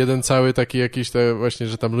jeden cały taki jakiś, właśnie,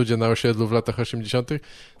 że tam ludzie na osiedlu w latach 80.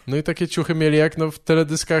 No i takie ciuchy mieli jak w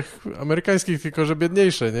teledyskach amerykańskich, tylko że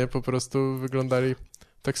biedniejsze, nie? Po prostu wyglądali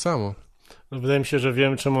tak samo. No, wydaje mi się, że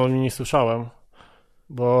wiem, czemu o nim nie słyszałem,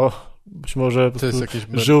 bo być może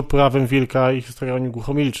żył prawem wilka i historia o nim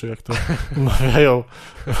głucho milczy, jak to mawiają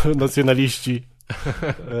nacjonaliści,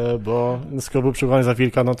 bo skoro był przywołany za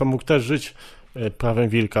wilka, no to mógł też żyć prawem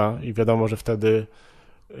wilka i wiadomo, że wtedy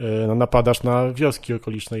napadasz na wioski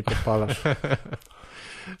okoliczne i podpalasz.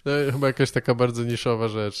 No, chyba jakaś taka bardzo niszowa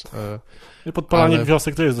rzecz. Podpalanie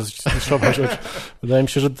wiosek to jest dosyć niszowa rzecz. Wydaje mi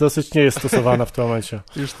się, że dosyć nie jest stosowana w tym momencie.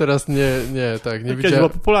 Już teraz nie widziałem. Była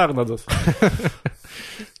popularna dosyć.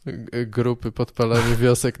 Grupy podpalanie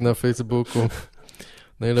wiosek na Facebooku.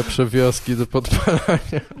 Najlepsze wioski do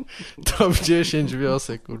podpalania. Top 10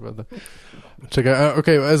 wiosek, kurwa. Czekaj,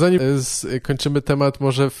 okej, zanim kończymy temat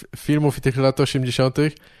może filmów i tych lat 80.,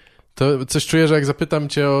 to coś czuję, że jak zapytam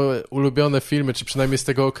cię o ulubione filmy, czy przynajmniej z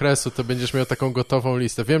tego okresu, to będziesz miał taką gotową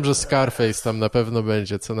listę. Wiem, że Scarface tam na pewno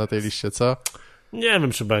będzie, co na tej liście, co? Nie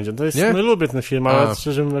wiem, czy będzie. To jest, no lubię ten film, ale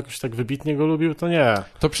szczerze bym jakoś tak wybitnie go lubił, to nie.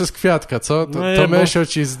 To przez Kwiatka, co? To Mysio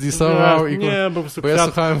ci zdisował bo ja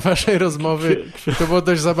słuchałem waszej rozmowy i to było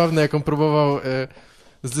dość zabawne, jak on próbował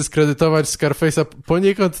zdyskredytować Scarface'a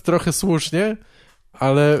poniekąd trochę słusznie,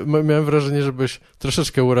 ale miałem wrażenie, że byłeś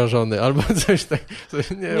troszeczkę urażony, albo coś tak,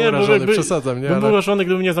 nie urażony, przesadzam, nie? Bym był urażony,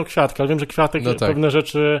 gdybym nie znał Kwiatka, ale wiem, że Kwiatek pewne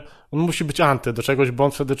rzeczy, on musi być anty do czegoś, bo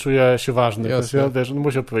on wtedy czuje się ważny. Wiesz, on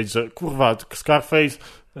musi powiedzieć, że kurwa, Scarface,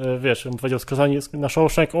 wiesz, on powiedział skazanie na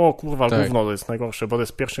Shawshank, o kurwa, gówno to jest najgorsze, bo to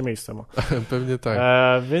jest pierwsze miejsce. Ma. Pewnie tak.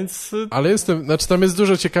 Więc... Ale tam jest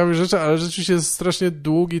dużo ciekawych rzeczy, ale rzeczywiście jest strasznie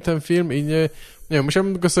długi ten film i nie,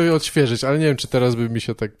 musiałbym go sobie odświeżyć, ale nie wiem, czy teraz by mi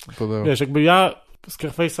się tak podobał. Wiesz, jakby ja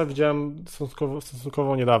Scarface'a widziałem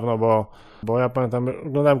stosunkowo niedawno, bo ja pamiętam,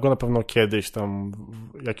 oglądałem go na pewno kiedyś tam,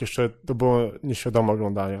 jak jeszcze to było nieświadome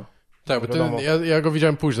oglądanie. Tak, bo ja go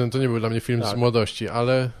widziałem późno, to nie był dla mnie film z młodości,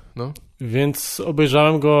 ale no. Więc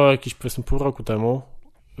obejrzałem go jakieś, powiedzmy, pół roku temu.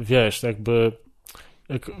 Wiesz, jakby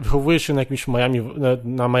jak wychowujesz się na jakimś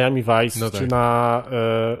na Miami Vice, no tak. czy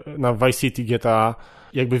na Vice City GTA,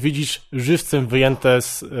 jakby widzisz żywcem wyjęte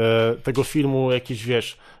z tego filmu jakieś,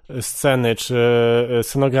 wiesz, sceny, czy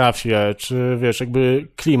scenografię, czy wiesz, jakby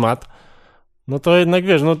klimat, no to jednak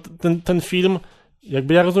wiesz, no ten film,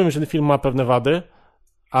 jakby ja rozumiem, że ten film ma pewne wady,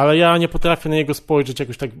 ale ja nie potrafię na niego spojrzeć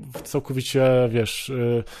jakoś tak całkowicie, wiesz,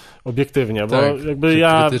 obiektywnie, bo jakby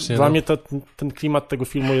dla mnie ten klimat tego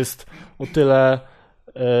filmu jest o tyle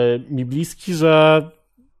mi bliski, że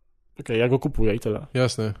ja go kupuję i tyle.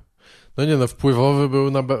 Jasne. No nie no, wpływowy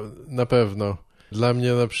był na pewno. Dla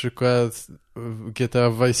mnie na przykład GTA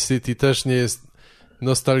Vice City też nie jest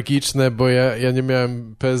nostalgiczne, bo ja nie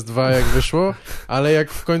miałem PS2 jak wyszło, ale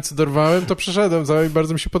jak w końcu dorwałem, to przeszedłem i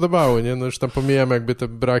bardzo mi się podobało, nie? No już tam pomijam jakby te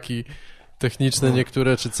braki techniczne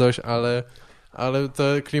niektóre czy coś, ale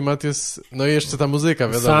ten klimat jest, no i jeszcze ta muzyka,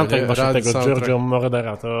 wiadomo, soundtrack właśnie tego Giorgio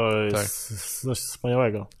Moroder'a, to jest coś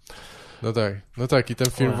wspaniałego. No tak i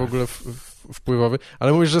ten film w ogóle wpływowy,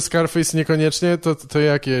 ale mówisz, że Scarface niekoniecznie, to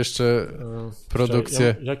jakie jeszcze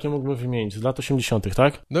produkcje? Jakie mógłbym wymienić? Z lat 80.,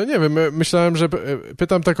 tak? No nie wiem, myślałem, że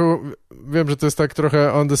pytam taką, wiem, że to jest tak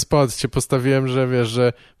trochę on the spot, cię postawiłem, że wiesz,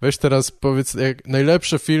 że weź teraz powiedz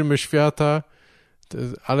najlepsze filmy świata,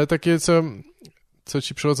 ale takie, co co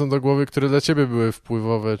ci przychodzą do głowy, które dla ciebie były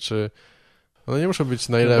wpływowe, czy one nie muszą być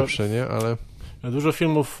najlepsze, nie? Ale... Ja dużo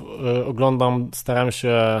filmów oglądam, staram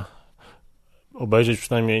się obejrzeć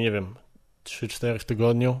przynajmniej, nie wiem, 3-4 w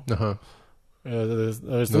tygodniu. Aha.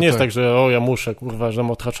 To nie jest tak, że ja muszę, kurwa, że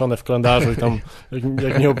mam odhaczone w kalendarzu i tam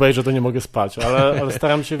jak nie obejrzę, to nie mogę spać, ale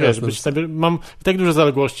staram się, wiesz, być sobie, mam tak duże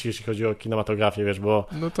zaległości, jeśli chodzi o kinematografię, wiesz, bo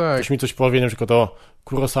ktoś mi coś powie, na przykład o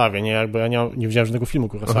Kurosawie, nie, jakby ja nie widziałem żadnego filmu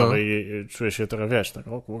Kurosawy i czuję się trochę, wiesz, tak,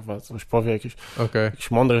 o kurwa, coś powie,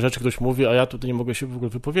 jakieś mądre rzeczy ktoś mówi, a ja tutaj nie mogę się w ogóle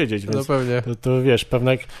wypowiedzieć, więc pewnie. To wiesz,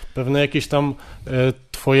 pewne jakieś tam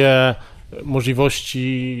twoje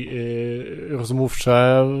możliwości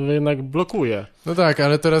rozmówcze jednak blokuje. No tak,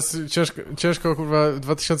 ale teraz ciężko kurwa w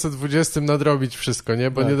 2020 nadrobić wszystko,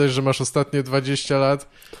 nie? Bo nie dość, że masz ostatnie 20 lat,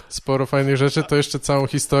 sporo fajnych rzeczy, to jeszcze całą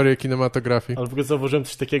historię kinematografii. Ale w ogóle zauważyłem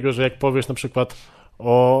coś takiego, że jak powiesz na przykład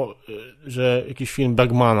że jakiś film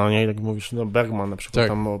Bergmana, nie? Jak mówisz, no Bergman na przykład,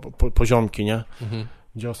 tam o poziomki, nie?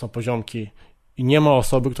 Gdzie są poziomki. I nie ma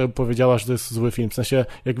osoby, która by powiedziała, że to jest zły film. W sensie,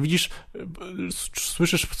 jak widzisz,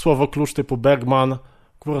 słyszysz słowo klucz typu Bergman,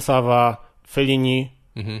 Kurosawa, Fellini,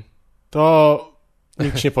 to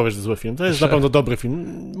nikt nie powie, że to zły film. To jest na pewno dobry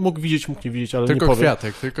film. Mógł widzieć, mógł nie widzieć, ale tylko nie powie.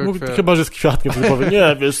 Kwiatek. Chyba, że z Kwiatkiem, to powie,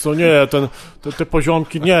 nie, wiesz co, nie, te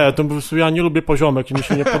poziomki, nie, to po prostu ja nie lubię poziomek i mi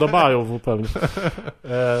się nie podobają zupełnie.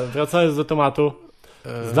 Wracając do tematu,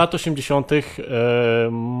 z lat 80.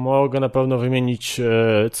 Mogę na pewno wymienić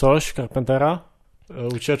coś Carpentera,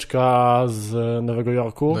 Ucieczka z Nowego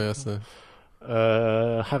Jorku, no jasne.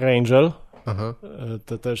 Harry Angel,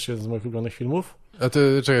 to też jest z moich ulubionych filmów. A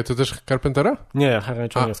to też Carpentera? Nie, Harry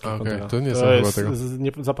Angel nie jest Carpentera. Okay. To nie znam chyba tego.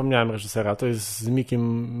 Nie zapomniałem reżysera, to jest z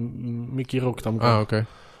Mickey Rourke tam. Okej.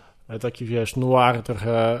 Taki, wiesz, noir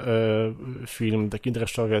trochę film, taki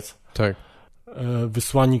dreszczowiec. Tak.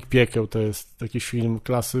 Wysłannik Piekieł to jest taki film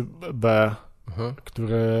klasy B,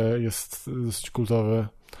 który jest dosyć kultowy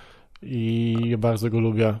i ja bardzo go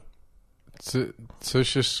lubię.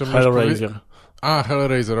 Coś jeszcze Hellraiser.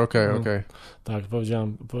 Hellraiser, okej. Tak,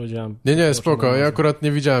 powiedziałem. Nie, spoko, ja akurat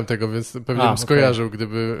nie widziałem tego, więc pewnie bym skojarzył,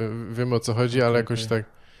 gdyby wiem o co chodzi, ale jakoś tak.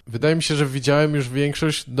 Wydaje mi się, że widziałem już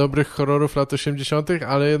większość dobrych horrorów lat 80.,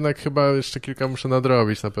 ale jednak chyba jeszcze kilka muszę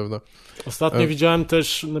nadrobić na pewno. Ostatnio widziałem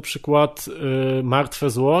też na przykład Martwe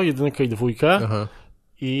Zło, 1 i 2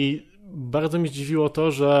 i bardzo mi zdziwiło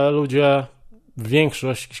to, że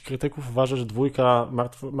większość krytyków uważa, że 2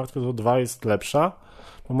 Martwe Zło 2 jest lepsza.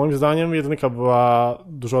 Bo moim zdaniem 1 była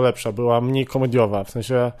dużo lepsza, była mniej komediowa, w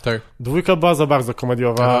sensie 2 była za bardzo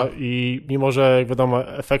komediowa i mimo, że jak wiadomo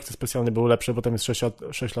efekty specjalne były lepsze, bo tam jest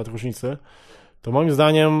 6 lat różnicy, to moim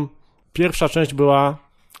zdaniem pierwsza część była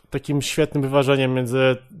takim świetnym wyważeniem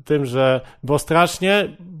między tym, że było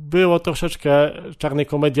strasznie, było troszeczkę czarnej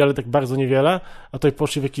komedii, ale tak bardzo niewiele, a tutaj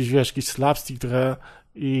poszli w jakiś slapstick,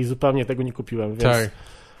 i zupełnie tego nie kupiłem, więc... Tak.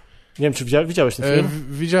 Nie wiem, czy widziałeś ten film?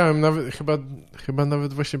 Widziałem, nawet, chyba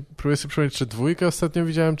nawet właśnie próbuję sobie przypomnieć, czy 2 ostatnio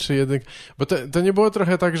widziałem, czy 1. Bo to nie było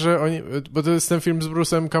trochę tak, że oni... Bo to jest ten film z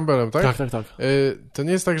Bruce'em Campbellem, tak? Tak. To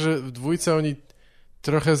nie jest tak, że w 2 oni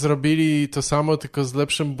trochę zrobili to samo, tylko z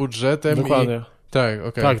lepszym budżetem. Dokładnie. Tak,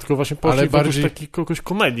 okej. Tak, tylko właśnie poszli w jakąś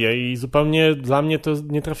komedię i zupełnie dla mnie to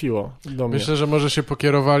nie trafiło do mnie. Myślę, że może się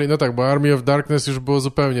pokierowali, no tak, bo Army of Darkness już było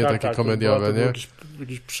zupełnie takie komediowe, to nie?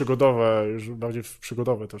 Jakieś przygodowe, już bardziej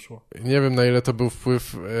przygodowe to szło. Nie wiem, na ile to był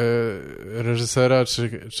wpływ reżysera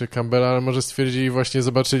czy Campbella, ale może stwierdzili, właśnie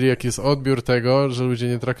zobaczyli, jaki jest odbiór tego, że ludzie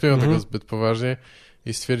nie traktują tego zbyt poważnie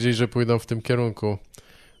i stwierdzili, że pójdą w tym kierunku.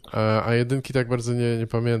 A 1 tak bardzo nie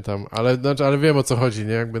pamiętam, ale wiem, o co chodzi,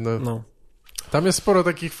 nie? Jakby Tam jest sporo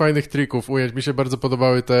takich fajnych trików ujęć. Mi się bardzo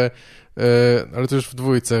podobały te, ale to już w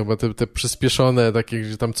 2 chyba, te przyspieszone, takie,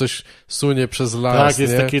 gdzie tam coś sunie przez las. Tak,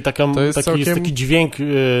 jest taki dźwięk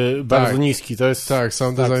bardzo niski. To jest,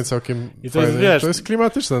 sound design całkiem i to fajny. jest, wiesz, to jest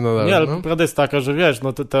klimatyczne nadal. Nie, ale prawda jest taka, że wiesz,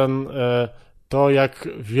 to jak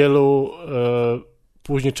wielu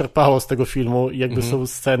później czerpało z tego filmu i jakby są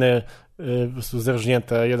sceny po prostu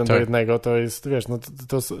zerżnięte 1 do 1, to jest, wiesz,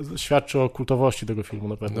 to świadczy o kultowości tego filmu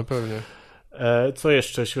na pewno. No pewnie. Co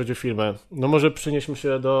jeszcze, jeśli chodzi o filmy? No może przenieśmy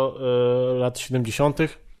się do lat 70.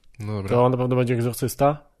 No dobra. To na pewno będzie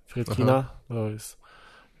Egzorcysta Friedkina. To jest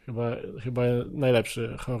chyba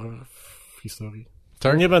najlepszy horror w historii.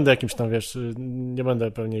 Tak? Nie będę jakimś tam, wiesz, nie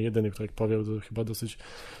będę pewnie jedyny, który powiem, to chyba dosyć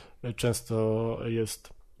często jest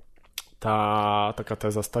taka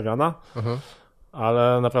teza stawiana,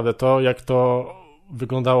 ale naprawdę to, jak to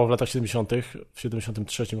wyglądało w latach 70., w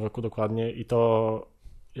 73 roku dokładnie i to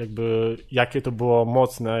jakby, jakie to było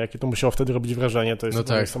mocne, jakie to musiało wtedy robić wrażenie, to jest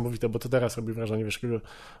niesamowite, bo to teraz robi wrażenie, wiesz,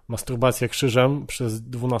 masturbacja krzyżem przez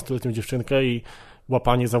 12-letnią dziewczynkę i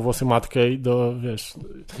łapanie za włosy matkę i wiesz,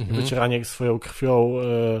 wycieranie swoją krwią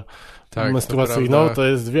menstruacyjną, to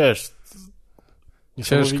jest, wiesz...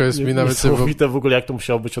 Ciężko jest mi nawet niesamowite w ogóle, jak to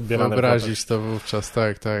musiało być odbierane. Wyobrazić to wówczas,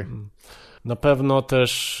 tak. Na pewno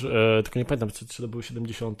też, tylko nie pamiętam, czy to były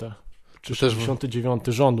 70. czy 69.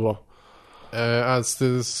 Żądło.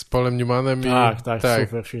 Z Paulem Newmanem tak,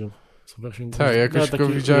 super film. Tak, jakoś go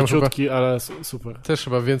widziałem leciutki, ale super. Też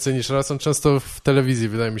chyba więcej niż raz. On często w telewizji,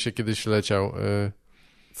 wydaje mi się, kiedyś leciał.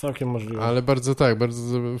 Całkiem możliwe. Ale bardzo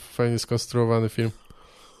fajnie skonstruowany film.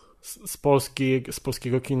 Z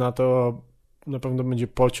polskiego kina to na pewno będzie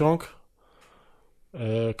Pociąg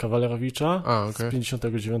Kawalerowicza z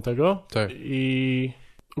 59. Tak. I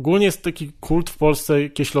ogólnie jest taki kult w Polsce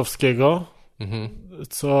Kieślowskiego,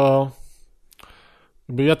 co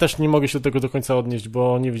jakby ja też nie mogę się do tego do końca odnieść,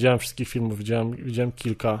 bo nie widziałem wszystkich filmów, widziałem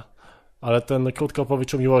kilka, ale ten Krótka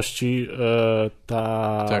opowieść o miłości,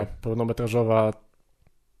 ta pełnometrażowa,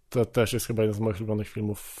 to też jest chyba jeden z moich ulubionych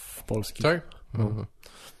filmów polskich. Tak?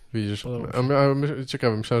 Widzisz,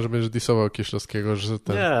 ciekawe, myślałem, że będziesz disował Kieślowskiego, że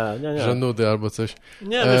nie. że nudy albo coś.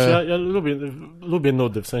 Nie, wiesz, ja lubię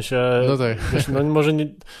nudy, w sensie, no tak. Wiesz, no może nie...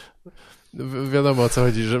 Wiadomo, o co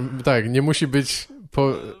chodzi, że tak, nie musi być...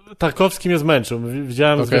 Tarkowski mnie zmęczył,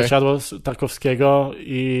 widziałem zwierciadło Tarkowskiego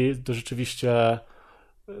i to rzeczywiście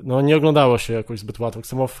nie oglądało się jakoś zbyt łatwo,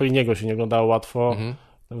 samo Felliniego się nie oglądało łatwo,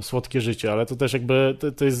 Słodkie życie, ale to też jakby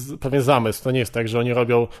to jest pewien zamysł, to nie jest tak, że oni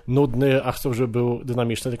robią nudny, a chcą, żeby był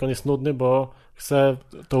dynamiczny, tylko on jest nudny, bo chce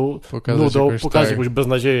tą nudą pokazać jakąś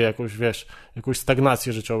beznadzieję, jakąś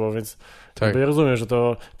stagnację życiową, więc jakby ja rozumiem, że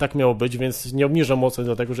to tak miało być, więc nie obniżam ocen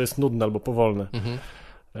dlatego, że jest nudny albo powolny.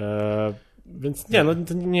 Więc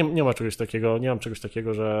nie ma czegoś takiego, nie mam czegoś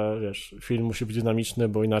takiego, że wiesz, film musi być dynamiczny,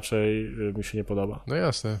 bo inaczej mi się nie podoba. No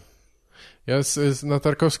jasne. Ja na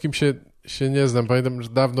Tarkowskim się nie znam. Pamiętam, że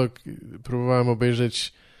dawno próbowałem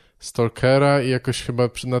obejrzeć Stalkera i jakoś chyba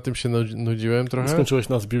na tym się nudziłem trochę. Skończyłeś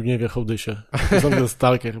na Zbigniewie Hołdysie. To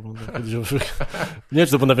Stalker. Nie wiem,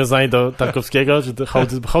 czy to było nawiązanie do Tarkowskiego, czy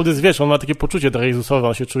Hołdys, wiesz, on ma takie poczucie trochę jezusowe,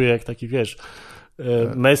 on się czuje jak taki, wiesz,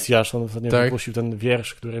 Mesjasz, on wygłosił ten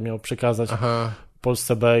wiersz, który miał przekazać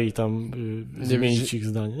Polsce B i tam zmienić ich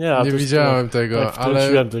zdanie. Nie widziałem tego,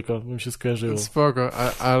 ale... tylko, mi się skojarzyło. Spoko,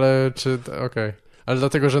 ale czy... Okej. Ale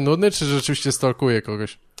dlatego, że nudny, czy rzeczywiście stalkuje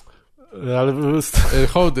kogoś? Ale...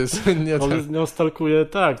 Hołdys, nie tak. On stalkuje,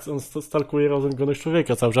 on stalkuje rozumioność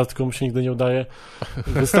człowieka cały czas, tylko mu się nigdy nie udaje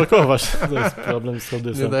wystalkować. To jest problem z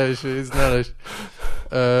Hołdysem. Nie daje się jej znaleźć.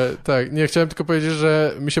 Tak, nie, chciałem tylko powiedzieć,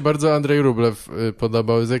 że mi się bardzo Andrzej Rublew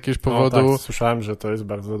podobał z jakiegoś powodu. Tak, słyszałem, że to jest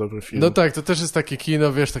bardzo dobry film. No tak, to też jest takie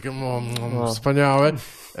kino, wiesz, takie wspaniałe.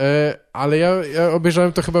 Ale ja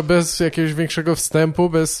obejrzałem to chyba bez jakiegoś większego wstępu,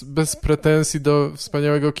 bez pretensji do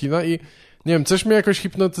wspaniałego kina i nie wiem, coś mnie jakoś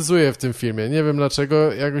hipnotyzuje w tym filmie. Nie wiem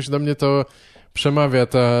dlaczego, jakoś do mnie to przemawia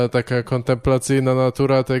ta taka kontemplacyjna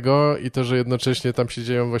natura tego i to, że jednocześnie tam się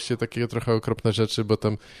dzieją właśnie takie trochę okropne rzeczy, bo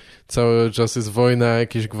tam cały czas jest wojna,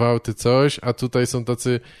 jakieś gwałty, coś, a tutaj są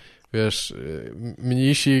tacy, wiesz,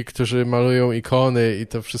 mnisi, którzy malują ikony i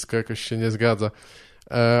to wszystko jakoś się nie zgadza.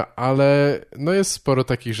 Ale no jest sporo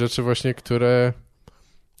takich rzeczy właśnie, które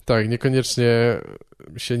tak, niekoniecznie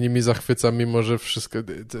się nimi zachwycam, mimo że wszystko...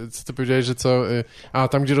 Co ty powiedziałeś, że co...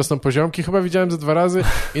 tam, gdzie rosną poziomki, chyba widziałem ze 2 razy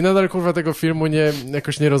i nadal, kurwa, tego filmu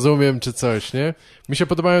jakoś nie rozumiem, czy coś, nie? Mi się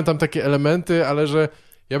podobają tam takie elementy, ale że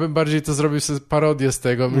ja bym bardziej to zrobił sobie parodię z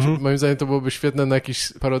tego. Moim zdaniem to byłoby świetne na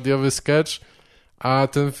jakiś parodiowy sketch, a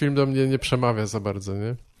ten film do mnie nie przemawia za bardzo,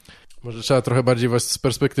 nie? Może trzeba trochę bardziej właśnie z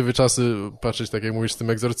perspektywy czasu patrzeć, tak jak mówisz z tym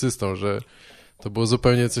Egzorcystą, że to było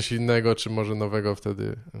zupełnie coś innego, czy może nowego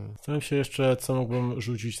wtedy. Zastanawiam się jeszcze, co mógłbym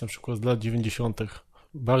rzucić na przykład z lat 90.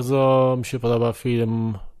 Bardzo mi się podoba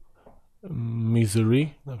film Misery,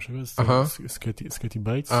 na przykład z Katie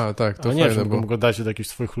Bates. Tak, to nie fajne, wiem, czy mógł go dać do jakichś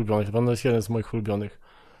swoich ulubionych. Chyba to jest jeden z moich ulubionych.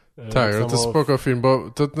 Tak, ale to spoko film,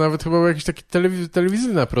 bo to nawet chyba był jakiś taki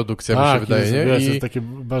telewizyjna produkcja, mi się wydaje, nie? Wiesz, jest takie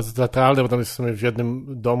bardzo teatralne, bo tam jest w sumie w jednym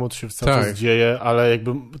domu, to się cały czas dzieje, ale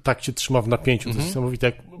jakby tak cię trzyma w napięciu. To jest niesamowite,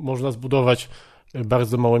 jak można zbudować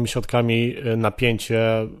bardzo małymi środkami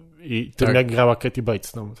napięcie i tym, jak grała Katie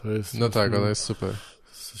Bates. To jest, ona jest super.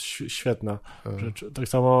 Świetna rzecz. Tak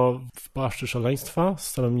samo w Paszczy Szaleństwa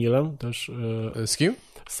z samym Nilem też. Z kim?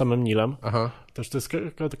 Z samym Nilem. Też to jest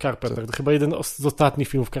Carpenter. To chyba jeden z ostatnich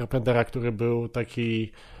filmów Carpentera, który był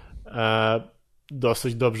taki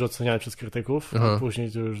dosyć dobrze oceniany przez krytyków. A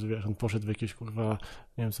później to już, wiesz, on poszedł w jakieś, kurwa,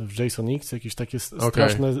 nie wiem co, w Jason X, jakieś takie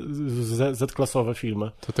straszne Z-klasowe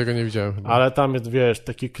filmy. To tego nie widziałem chyba. Ale tam jest, wiesz,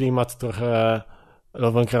 taki klimat trochę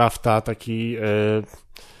Lovecrafta, taki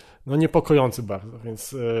no niepokojący bardzo,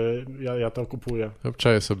 więc ja to kupuję.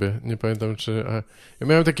 Obczaję sobie, nie pamiętam czy... Ja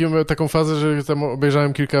miałem taką fazę, że tam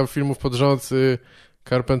obejrzałem kilka filmów pod rząd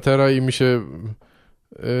Carpentera i mi się...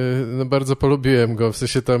 No bardzo polubiłem go, w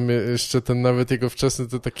sensie tam jeszcze ten nawet jego wczesny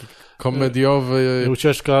to taki komediowy...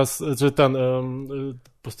 Ucieczka, czy ten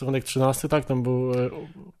Posterunek 13, tak? Tam był...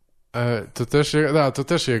 To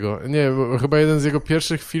też jego. Nie, chyba jeden z jego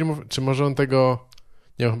pierwszych filmów, czy może on tego...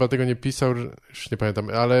 Nie wiem, chyba tego nie pisał, już nie pamiętam,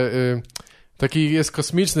 ale taki jest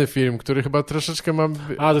kosmiczny film, który chyba troszeczkę ma...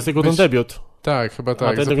 to jest jego ten debiut. Tak, chyba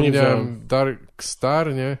tak. Zapomniałem. Dark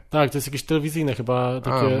Star, nie? Tak, to jest jakieś telewizyjne chyba.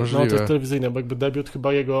 Takie, możliwe. No, to jest telewizyjne, bo jakby debiut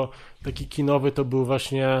chyba jego taki kinowy to był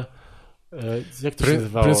właśnie... Jak to się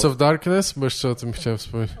nazywało? Prince of Darkness? Bo jeszcze o tym chciałem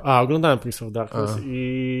wspomnieć. Oglądałem Prince of Darkness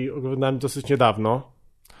i oglądałem dosyć niedawno.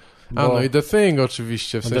 No i The Thing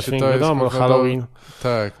oczywiście, w sensie The Thing, to jest... wiadomo, Halloween.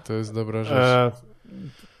 Tak, to jest dobra rzecz.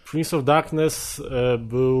 Prince of Darkness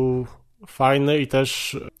był fajny i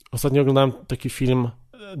też ostatnio oglądałem taki film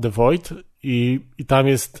The Void i tam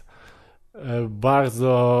jest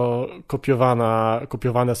bardzo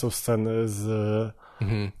kopiowane są sceny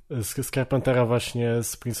z Carpentera właśnie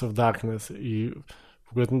z Prince of Darkness i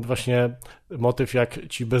w ogóle ten właśnie motyw, jak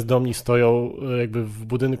ci bezdomni stoją jakby w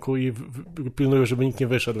budynku i pilnują, żeby nikt nie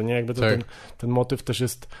wyszedł, nie? Jakby to ten motyw też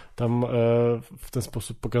jest tam w ten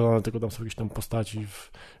sposób pokazany, tylko tam są jakieś tam postaci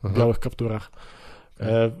w białych kapturach.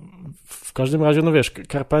 W każdym razie, no wiesz,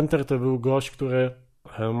 Carpenter to był gość, który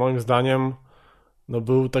moim zdaniem no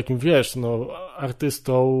był takim, wiesz, no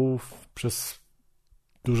artystą przez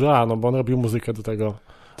duże A, no bo on robił muzykę do tego.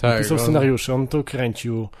 Pisał scenariusze, on to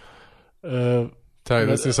kręcił. Tak,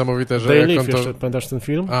 to jest niesamowite, że Day jak on to... jeszcze, pamiętasz ten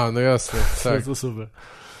film? No jasne, tak. To super.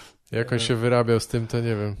 Jak on się wyrabiał z tym, to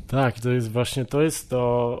nie wiem. Tak, to jest właśnie,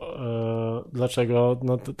 dlaczego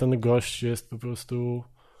ten gość jest po prostu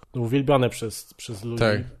uwielbiany przez ludzi.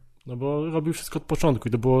 Tak. No bo robił wszystko od początku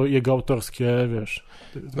i to było jego autorskie, wiesz.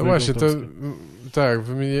 No właśnie, autorskie.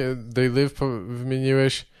 They Live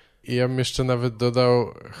wymieniłeś i ja bym jeszcze nawet dodał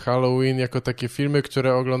Halloween jako takie filmy,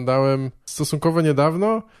 które oglądałem stosunkowo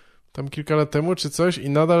niedawno, tam kilka lat temu czy coś i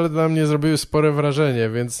nadal dla mnie zrobiły spore wrażenie,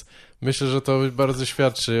 więc myślę, że to bardzo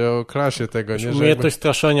świadczy o klasie tego. Nie? Umiejętność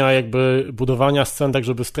straszenia, jakby budowania scen tak,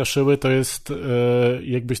 żeby straszyły, to jest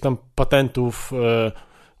jakbyś tam patentów,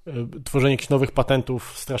 tworzenie jakichś nowych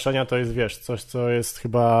patentów straszenia, to jest, wiesz, coś, co jest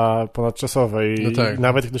chyba ponadczasowe i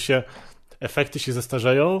nawet gdy efekty się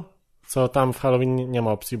zestarzeją, co tam w Halloween nie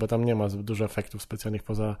ma opcji, bo tam nie ma zbyt dużo efektów specjalnych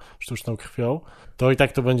poza sztuczną krwią, to i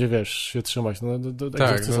tak to będzie, wiesz, się trzymać. No,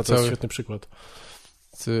 Egzorcysta to jest świetny przykład.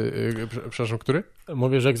 Przepraszam, który?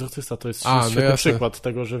 Mówię, że Egzorcysta to jest świetny przykład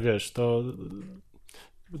tego, że wiesz, to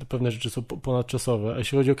pewne rzeczy są ponadczasowe. A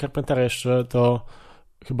jeśli chodzi o Carpentera jeszcze, to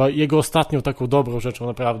chyba jego ostatnią taką dobrą rzeczą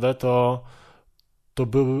naprawdę to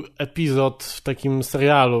był epizod w takim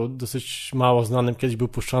serialu dosyć mało znanym, kiedyś był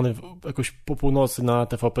puszczany jakoś po północy na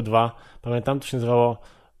TVP2. Pamiętam, to się nazywało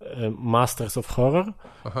Masters of Horror.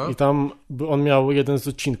 I tam on miał jeden z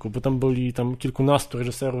odcinków, bo tam byli kilkunastu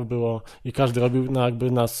reżyserów było i każdy robił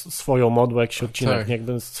na swoją modłę jakiś odcinek,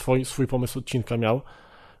 jakby swój pomysł odcinka miał.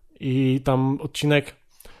 I tam odcinek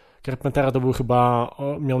Carpentera to był chyba,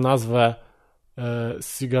 miał nazwę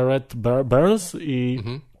Cigarette Burns i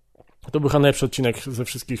to był chyba najlepszy odcinek ze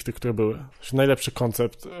wszystkich tych, które były. Najlepszy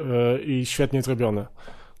koncept i świetnie zrobione.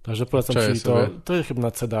 Także polecam ci to jest chyba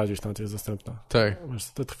na CDA gdzieś tam, to jest dostępna. Tak.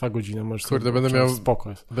 To trwa godzinę, możesz Kurde,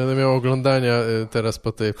 spoko. Będę miał oglądania teraz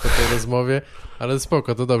po tej rozmowie, ale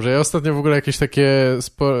spoko, to dobrze. Ja ostatnio w ogóle jakieś takie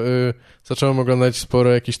zacząłem oglądać sporo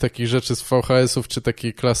jakichś takich rzeczy z VHS-ów, czy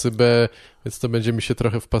takiej klasy B, więc to będzie mi się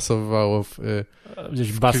trochę wpasowało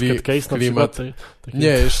gdzieś w Basket Case na przykład? Nie,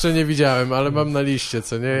 jeszcze nie widziałem, ale mam na liście,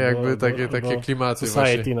 co nie? Jakby takie klimaty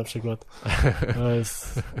Society właśnie. na przykład. To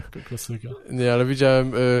jest klasyka. Nie, ale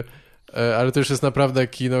widziałem, ale to już jest naprawdę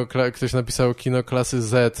kino, ktoś napisał kino klasy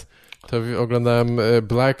Z, to oglądałem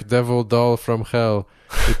Black Devil Doll from Hell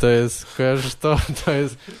i to jest, kojarzysz to? To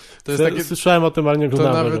jest takie... Słyszałem o tym, ale nie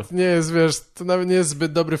oglądałem. To nawet nie jest, wiesz, to nawet nie jest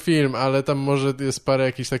zbyt dobry film, ale tam może jest parę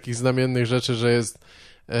jakichś takich znamiennych rzeczy, że jest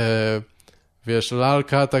wiesz,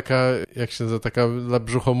 lalka taka, jak się nazywa, taka dla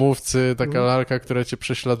brzuchomówcy, taka lalka, która cię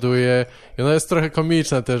prześladuje i ona jest trochę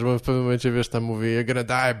komiczna też, bo w pewnym momencie, wiesz, tam mówi you're gonna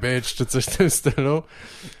die, bitch, czy coś w tym stylu.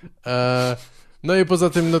 No i poza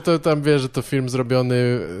tym, no to tam wiesz, że to film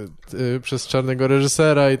zrobiony przez czarnego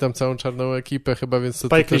reżysera i tam całą czarną ekipę chyba, więc to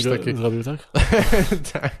też taki... zrobił, tak?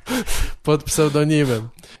 Tak, pod pseudonimem.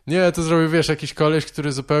 Nie, to zrobił, wiesz, jakiś koleś,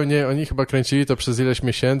 który zupełnie, oni chyba kręcili to przez ileś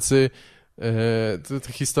miesięcy.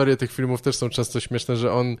 Te historie tych filmów też są często śmieszne,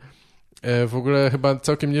 że on w ogóle chyba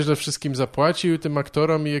całkiem nieźle wszystkim zapłacił, tym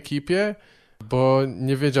aktorom i ekipie, bo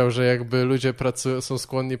nie wiedział, że jakby ludzie są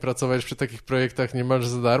skłonni pracować przy takich projektach niemalże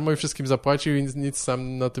za darmo i wszystkim zapłacił i nic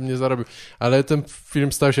sam na tym nie zarobił. Ale ten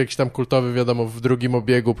film stał się jakiś tam kultowy, wiadomo, w drugim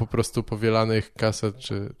obiegu po prostu powielanych kaset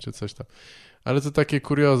czy coś tam. Ale to takie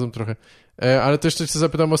kuriozum trochę. Ale to jeszcze cię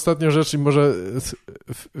zapytam ostatnią rzecz i może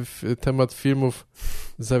w temat filmów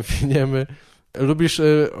zawiniemy.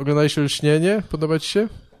 Oglądałeś Lśnienie? Podoba ci się?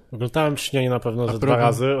 Oglądałem Śnienie na pewno ze 2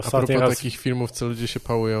 razy. Ostatni raz takich filmów, co ludzie się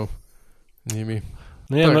pałują nimi.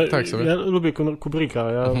 No nie, tak sobie. Ja lubię Kubricka.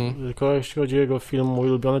 Tylko jeśli chodzi o jego film, mój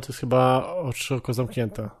ulubiony, to jest chyba Oczy szeroko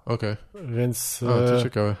zamknięte. Okej. Więc to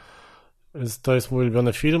ciekawe. Więc to jest mój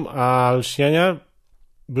ulubiony film, a Lśnienie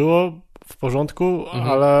było w porządku,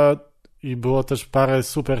 ale i było też parę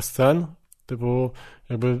super scen, typu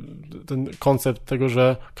jakby ten koncept tego,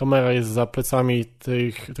 że kamera jest za plecami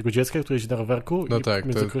tego dziecka, które jeździ na rowerku i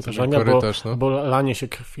między korytarzami, albo lanie się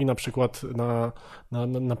krwi na przykład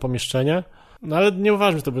na pomieszczenie. No ale nie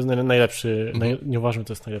uważam, że to jest najlepszy, nie uważam, że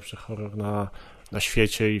to jest najlepszy horror na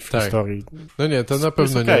świecie i w historii. No nie, to na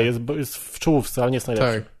pewno nie. Jest w czołówce, ale nie jest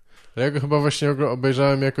najlepszy. Tak. Ja go chyba właśnie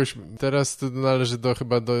obejrzałem jakoś, teraz to należy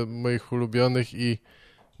chyba do moich ulubionych i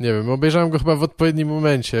nie wiem, obejrzałem go chyba w odpowiednim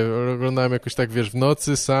momencie, oglądałem jakoś tak, wiesz, w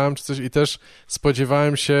nocy sam czy coś i też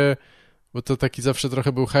spodziewałem się, bo to taki zawsze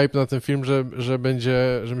trochę był hype na ten film, że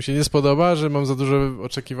mi się nie spodoba, że mam za duże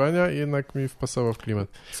oczekiwania i jednak mi wpasował w klimat.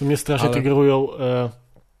 W sumie strasznie triggerują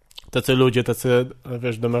tacy ludzie,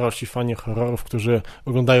 wiesz, domerości fani horrorów, którzy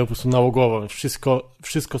oglądają po prostu nałogowo.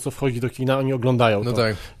 Wszystko, co wchodzi do kina, oni oglądają to.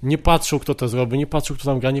 Tak. Nie patrzą, kto to zrobi, nie patrzą, kto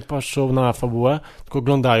tam gra, nie patrzą na fabułę, tylko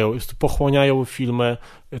oglądają. Pochłaniają filmy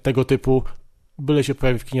tego typu. Byle się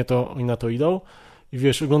pojawi w kinie, to oni na to idą. I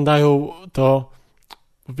wiesz, oglądają to.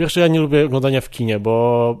 Po pierwsze, ja nie lubię oglądania w kinie,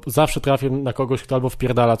 bo zawsze trafię na kogoś, kto albo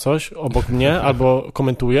wpierdala coś obok mnie, albo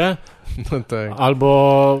komentuje,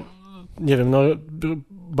 albo nie wiem,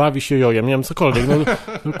 bawi się jojem, nie wiem, cokolwiek.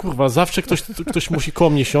 No kurwa, zawsze ktoś musi koło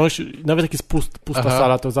mnie siąść, nawet jak jest pusta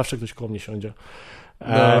sala, to zawsze ktoś koło mnie siądzie.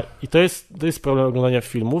 I to jest problem oglądania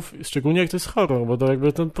filmów, szczególnie jak to jest horror, bo to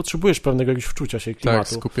jakby potrzebujesz pewnego jakiegoś wczucia się, klimatu.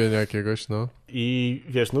 Tak, skupienia jakiegoś, no. I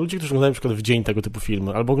wiesz, ludzie, którzy oglądają na przykład w dzień tego typu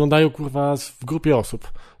filmy, albo oglądają, kurwa, w grupie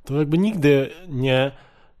osób, to jakby nigdy nie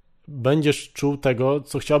będziesz czuł tego,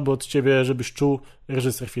 co chciałby od ciebie, żebyś czuł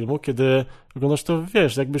reżyser filmu, kiedy oglądasz to,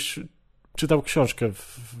 wiesz, jakbyś czytał książkę,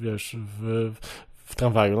 w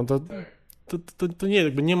tramwaju, no to nie,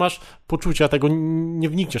 jakby nie masz poczucia tego, nie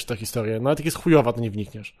wnikniesz w tę historię. Nawet jak jest chujowa, to nie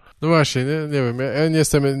wnikniesz. No właśnie, nie wiem,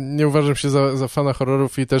 ja nie uważam się za fana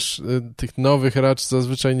horrorów i też tych nowych raczej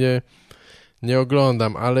zazwyczaj nie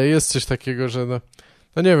oglądam, ale jest coś takiego, że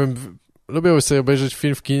no nie wiem, lubię sobie obejrzeć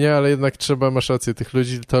film w kinie, ale jednak masz rację, tych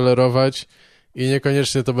ludzi tolerować i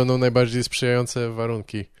niekoniecznie to będą najbardziej sprzyjające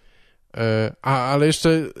warunki. Ale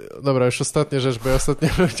jeszcze, dobra, już ostatnia rzecz, bo ja ostatnio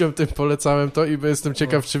ludziom tym polecałem to i jestem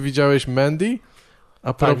ciekaw, czy widziałeś Mandy?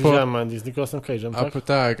 Tak, widziałem Mandy z Nicolasem Cage'em, tak?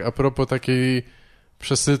 Tak, a propos takiej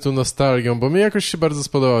przesytu nostalgią, bo mi jakoś się bardzo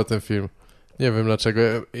spodobał ten film. Nie wiem dlaczego.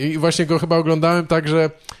 I właśnie go chyba oglądałem tak, że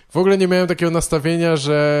w ogóle nie miałem takiego nastawienia,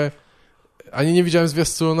 że ani nie widziałem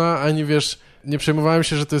zwiastuna, ani wiesz, nie przejmowałem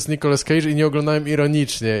się, że to jest Nicolas Cage i nie oglądałem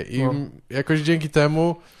ironicznie. I jakoś dzięki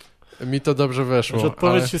temu mi to dobrze weszło. Znaczy,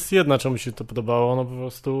 odpowiedź jest jedna, czemu się to podobało. No po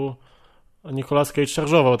prostu Nicolas Cage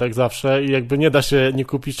szarżował tak zawsze i jakby nie da się nie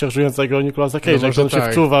kupić szarżującego Nicolasa Cage'a, jak on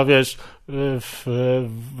się wczuwa, wiesz,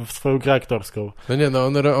 w swoją grę aktorską. No nie,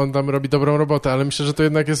 on tam robi dobrą robotę, ale myślę, że to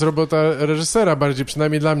jednak jest robota reżysera bardziej,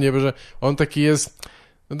 przynajmniej dla mnie, bo że on taki jest...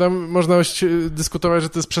 No tam można dyskutować, że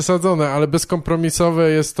to jest przesadzone, ale bezkompromisowe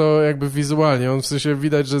jest to jakby wizualnie. On w sensie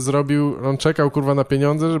widać, że on czekał kurwa na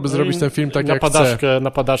pieniądze, żeby zrobić ten film tak jak chce.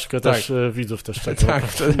 Na padaczkę też widzów też czekał. Tak,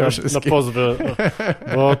 na pozwy.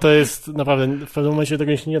 Bo to jest naprawdę, w pewnym momencie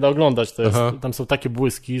tego się nie da oglądać. Tam są takie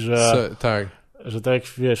błyski, że... Że tak jak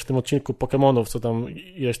wiesz, w tym odcinku Pokemonów, co tam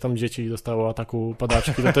ileś tam dzieci dostało ataku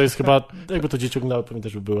padaczki, to jest chyba, jakby to dzieci oglądały, pewnie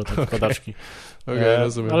też by były takie padaczki.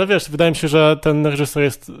 Rozumiem. Ale wiesz, wydaje mi się, że ten reżyser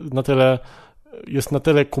jest na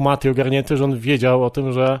tyle kumaty i ogarnięty, że on wiedział o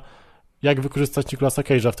tym, że jak wykorzystać Nicolasa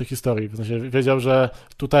Cage'a w tej historii. W sensie wiedział, że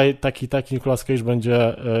tutaj taki Nicolas Cage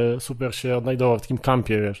będzie super się odnajdował w takim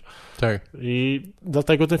kampie, wiesz. Tak. I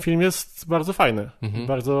dlatego ten film jest bardzo fajny.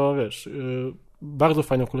 Bardzo, wiesz... Bardzo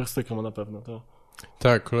fajną kolorystykę ma na pewno.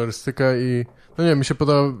 Tak, kolorystyka i... No nie, mi się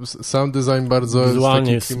podoba sound design bardzo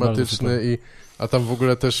wizualnie taki klimatyczny a tam w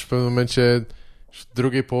ogóle też w pewnym momencie w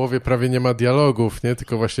drugiej połowie prawie nie ma dialogów, nie?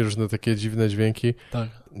 Tylko właśnie różne takie dziwne dźwięki. Tak.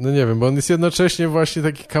 No nie wiem, bo on jest jednocześnie właśnie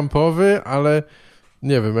taki kampowy, ale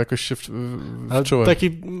nie wiem, jakoś się wczułem.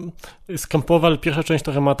 Taki jest kampowy, ale pierwsza część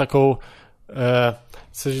trochę ma taką...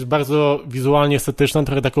 w sensie jest bardzo wizualnie estetyczna,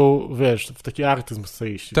 trochę taką, wiesz, w taki artyzm chce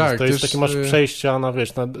iść. Tak, to jest takie, masz przejścia na,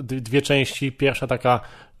 wiesz, na dwie części. Pierwsza taka,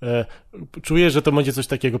 czujesz, że to będzie coś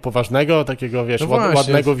takiego poważnego, takiego, wiesz,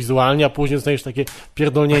 ładnego wizualnie, a później dostajesz takie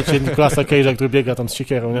pierdolnięcie Nicolasa Cage'a, który biega tam z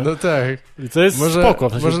siekierą, nie? No tak. I to jest spoko.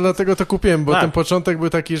 W sensie... Może dlatego to kupiłem, bo ten początek był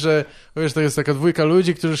taki, że, wiesz, to jest taka dwójka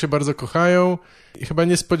ludzi, którzy się bardzo kochają i chyba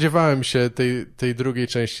nie spodziewałem się tej drugiej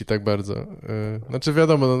części tak bardzo. Znaczy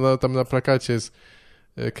wiadomo, no, tam na plakacie jest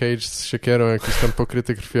Cage z siekierą jakiś tam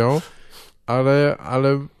pokryty krwią,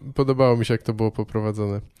 ale podobało mi się, jak to było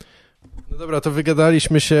poprowadzone. No dobra, to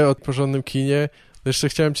wygadaliśmy się o porządnym kinie. Jeszcze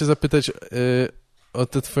chciałem cię zapytać o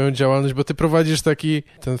tę twoją działalność, bo ty prowadzisz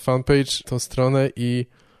ten fanpage, tą stronę i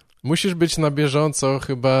musisz być na bieżąco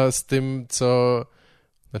chyba z tym, co...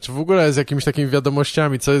 Znaczy w ogóle z jakimiś takimi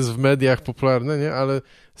wiadomościami, co jest w mediach popularne, nie? Ale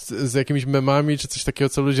z jakimiś memami, czy coś takiego,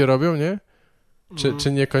 co ludzie robią, nie?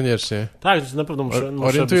 Czy niekoniecznie? Tak, na pewno muszę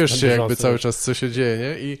orientujesz się jakby cały czas, co się dzieje,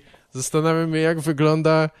 nie? I zastanawiam się, jak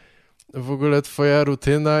wygląda w ogóle twoja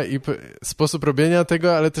rutyna i sposób robienia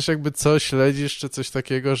tego, ale też jakby co śledzisz, czy coś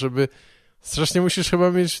takiego, żeby... Strasznie musisz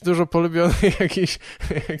chyba mieć dużo polubionych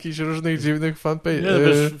jakichś różnych dziwnych fanpage. Nie,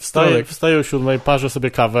 wiesz, wstaję o 7:00, parzę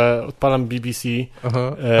sobie kawę, odpalam BBC i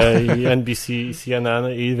NBC i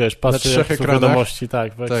CNN i wiesz, patrzę jak są wiadomości,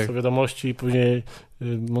 tak. Są wiadomości i później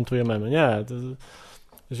montuję memy. Nie,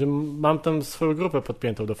 że mam tam swoją grupę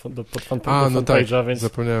podpiętą pod fanpage'a, więc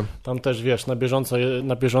zapomniałem. Tam też, wiesz,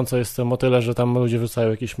 na bieżąco jestem o tyle, że tam ludzie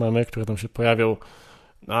wrzucają jakieś memy, które tam się pojawią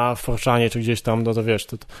na 4chanie czy gdzieś tam, no to wiesz,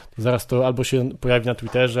 to zaraz to albo się pojawi na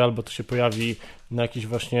Twitterze, albo to się pojawi na jakichś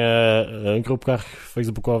właśnie grupkach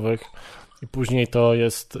facebookowych i później to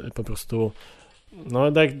jest po prostu,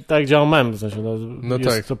 no tak jak działa mem, w sensie,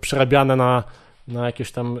 jest to przerabiane na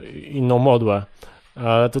jakieś tam inną modłę,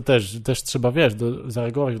 ale to też trzeba, wiesz,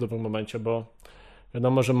 zareagować w dobrym momencie, bo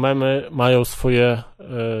wiadomo, że memy mają swoje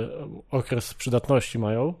okres przydatności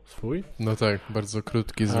mają swój. No tak, bardzo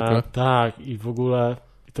krótki zwykle. Tak, i w ogóle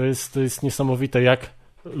to jest niesamowite, jak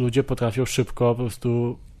ludzie potrafią szybko po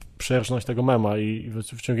prostu przerżnąć tego mema i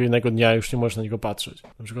w ciągu jednego dnia już nie możesz na niego patrzeć.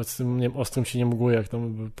 Na przykład z tym ostrym się nie mgły, jak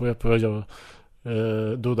tam powiedział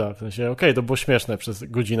Duda. W sensie, okej, to było śmieszne przez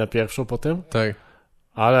godzinę pierwszą po tym, tak,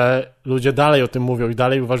 ale ludzie dalej o tym mówią i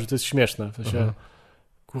dalej uważają, że to jest śmieszne. W sensie,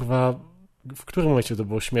 kurwa, w którym momencie to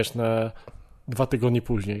było śmieszne 2 tygodnie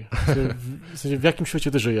później? W sensie, w jakim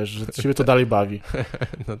świecie ty żyjesz, że ciebie to dalej bawi?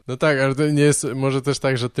 No tak, ale to nie jest może też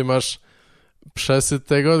tak, że ty masz przesyt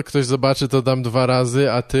tego, ktoś zobaczy to dam 2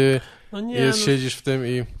 razy, a ty siedzisz w tym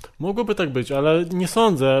i... Mogłoby tak być, ale nie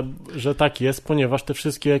sądzę, że tak jest, ponieważ te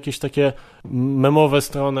wszystkie jakieś takie memowe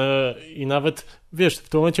strony i nawet, wiesz, w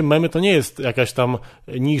tym momencie memy to nie jest jakaś tam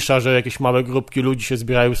nisza, że jakieś małe grupki ludzi się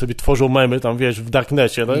zbierają i sobie tworzą memy tam, wiesz, w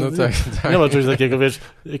darknecie. No tak. Nie ma czegoś takiego, wiesz,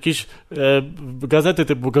 jakieś gazety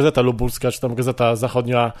typu Gazeta Lubulska, czy tam Gazeta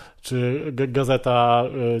Zachodnia, czy Gazeta,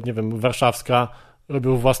 nie wiem, Warszawska,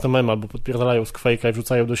 robią własne memy albo podpierdalają z Quake'a i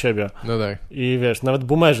wrzucają do siebie. No tak. I wiesz, nawet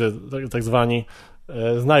boomerzy, tak zwani,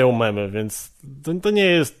 znają memy, więc to nie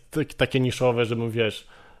jest takie niszowe, żebym, wiesz,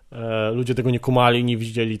 ludzie tego nie kumali, nie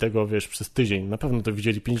widzieli tego, wiesz, przez tydzień. Na pewno to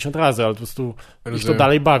widzieli 50 razy, ale po prostu ich to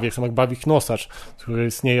dalej bawi, jak sam jak bawi Knosacz, który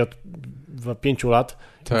istnieje od 5 lat,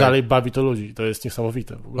 tak. Dalej bawi to ludzi. To jest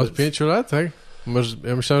niesamowite. Od 5 lat, tak?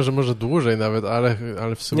 Ja myślałem, że może dłużej nawet, ale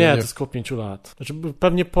w sumie nie. To jest około 5 lat. Znaczy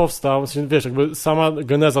pewnie powstał, wiesz, jakby sama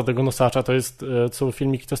geneza tego Nosacza to jest co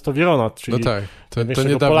filmiki Testowierona, czyli no tak, to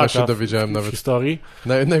niedawno Polaka się dowiedziałem nawet. W historii.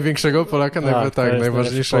 Największego Polaka,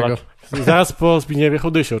 najważniejszego. Zaraz po Zbigniewie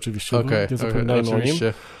Hodysie oczywiście, nie zapominajmy o nim.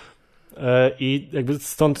 I jakby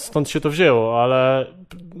stąd się to wzięło, ale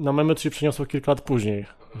na memy to się przeniosło kilka lat później,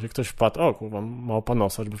 gdzie ktoś wpadł, o kurwa, małpa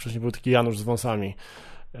Nosacz, bo wcześniej był taki Janusz z wąsami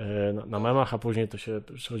na memach, a później to się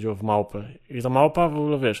przechodziło w małpę. I ta małpa w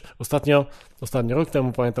ogóle, wiesz, ostatnio rok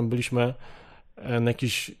temu, pamiętam, byliśmy na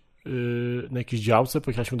jakiejś działce,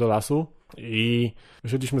 pojechaliśmy do lasu i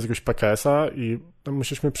wysiedliśmy z jakiegoś PKS-a i tam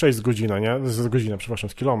musieliśmy przejść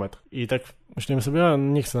z kilometr. I tak myślimy sobie,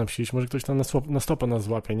 nie chce nam się iść, może ktoś tam na stopę nas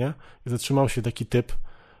złapie, nie? I zatrzymał się taki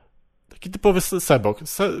typowy sebok,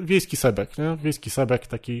 wiejski sebek, nie? Wiejski sebek,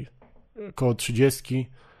 taki około 30,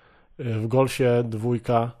 w Golfie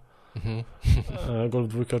 2, Golf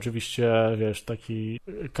 2 oczywiście, wiesz, taki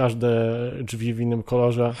każde drzwi w innym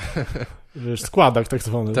kolorze, wiesz, składak tak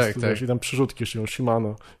zwany, tak. Wiesz, i tam przyrzutki jeszcze miał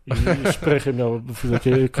Shimano i szprychy miał,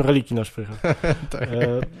 takie koraliki na szprychach. Tak.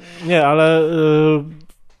 Nie, ale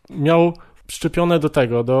miał przyczepione do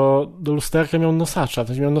tego, do lusterka miał nosacza,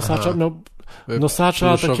 miał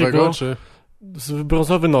nosacza takiego... czy...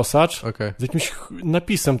 brązowy nosacz z jakimś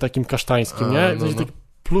napisem takim kasztańskim, nie? Taki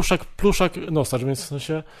pluszak nosacz, więc w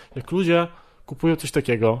sensie, jak ludzie kupują coś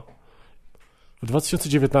takiego w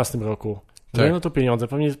 2019 roku, dają na to pieniądze,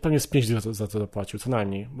 pewnie z 5 za to zapłacił, co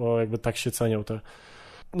najmniej, bo jakby tak się cenią te...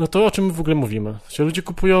 No to o czym my w ogóle mówimy? Że ludzie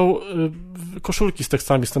kupują koszulki z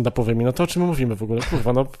tekstami stand-upowymi, no to o czym my mówimy w ogóle?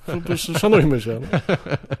 Kurwa, no szanujmy się.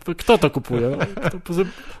 No. Kto to kupuje? No?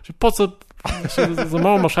 Po co? Za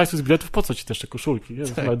mało masz hajsu z biletów, po co ci też te koszulki?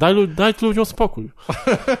 Daj ludziom spokój.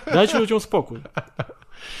 Dajcie ludziom spokój.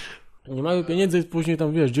 Nie mają pieniędzy i później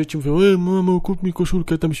tam, wiesz, dzieci mówią, mamo, kup mi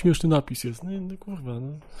koszulkę, tam śmieszny napis jest. No kurwa,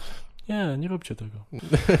 no. Nie róbcie tego.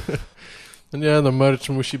 No nie, no merch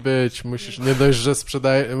musi być, musisz, nie dość, że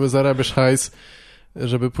zarabiasz hajs,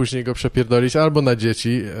 żeby później go przepierdolić, albo na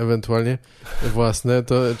dzieci ewentualnie własne,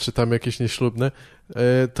 to, czy tam jakieś nieślubne,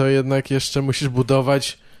 to jednak jeszcze musisz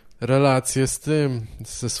budować relacje z tym,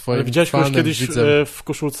 ze swoim fanem, widziałeś kogoś kiedyś widzem. W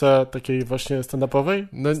koszulce takiej właśnie stand-upowej?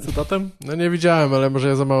 No, z cytatem? No nie widziałem, ale może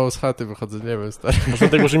ja za mało z chaty wychodzę, nie wiem, stary. Może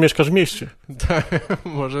dlatego, że mieszkasz w mieście. Tak,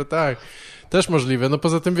 może tak. Też możliwe. No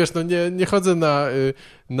poza tym, wiesz, no nie chodzę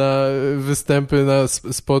na występy, na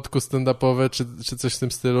spotku stand-upowe, czy coś w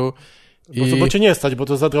tym stylu. Bo cię nie stać, bo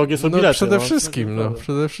to za drogie są bilety. Przede wszystkim,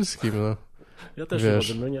 no. Ja też wiesz.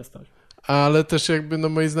 nie chodzę, nie stać. Ale też jakby, no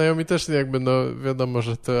moi znajomi też jakby, no wiadomo,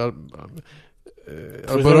 że to...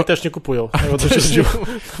 Albo znajomi też nie kupują.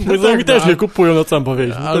 Moi znajomi też nie kupują, no co mam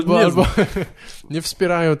powiedzieć. Albo nie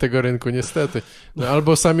wspierają tego rynku, niestety. No,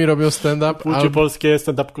 albo sami robią stand-up. Kupujcie polskie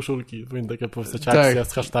stand-up koszulki. Powinna taka powstać akcja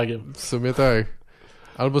z hashtagiem. W sumie tak.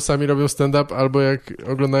 Albo sami robią stand-up, albo jak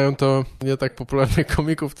oglądają to nie tak popularnych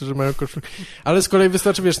komików, którzy mają koszulki. Ale z kolei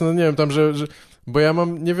wystarczy, wiesz, no nie wiem, tam, że bo ja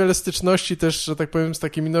mam niewiele styczności też, że tak powiem, z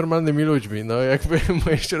takimi normalnymi ludźmi. No jakby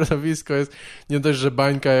moje środowisko jest nie dość, że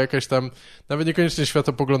bańka jakaś tam, nawet niekoniecznie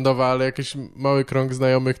światopoglądowa, ale jakiś mały krąg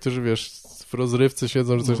znajomych, którzy, wiesz, w rozrywce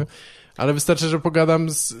siedzą, czy coś. No. Ale wystarczy, że pogadam,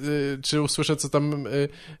 czy usłyszę, co tam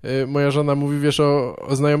moja żona mówi, wiesz, o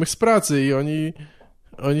znajomych z pracy i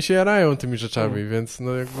oni się jarają tymi rzeczami, więc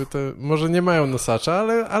no jakby to, może nie mają nosacza,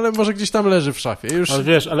 ale może gdzieś tam leży w szafie. Już... Ale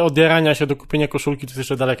wiesz, ale od jarania się do kupienia koszulki to jest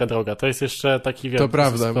jeszcze daleka droga. To jest jeszcze taki, wiesz... To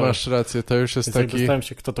prawda, masz rację, to już jest więc taki... Zastanawiam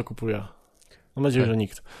się, kto to kupuje. Mam nadzieję, że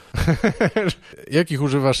nikt. Jakich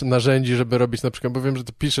używasz narzędzi, żeby robić na przykład, bo wiem, że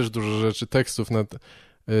ty piszesz dużo rzeczy, tekstów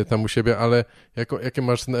tam u siebie, ale jakie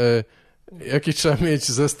masz... Jaki trzeba mieć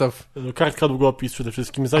zestaw? Kartka, długopis przede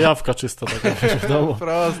wszystkim, zajawka czysta taka w domu.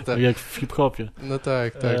 Proste. Jak w hip-hopie. No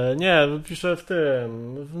tak. Nie, piszę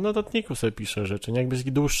w notatniku sobie piszę rzeczy, nie?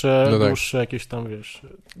 Jakby dłuższe jakieś tam, wiesz,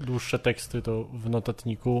 dłuższe teksty to w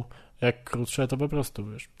notatniku, jak krótsze to po prostu,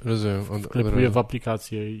 wiesz. Rozumiem. Wklepuję w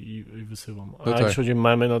aplikację i wysyłam. A jak chodzi o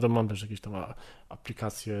memy, no to mam też jakieś tam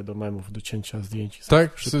aplikacje do memów, do cięcia zdjęć.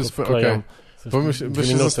 Tak? Okej. Bo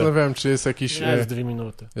się zastanawiałem, czy jest jakiś... Jest 2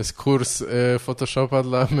 minuty. Jest kurs Photoshopa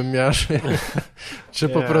dla memiarzy, czy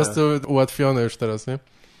po prostu ułatwione już teraz, nie?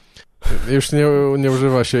 Już nie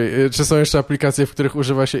używa się... Czy są jeszcze aplikacje, w których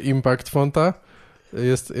używa się Impact Fonta?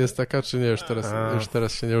 Jest taka, czy nie? Już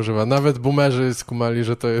teraz się nie używa. Nawet boomerzy skumali,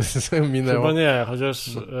 że to jest minęło. Chyba nie, chociaż...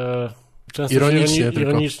 Często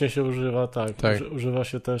ironicznie się używa, tak. Używa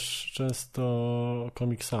się też często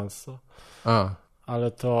Comic Sans.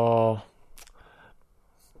 Ale to...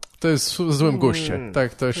 To jest w złym guście.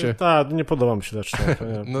 Tak, to się... Tak, nie podoba mi się ta czcionka.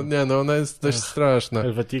 Ona jest dość straszna.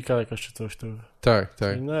 Helvetica jakaś czy coś, to... Tak.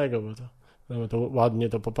 Co innego, bo to ładnie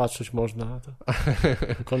to popatrzeć można.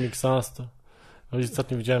 Comic Sans to...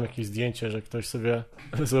 Ostatnio widziałem jakieś zdjęcie, że ktoś sobie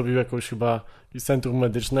zrobił jakąś chyba centrum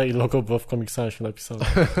medyczne i logo było w Comic Sansie napisane.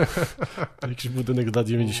 Jakiś budynek z lat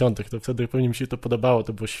 90. To wtedy pewnie mi się to podobało,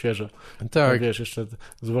 to było świeże. Tak. Wiesz, jeszcze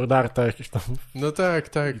z WordArta jakieś tam... No tak.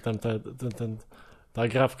 I tam ta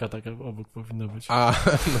grafka taka obok powinna być.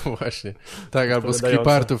 No właśnie. Tak, albo z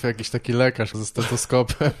clipartów jakiś taki lekarz ze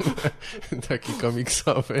stetoskopem. Taki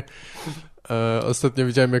komiksowy. Ostatnio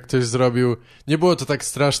widziałem, jak ktoś zrobił... Nie było to tak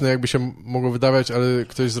straszne, jakby się mogło wydawać, ale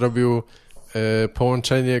ktoś zrobił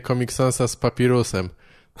połączenie Comic Sansa z Papirusem.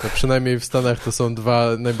 To przynajmniej w Stanach to są 2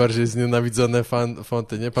 najbardziej znienawidzone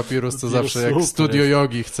fonty, nie? Papirus to zawsze jak studio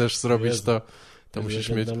jogi chcesz zrobić, to musisz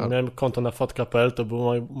mieć... Miałem konto na fotka.pl, to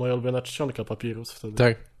była moja ulubiona czcionka Papirus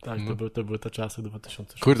wtedy. Tak. To były te czasy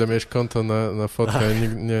 2006. Kurde, miałeś konto na fotka,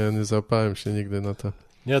 nie załapałem się nigdy na to.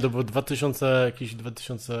 Nie, to było 2000,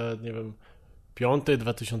 nie wiem, 5,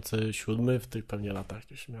 2007, w tych pewnie latach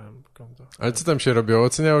gdzieś miałem konto. Ale co tam się robiło?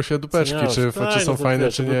 Oceniało się dupeczki, czy są fajne,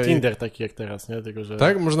 wiesz, czy nie? Tinder taki jak teraz, nie? Tylko, że...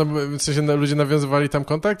 Tak? Można, w sensie ludzie nawiązywali tam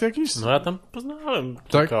kontakt jakiś? No ja tam poznałem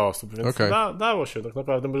kilka osób, więc dało się, tak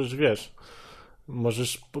naprawdę możesz, wiesz,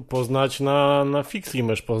 możesz poznać na Fixi,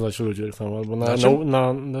 możesz poznać ludzi tak samo, albo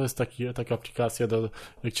jest taka aplikacja,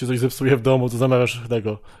 jak ci coś zepsuje w domu, to zamawiasz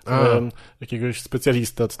tego, jakiegoś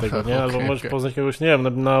specjalista od tego, nie? Albo możesz poznać kogoś, nie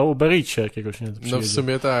wiem, na Uber Eatsie jakiegoś, nie? No w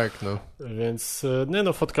sumie tak, no. Więc,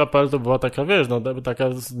 Fotka.pl to była taka, wiesz, taka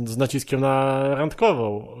z naciskiem na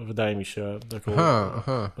randkową, wydaje mi się. Taką,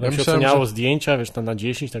 Ja się oceniało zdjęcia, wiesz, na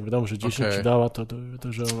 10, tak wiadomo, że 10 ci dała, to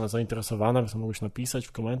że ona zainteresowana, więc mogłeś napisać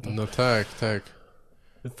w komentarz. No tak.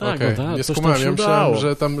 Tak, nie skumałem. Ja myślałem,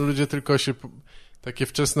 że tam ludzie tylko się... Takie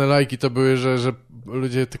wczesne lajki to były, że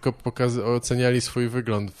ludzie tylko oceniali swój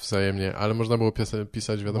wygląd wzajemnie, ale można było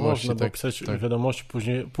pisać wiadomości. Można było pisać wiadomości,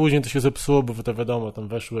 później to się zepsuło, bo te wiadomo, tam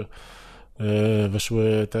weszły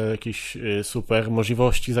te jakieś super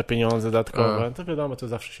możliwości za pieniądze dodatkowe. To wiadomo, to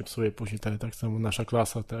zawsze się psuje później, tak samo nasza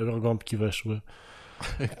klasa, te eurogąbki weszły.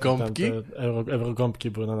 Gąbki?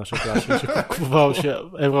 Eurogąbki były na naszej klasie. Kupowało się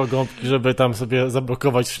eurogąbki, żeby tam sobie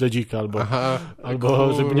zablokować śledzika,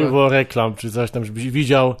 albo żeby nie było reklam, czy coś tam, żebyś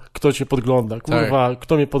widział, kto cię podgląda. Kurwa,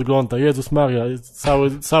 kto mnie podgląda? Jezus Maria,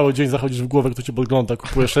 cały dzień zachodzisz w głowę, kto cię podgląda,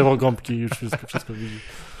 kupujesz eurogąbki i już wszystko widzisz.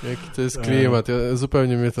 Jaki to jest klimat,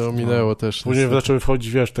 zupełnie mnie to ominęło też. Później zaczęły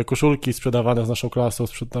wchodzić, wiesz, te koszulki sprzedawane z naszą klasą,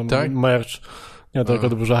 merch. Nie, to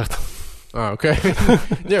był żart. Okej.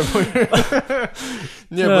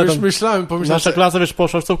 Bo już pomyślałem... Nasza klasa, wiesz,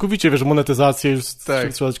 poszła całkowicie, wiesz, monetyzację, już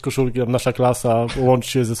sprzedać koszulki, nasza klasa,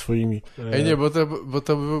 łączy się ze swoimi. Bo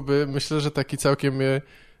to byłby, myślę, że taki całkiem,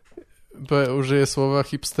 użyję słowa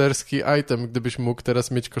hipsterski item, gdybyś mógł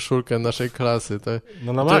teraz mieć koszulkę naszej klasy.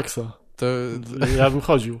 Na maksa. Ja bym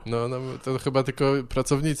chodził. To chyba tylko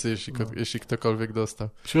pracownicy, jeśli ktokolwiek dostał.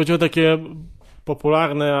 Jeśli chodzi o takie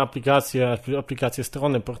popularne aplikacje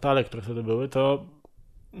strony, portale, które wtedy były, to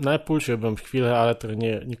na Epulsie byłem chwilę, ale to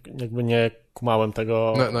jakby nie kumałem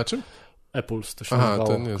tego. Na czym? Epuls to się nazywało.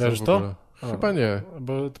 To nie, kojarzysz to? Chyba nie.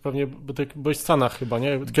 Bo ty byłeś w Stanach chyba,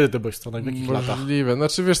 nie? Kiedy ty byłeś w Stanach? W jakich latach? Możliwe.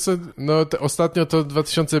 Znaczy, wiesz co, ostatnio to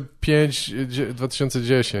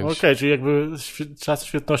 2005-2010. Okej, czyli jakby czas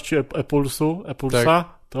świetności Epulsa,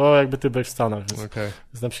 to jakby ty byłeś w Stanach. Więc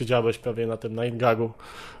tam siedziałeś pewnie na InGagu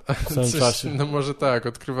w samym czasie. No może tak,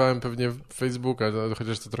 odkrywałem pewnie Facebooka,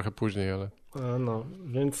 chociaż to trochę później, ale...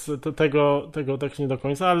 Więc tego tak nie do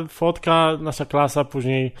końca, ale Fotka, nasza klasa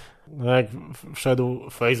później, jak wszedł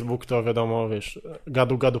Facebook, to wiadomo, wiesz,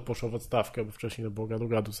 gadu poszło w odstawkę, bo wcześniej to było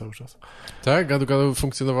gadu cały czas. Tak? Gadu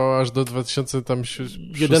funkcjonowało aż do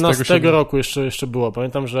 2011 roku jeszcze było.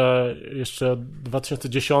 Pamiętam, że jeszcze w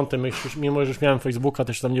 2010, mimo że już miałem Facebooka,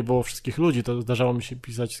 też tam nie było wszystkich ludzi, to zdarzało mi się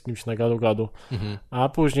pisać z kimś na gadu. A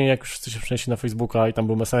później jak już wszyscy się przenieśli na Facebooka i tam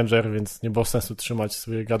był Messenger, więc nie było sensu trzymać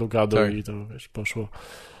swoje gadu i to, wiesz, poszło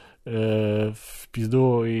w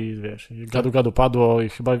pizdu i wiesz, gadu padło i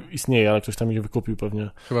chyba istnieje, ale ktoś tam ich wykupił pewnie.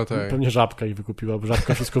 Chyba tak. Pewnie Żabka ich wykupiła, bo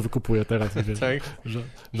Żabka wszystko wykupuje teraz. Wiesz, tak?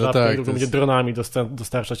 Żabka będzie dronami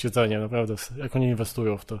dostarczać jedzenie, naprawdę. Jak oni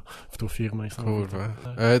inwestują w tą firmę. Kurwa.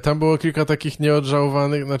 Tam było kilka takich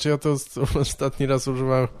nieodżałowanych, znaczy ja to ostatni raz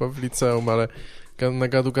używałem chyba w liceum, ale na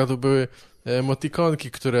gadu były emotikonki,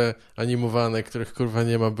 animowane, których kurwa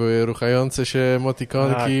nie ma, były ruchające się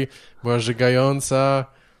emotikonki, była żygająca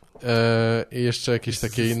i jeszcze jakieś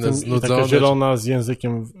takie inne znudzone. Taka zielona z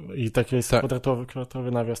językiem i taki jest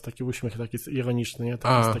kwadratowy nawias, taki uśmiech, taki ironiczny, nie?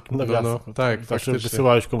 Tak, z takim nawiasem. Tak, faktycznie.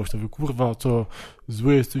 Wysyłałeś komuś, to kurwa, co,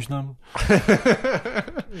 zły jesteś nam?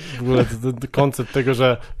 W ogóle koncept tego,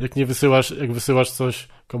 że jak wysyłasz coś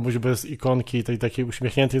komuś bez ikonki tej takiej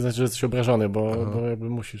uśmiechniętej, znaczy, że jesteś obrażony, bo jakby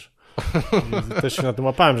musisz. I też się na tym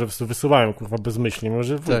łapałem, że wysyłałem, kurwa, bezmyślnie, mimo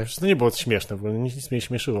że to nie było śmieszne, bo nic mnie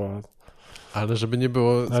śmieszyło. Ale żeby nie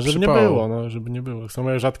było żeby nie było. Samo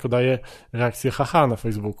ja rzadko daję reakcję haha na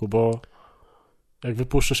Facebooku, bo jak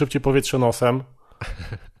wypuszczę szybciej powietrze nosem,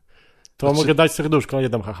 to mogę dać serduszko, nie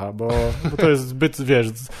dam haha, bo to jest zbyt, wiesz,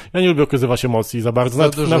 ja nie lubię okazywać emocji za bardzo,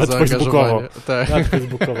 nawet facebookowo. Tak. Nawet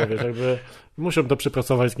facebookowo, wiesz, jakby muszę to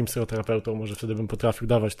przepracować z jakimś psychoterapeutą, może wtedy bym potrafił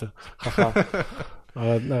dawać te haha.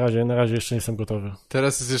 Ale na razie jeszcze nie jestem gotowy.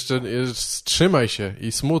 Teraz jest jeszcze trzymaj się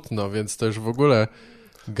i smutno, więc to już w ogóle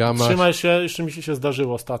gama... Trzymaj się, jeszcze mi się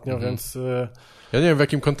zdarzyło ostatnio, więc... Ja nie wiem, w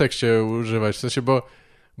jakim kontekście używać, w sensie, bo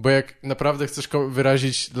jak naprawdę chcesz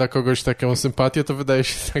wyrazić dla kogoś taką sympatię, to wydaje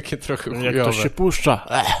się takie trochę chujowe. Jak ktoś się puszcza.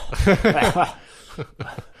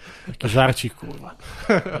 Taki żarcik, kurwa.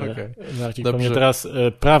 Żarcik. Pewnie teraz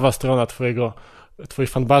prawa strona twojej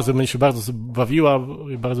fanbazy będzie się bardzo bawiła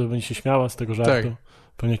i bardzo będzie się śmiała z tego żartu. Tak.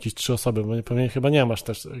 Pewnie jakieś 3 osoby, bo pewnie chyba nie masz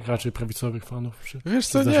też raczej prawicowych fanów. Wiesz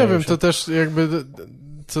co, nie wiem, to też jakby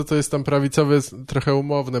co to jest tam prawicowe jest trochę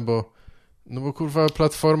umowne, bo kurwa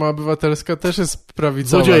Platforma Obywatelska też jest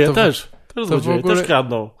prawicowa. Złodzieje też. To złodzieje, ogóle... też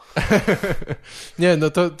kradną. Nie, no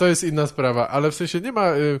to jest inna sprawa, ale w sensie nie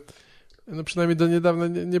ma... No przynajmniej do niedawna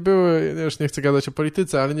nie było, ja już nie chcę gadać o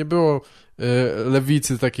polityce, ale nie było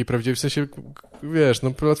lewicy takiej prawdziwej, w sensie, wiesz,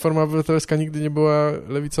 no Platforma Obywatelska nigdy nie była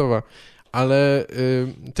lewicowa, ale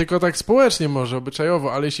tylko tak społecznie może,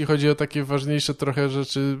 obyczajowo, ale jeśli chodzi o takie ważniejsze trochę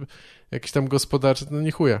rzeczy, jakieś tam gospodarcze, no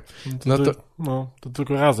nie chuja. To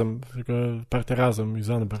tylko Razem, tylko partia Razem i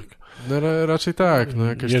Zandberg. No raczej tak. No,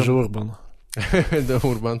 Jerzy Urban. Do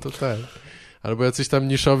Urban to tak. Albo jacyś tam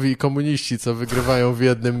niszowi komuniści, co wygrywają w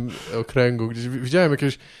jednym okręgu.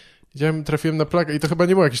 Gdzieś trafiłem na plakat i to chyba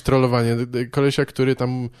nie było jakieś trollowanie. Kolesia, który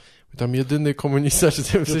tam jedyny komunista, czy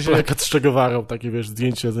w sensie... Plakat z Che Guevarą, takie wiesz,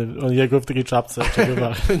 zdjęcie, jego w takiej czapce, Che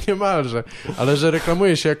Guevara. Niemalże. Ale że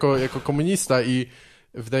reklamuje się jako komunista i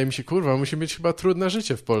wydaje mi się, kurwa, musi mieć chyba trudne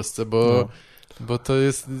życie w Polsce, bo to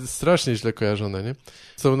jest strasznie źle kojarzone, nie?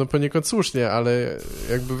 Co no poniekąd słusznie, ale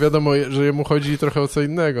jakby wiadomo, że jemu chodzi trochę o co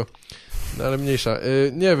innego. No ale mniejsza.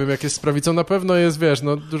 Nie wiem, jak jest z prawicą, na pewno jest, wiesz,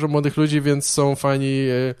 no dużo młodych ludzi, więc są fani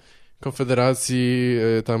Konfederacji,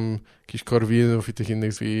 tam jakichś Korwinów i tych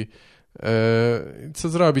innych i co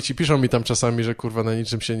zrobić? I piszą mi tam czasami, że kurwa na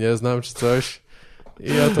niczym się nie znam, czy coś.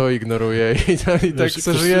 I ja to ignoruję i tak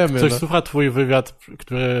sobie żyjemy. Ktoś słucha twój wywiad,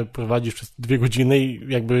 który prowadzisz przez 2 godziny i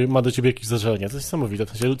jakby ma do ciebie jakieś zażalenie. To jest niesamowite. W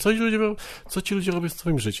sensie, co ci ludzie robią z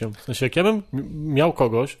twoim życiem? W sensie, jak ja bym miał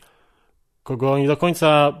kogoś, kogo nie do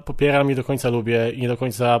końca popieram, nie do końca lubię i nie do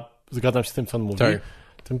końca zgadzam się z tym, co on mówi, tak.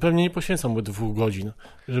 tym pewnie nie poświęcam mu 2 godzin,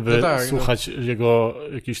 żeby słuchać jego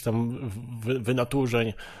jakichś tam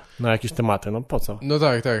wynaturzeń na jakieś tematy. No po co? No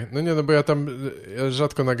tak. No nie, no bo ja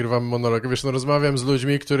rzadko nagrywam monolog. Wiesz, no rozmawiam z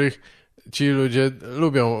ludźmi, których ci ludzie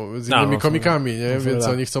lubią, z innymi komikami, nie? Więc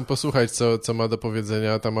oni chcą posłuchać, co ma do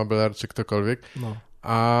powiedzenia tam Abelard czy ktokolwiek. No.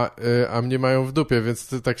 A mnie mają w dupie,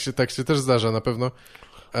 więc tak się też zdarza na pewno.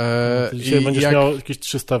 Dzisiaj będziesz miał jakieś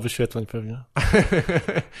 300 wyświetleń pewnie.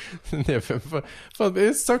 Nie wiem.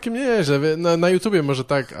 Jest całkiem nieźle. Na YouTubie może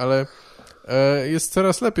tak, ale jest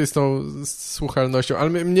coraz lepiej z tą słuchalnością. Ale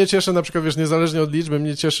mnie cieszy na przykład, wiesz, niezależnie od liczby,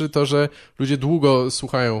 mnie cieszy to, że ludzie długo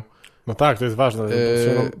słuchają. No tak, to jest ważne.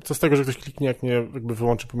 Co z tego, że ktoś kliknie, jak nie jakby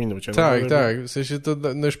wyłączy po minucie? Tak. W sensie to,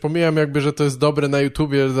 no już pomijam jakby, że to jest dobre na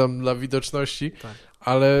YouTubie dla widoczności, tak.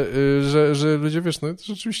 Ale że ludzie, wiesz, no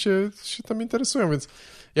rzeczywiście się tam interesują, więc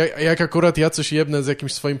jak akurat ja coś jebnę z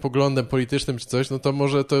jakimś swoim poglądem politycznym czy coś, no to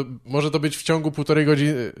może to być w ciągu 1,5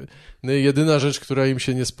 godziny jedyna rzecz, która im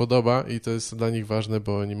się nie spodoba i to jest dla nich ważne,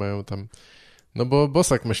 bo oni mają tam... No bo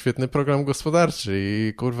Bosak ma świetny program gospodarczy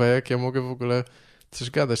i kurwa, jak ja mogę w ogóle coś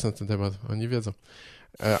gadać na ten temat? Oni wiedzą.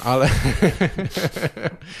 Ale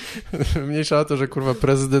mniejsza o to, że kurwa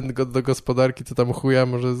prezydent do gospodarki to tam chuja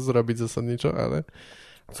może zrobić zasadniczo, ale...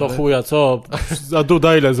 Chuja, co? A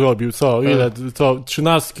Duda ile zrobił? Co? Ile? Co?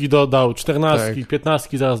 13 dodał, 14, tak.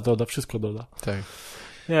 15 zaraz doda, wszystko doda. Tak.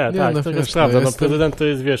 Nie, tak, to jest prawda. No, prezydent to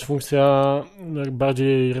jest, wiesz, funkcja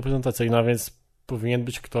bardziej reprezentacyjna, więc powinien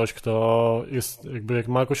być ktoś, kto jest, jakby jak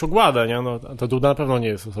ma jakąś ogładę, nie? No, to Duda na pewno nie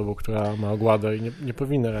jest osobą, która ma ogładę i nie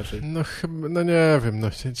powinna raczej. No chyba, no nie wiem, no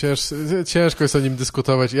ciężko jest o nim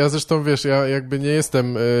dyskutować. Ja zresztą, wiesz, ja jakby nie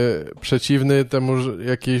jestem przeciwny temu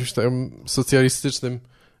jakimś tam socjalistycznym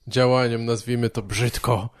działaniem, nazwijmy to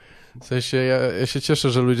brzydko. W sensie ja się cieszę,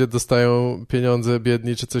 że ludzie dostają pieniądze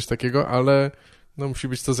biedni czy coś takiego, ale no musi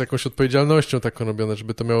być to z jakąś odpowiedzialnością taką robione,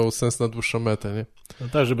 żeby to miało sens na dłuższą metę, nie? No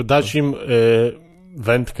tak, żeby dać im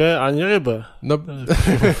wędkę, a nie rybę. No.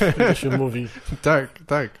 Jak się mówi. Tak.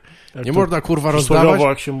 Jak nie można kurwa rozdawać,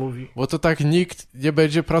 jak się mówi. Bo to tak nikt nie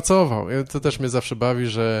będzie pracował. To też mnie zawsze bawi,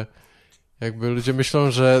 że jakby ludzie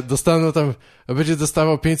myślą, że dostaną tam, będzie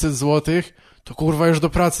dostawał 500 złotych, to kurwa już do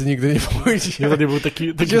pracy nigdy nie pójdzie. Nie, to nie był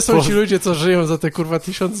taki Gdzie są ci ludzie, co żyją za te kurwa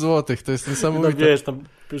 1000 złotych? To jest niesamowite. No wiesz, tam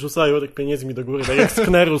rzucają tak pieniędzmi do góry, tak jak z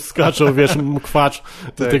Knerus skaczą, wiesz, mkwacz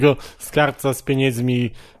do tego skarbca z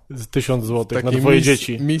pieniędzmi z 1000 złotych na twoje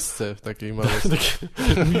dzieci. Miejsce w takiej małej.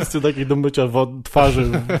 Miejsce takiej do mycia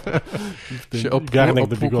twarzy. Się garnek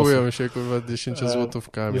do bigosów. Się kurwa 10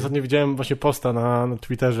 złotówkami. Ja ostatnio widziałem właśnie posta na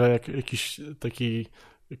Twitterze, jak jakiś taki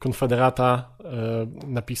konfederata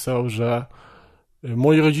napisał, że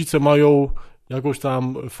moi rodzice mają jakąś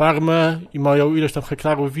tam farmę i mają ileś tam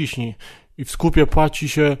hektarów wiśni i w skupie płaci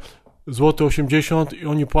się złoty 80 i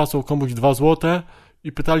oni płacą komuś 2 złote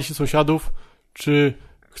i pytali się sąsiadów, czy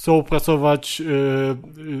chcą pracować,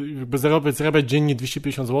 jakby zarabiać dziennie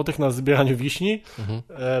 250 zł na zbieraniu wiśni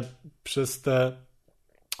przez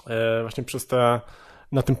te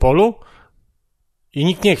na tym polu. I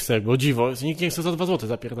nikt nie chce, bo dziwo, nikt nie chce za 2 zł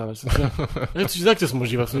zapierdalać. Jak to jest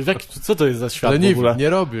możliwe? Co to jest za świat w ogóle? Nie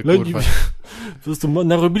robię, kurwa. Po prostu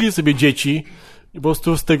narobili sobie dzieci, i po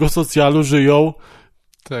prostu z tego socjalu żyją.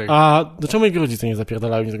 Tak. A dlaczego moi rodzice nie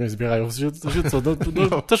zapierdalają, nie tego nie zbierają? Co?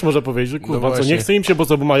 No, też można powiedzieć, że kurwa, no co, nie chce im się, bo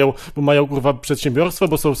mają kurwa przedsiębiorstwo,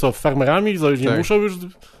 bo są farmerami, co już nie muszą już...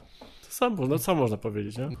 Co można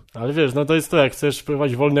powiedzieć, nie? Ale wiesz, no to jest to, jak chcesz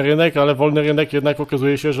wprowadzić wolny rynek, ale wolny rynek jednak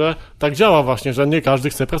okazuje się, że tak działa właśnie, że nie każdy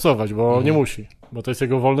chce pracować, bo nie musi, bo to jest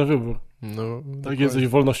jego wolny wybór. No, tak jesteś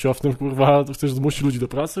wolnościownym, kurwa, chcesz zmusić ludzi do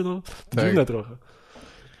pracy, no tak. Dziwne trochę.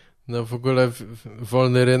 No w ogóle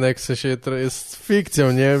wolny rynek w sensie jest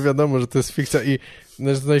fikcją, nie? Wiadomo, że to jest fikcja i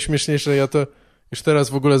najśmieszniejsze, ja to już teraz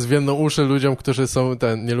w ogóle zwiemną uszy ludziom, którzy są,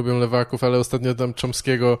 nie lubią lewaków, ale ostatnio tam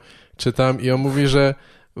Chomskiego czytam i on mówi, że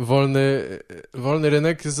wolny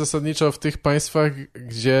rynek jest zasadniczo w tych państwach,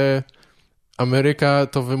 gdzie Ameryka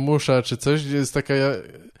to wymusza, czy coś, gdzie jest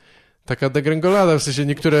taka degrengolada, w sensie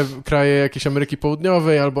niektóre kraje jakieś Ameryki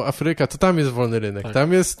Południowej albo Afryka, to tam jest wolny rynek. Tak.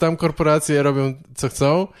 Tam korporacje robią co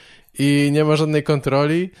chcą i nie ma żadnej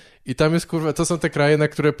kontroli i tam jest, kurwa, to są te kraje, na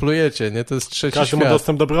które plujecie, nie? To jest trzeci świat. Każdy ma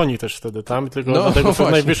dostęp do broni też wtedy tam, tylko dlatego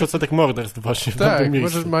to najwyższy odsetek morderstw właśnie w tym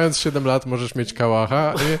miejscu. Mając 7 lat możesz mieć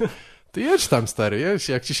kałacha, ty jedź tam, stary, jedź.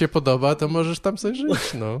 Jak ci się podoba, to możesz tam sobie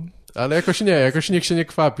żyć, no. Ale jakoś nikt się nie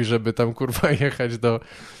kwapi, żeby tam, kurwa, jechać do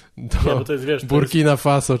bo to jest, wiesz, Burkina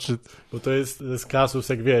Faso, czy... Bo to jest kasus,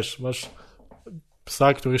 jak wiesz, masz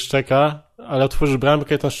psa, który szczeka, ale otworzysz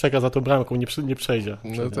bramkę i ten szczeka za tą bramką, nie przejdzie.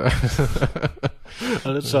 No tak.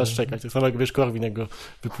 Ale trzeba szczekać. Tak samo jak, wiesz, Korwin, jak go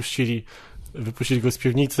wypuścili go z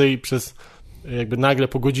piwnicy i przez jakby nagle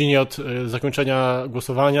po godzinie od zakończenia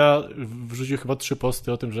głosowania wrzucił chyba 3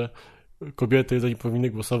 posty o tym, że kobiety nie powinny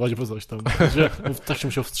głosować, bo coś tam. Tak się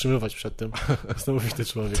musiał wstrzymywać przed tym. Niesamowity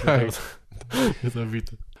człowiek. Tak.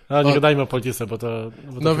 Niesamowity. Ale nie gadajmy o polityce, bo to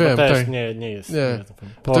wiem, też tak. nie jest. Nie.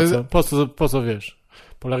 Po co wiesz?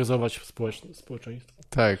 Polaryzować społeczeństwo.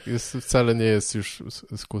 Tak, wcale nie jest już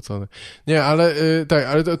skłócone. Nie, ale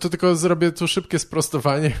ale to tylko zrobię tu szybkie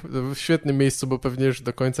sprostowanie w świetnym miejscu, bo pewnie już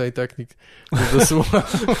do końca i tak nikt nie dosłucha.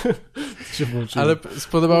 Ale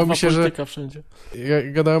spodobało mi się, że wszędzie.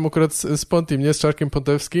 Ja gadałem akurat z Pontim, nie z Czarkiem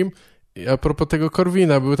Pontewskim. I a propos tego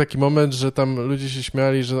Korwina, był taki moment, że tam ludzie się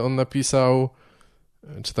śmiali, że on napisał,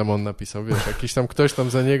 czy tam on napisał, wiesz, jakiś tam ktoś tam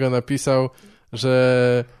za niego napisał,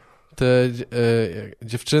 że te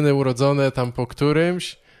dziewczyny urodzone tam po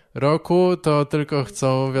którymś roku, to tylko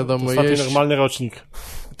chcą, wiadomo, to jeść... normalny rocznik.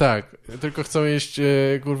 Tak, tylko chcą jeść,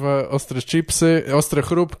 kurwa, ostre chipsy, ostre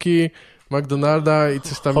chrupki, McDonalda i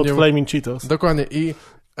coś tam... Hot Flaming Cheetos. Dokładnie. I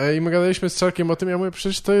my gadaliśmy z Czarkiem o tym, ja mówię,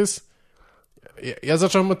 przecież to jest... Ja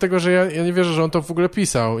zacząłem od tego, że ja nie wierzę, że on to w ogóle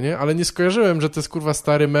pisał, nie? Ale nie skojarzyłem, że to jest, kurwa,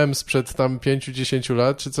 stary mem sprzed tam 5-10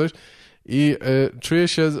 lat, czy coś. I czuję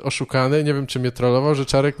się oszukany, nie wiem, czy mnie trollował, że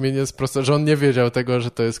Czarek mnie nie sprostał, że on nie wiedział tego,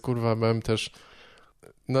 że to jest, kurwa, mem też.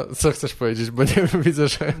 No, co chcesz powiedzieć, bo nie wiem, widzę,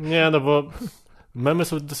 że... Nie, no bo memy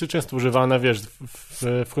są dosyć często używane, wiesz,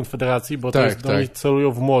 w Konfederacji, bo to jest, oni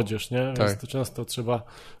celują w młodzież, nie? Tak. Więc to często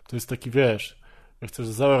to jest taki, wiesz, jak chcesz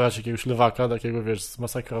zaorać jakiegoś lewaka, takiego, wiesz,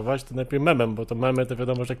 zmasakrować, to najpierw memem, bo to memy, to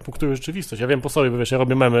wiadomo, że jak punktują rzeczywistość. Ja wiem po sobie, bo wiesz, ja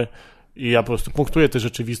robię memy i ja po prostu punktuję tę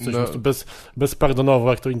rzeczywistość, po prostu bezpardonowo,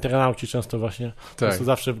 jak to internauci często właśnie, po prostu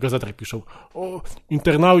zawsze w gazetach piszą, o,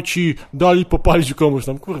 internauci dali popalić komuś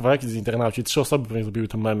tam, kurwa, jakie z internauci? 3 osoby pewnie zrobiły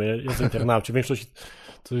te memy, jest internauci, większość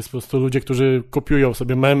to jest po prostu ludzie, którzy kopiują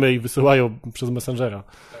sobie memy i wysyłają przez Messengera.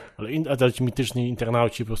 Ale ci mityczni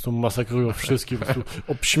internauci po prostu masakrują wszystkich, po prostu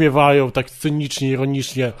obśmiewają tak cynicznie,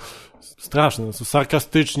 ironicznie, straszne, są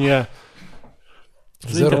sarkastycznie.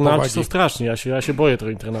 Internauci są straszni, ja się boję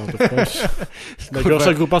trochę internautów.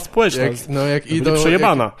 Najgorsza grupa społeczna, jak idą,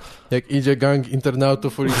 przejebana. Jak idzie gang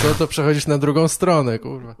internautów ulicą, to przechodzisz na drugą stronę,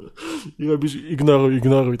 kurwa. I robisz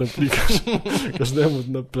ignoruj, tam klikasz każdemu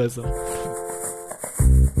na plecach.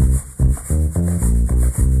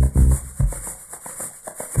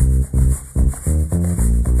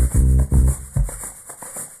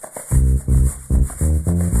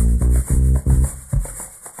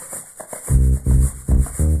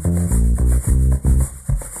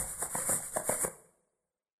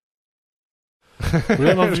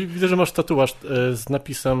 Widzę, że masz tatuaż z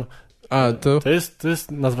napisem. To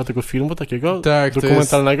jest nazwa tego filmu takiego? Tak,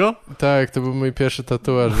 dokumentalnego? To był mój pierwszy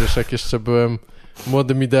tatuaż, wiesz, jak jeszcze byłem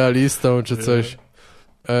młodym idealistą, czy coś.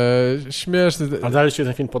 Śmieszny. A dalej ci się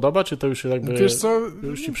ten film podoba, czy to już jakby... Wiesz co?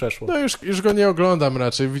 Już ci przeszło? No już go nie oglądam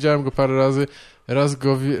raczej. Widziałem go parę razy. Raz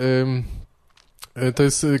go... to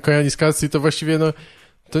jest Kojaniskacji, to właściwie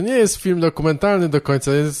to nie jest film dokumentalny do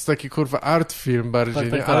końca, jest taki, kurwa, art film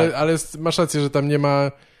bardziej, tak. Ale masz rację, że tam nie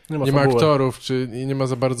ma aktorów, czy nie ma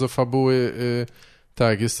za bardzo fabuły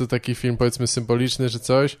Tak, jest to taki film, powiedzmy, symboliczny czy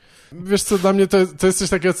coś. Wiesz co, dla mnie to jest coś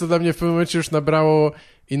takiego, co dla mnie w pewnym momencie już nabrało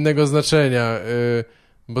innego znaczenia,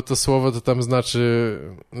 bo to słowo to tam znaczy...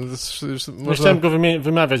 No chciałem go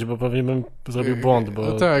wymawiać, bo pewnie bym zrobił błąd, bo...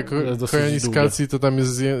 No tak, koeniskacji to tam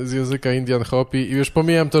jest z języka Indian Hopi i już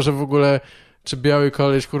pomijam to, że w ogóle czy biały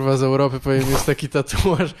koleś, kurwa, z Europy powinien mieć taki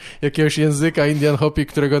tatuaż jakiegoś języka Indian Hopi,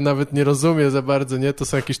 którego nawet nie rozumie za bardzo, nie? To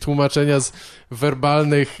są jakieś tłumaczenia z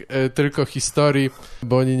werbalnych tylko historii,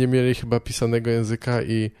 bo oni nie mieli chyba pisanego języka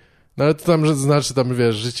i... No ale to tam znaczy, tam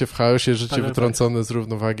wiesz, życie w chaosie, życie tak, wytrącone tak. z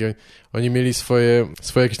równowagi. Oni mieli swoje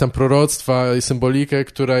jakieś tam proroctwa i symbolikę,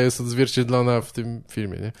 która jest odzwierciedlona w tym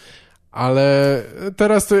filmie, nie? Ale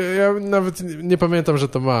teraz to ja nawet nie pamiętam, że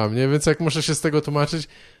to mam, nie? Więc jak muszę się z tego tłumaczyć,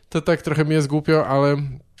 to tak trochę mi jest głupio,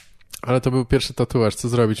 ale to był pierwszy tatuaż, co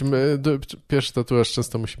zrobić? Pierwszy tatuaż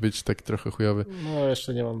często musi być taki trochę chujowy. No,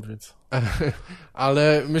 jeszcze nie mam, więc...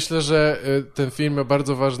 Ale myślę, że ten film ma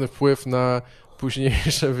bardzo ważny wpływ na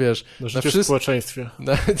późniejsze, wiesz... Na życie w społeczeństwie.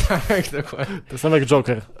 Tak, dokładnie. To samo jak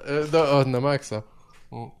Joker. Na maksa.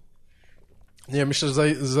 Nie, myślę,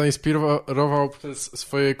 że zainspirował przez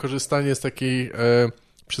swoje korzystanie z takich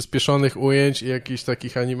przyspieszonych ujęć i jakichś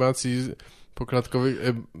takich animacji poklatkowych,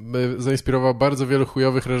 zainspirował bardzo wielu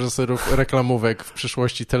chujowych reżyserów reklamówek w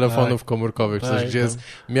przyszłości telefonów komórkowych, gdzie jest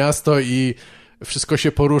miasto i wszystko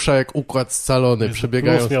się porusza jak układ scalony,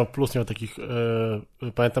 przebiegając. Plus miał takich,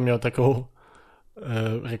 pamiętam, miał taką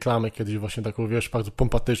reklamę kiedyś właśnie taką, wiesz, bardzo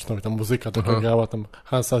pompatyczną i tam muzyka taka grała, tam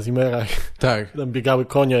Hansa Zimmera tak. Tam biegały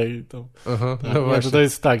konie i tam tak, no właśnie. To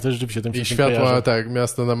jest tak, to rzeczywiście tym i światła, kojarzy. Tak,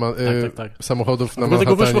 miasto tak. Samochodów na Manhattanie.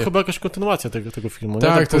 Dlatego wyszła chyba jakaś kontynuacja tego filmu.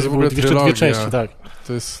 Tak, nie? to jest w ogóle trylogia. Dwie części, tak.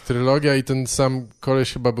 To jest trylogia i ten sam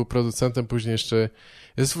koleś chyba był producentem, później jeszcze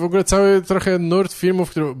jest w ogóle cały trochę nurt filmów,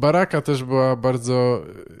 który Baraka też była bardzo,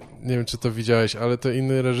 nie wiem czy to widziałeś, ale to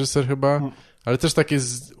inny reżyser chyba, ale też takie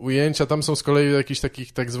ujęcia, tam są z kolei jakichś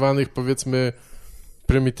takich tak zwanych, powiedzmy,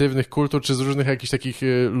 prymitywnych kultur, czy z różnych jakichś takich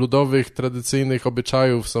ludowych, tradycyjnych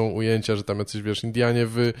obyczajów są ujęcia, że tam jacyś, wiesz, Indianie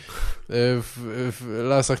w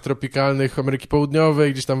lasach tropikalnych Ameryki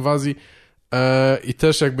Południowej, gdzieś tam w Azji i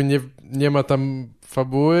też jakby nie ma tam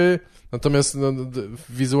fabuły, natomiast no,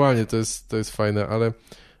 wizualnie to jest fajne, ale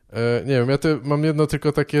nie wiem, ja mam jedno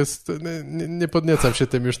tylko takie, nie podniecam się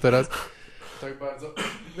tym już teraz tak bardzo.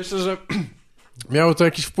 Myślę, że miało to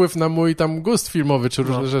jakiś wpływ na mój tam gust filmowy, czy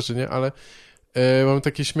różne rzeczy, nie? Ale mam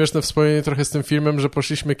takie śmieszne wspomnienie trochę z tym filmem, że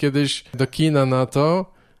poszliśmy kiedyś do kina na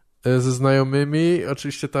to ze znajomymi,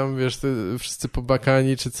 oczywiście tam, wiesz, wszyscy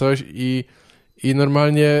pobakani czy coś i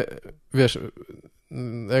normalnie, wiesz,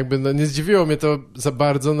 jakby no, nie zdziwiło mnie to za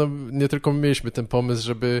bardzo, no nie tylko mieliśmy ten pomysł,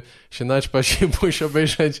 żeby się naćpać i pójść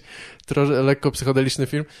obejrzeć trochę lekko psychodeliczny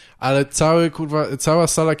film, ale cała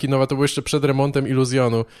sala kinowa, to było jeszcze przed remontem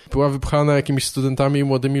Iluzjonu, była wypchana jakimiś studentami i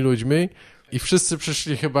młodymi ludźmi i wszyscy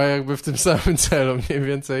przyszli chyba jakby w tym samym celu, mniej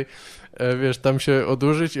więcej, wiesz, tam się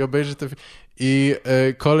odurzyć i obejrzeć ten film. I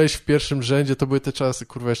koleś w pierwszym rzędzie, to były te czasy,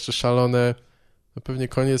 jeszcze szalone, no pewnie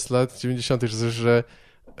koniec lat 90., że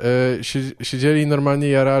siedzieli i normalnie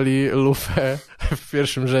jarali lufę w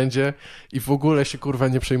pierwszym rzędzie i w ogóle się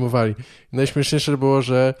nie przejmowali. I najśmieszniejsze było,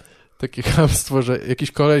 że takie chamstwo, że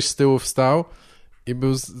jakiś koleś z tyłu wstał i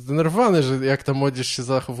był zdenerwowany, że jak ta młodzież się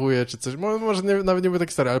zachowuje, czy coś. Może nawet nie był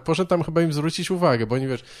taki stary, ale poszedł tam chyba im zwrócić uwagę, bo oni,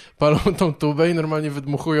 wiesz, palą tą tubę i normalnie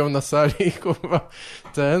wydmuchują na sali,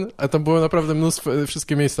 a tam było naprawdę mnóstwo,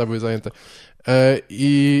 wszystkie miejsca były zajęte.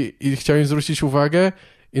 I chciał im zwrócić uwagę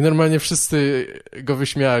i normalnie wszyscy go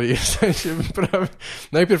wyśmiali. W sensie,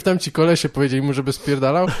 najpierw tam ci kolesie powiedzieli mu, żeby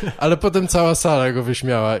spierdalał, ale potem cała sala go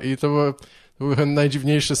wyśmiała i to był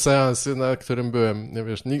najdziwniejszy seans, na którym byłem. Nie,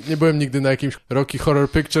 wiesz, nie byłem nigdy na jakimś Rocky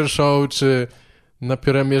Horror Picture Show, czy na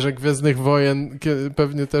Pióremierze Gwiezdnych Wojen,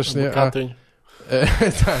 pewnie też nie. Tak,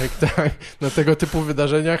 na tego typu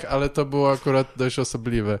wydarzeniach, ale to było akurat dość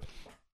osobliwe.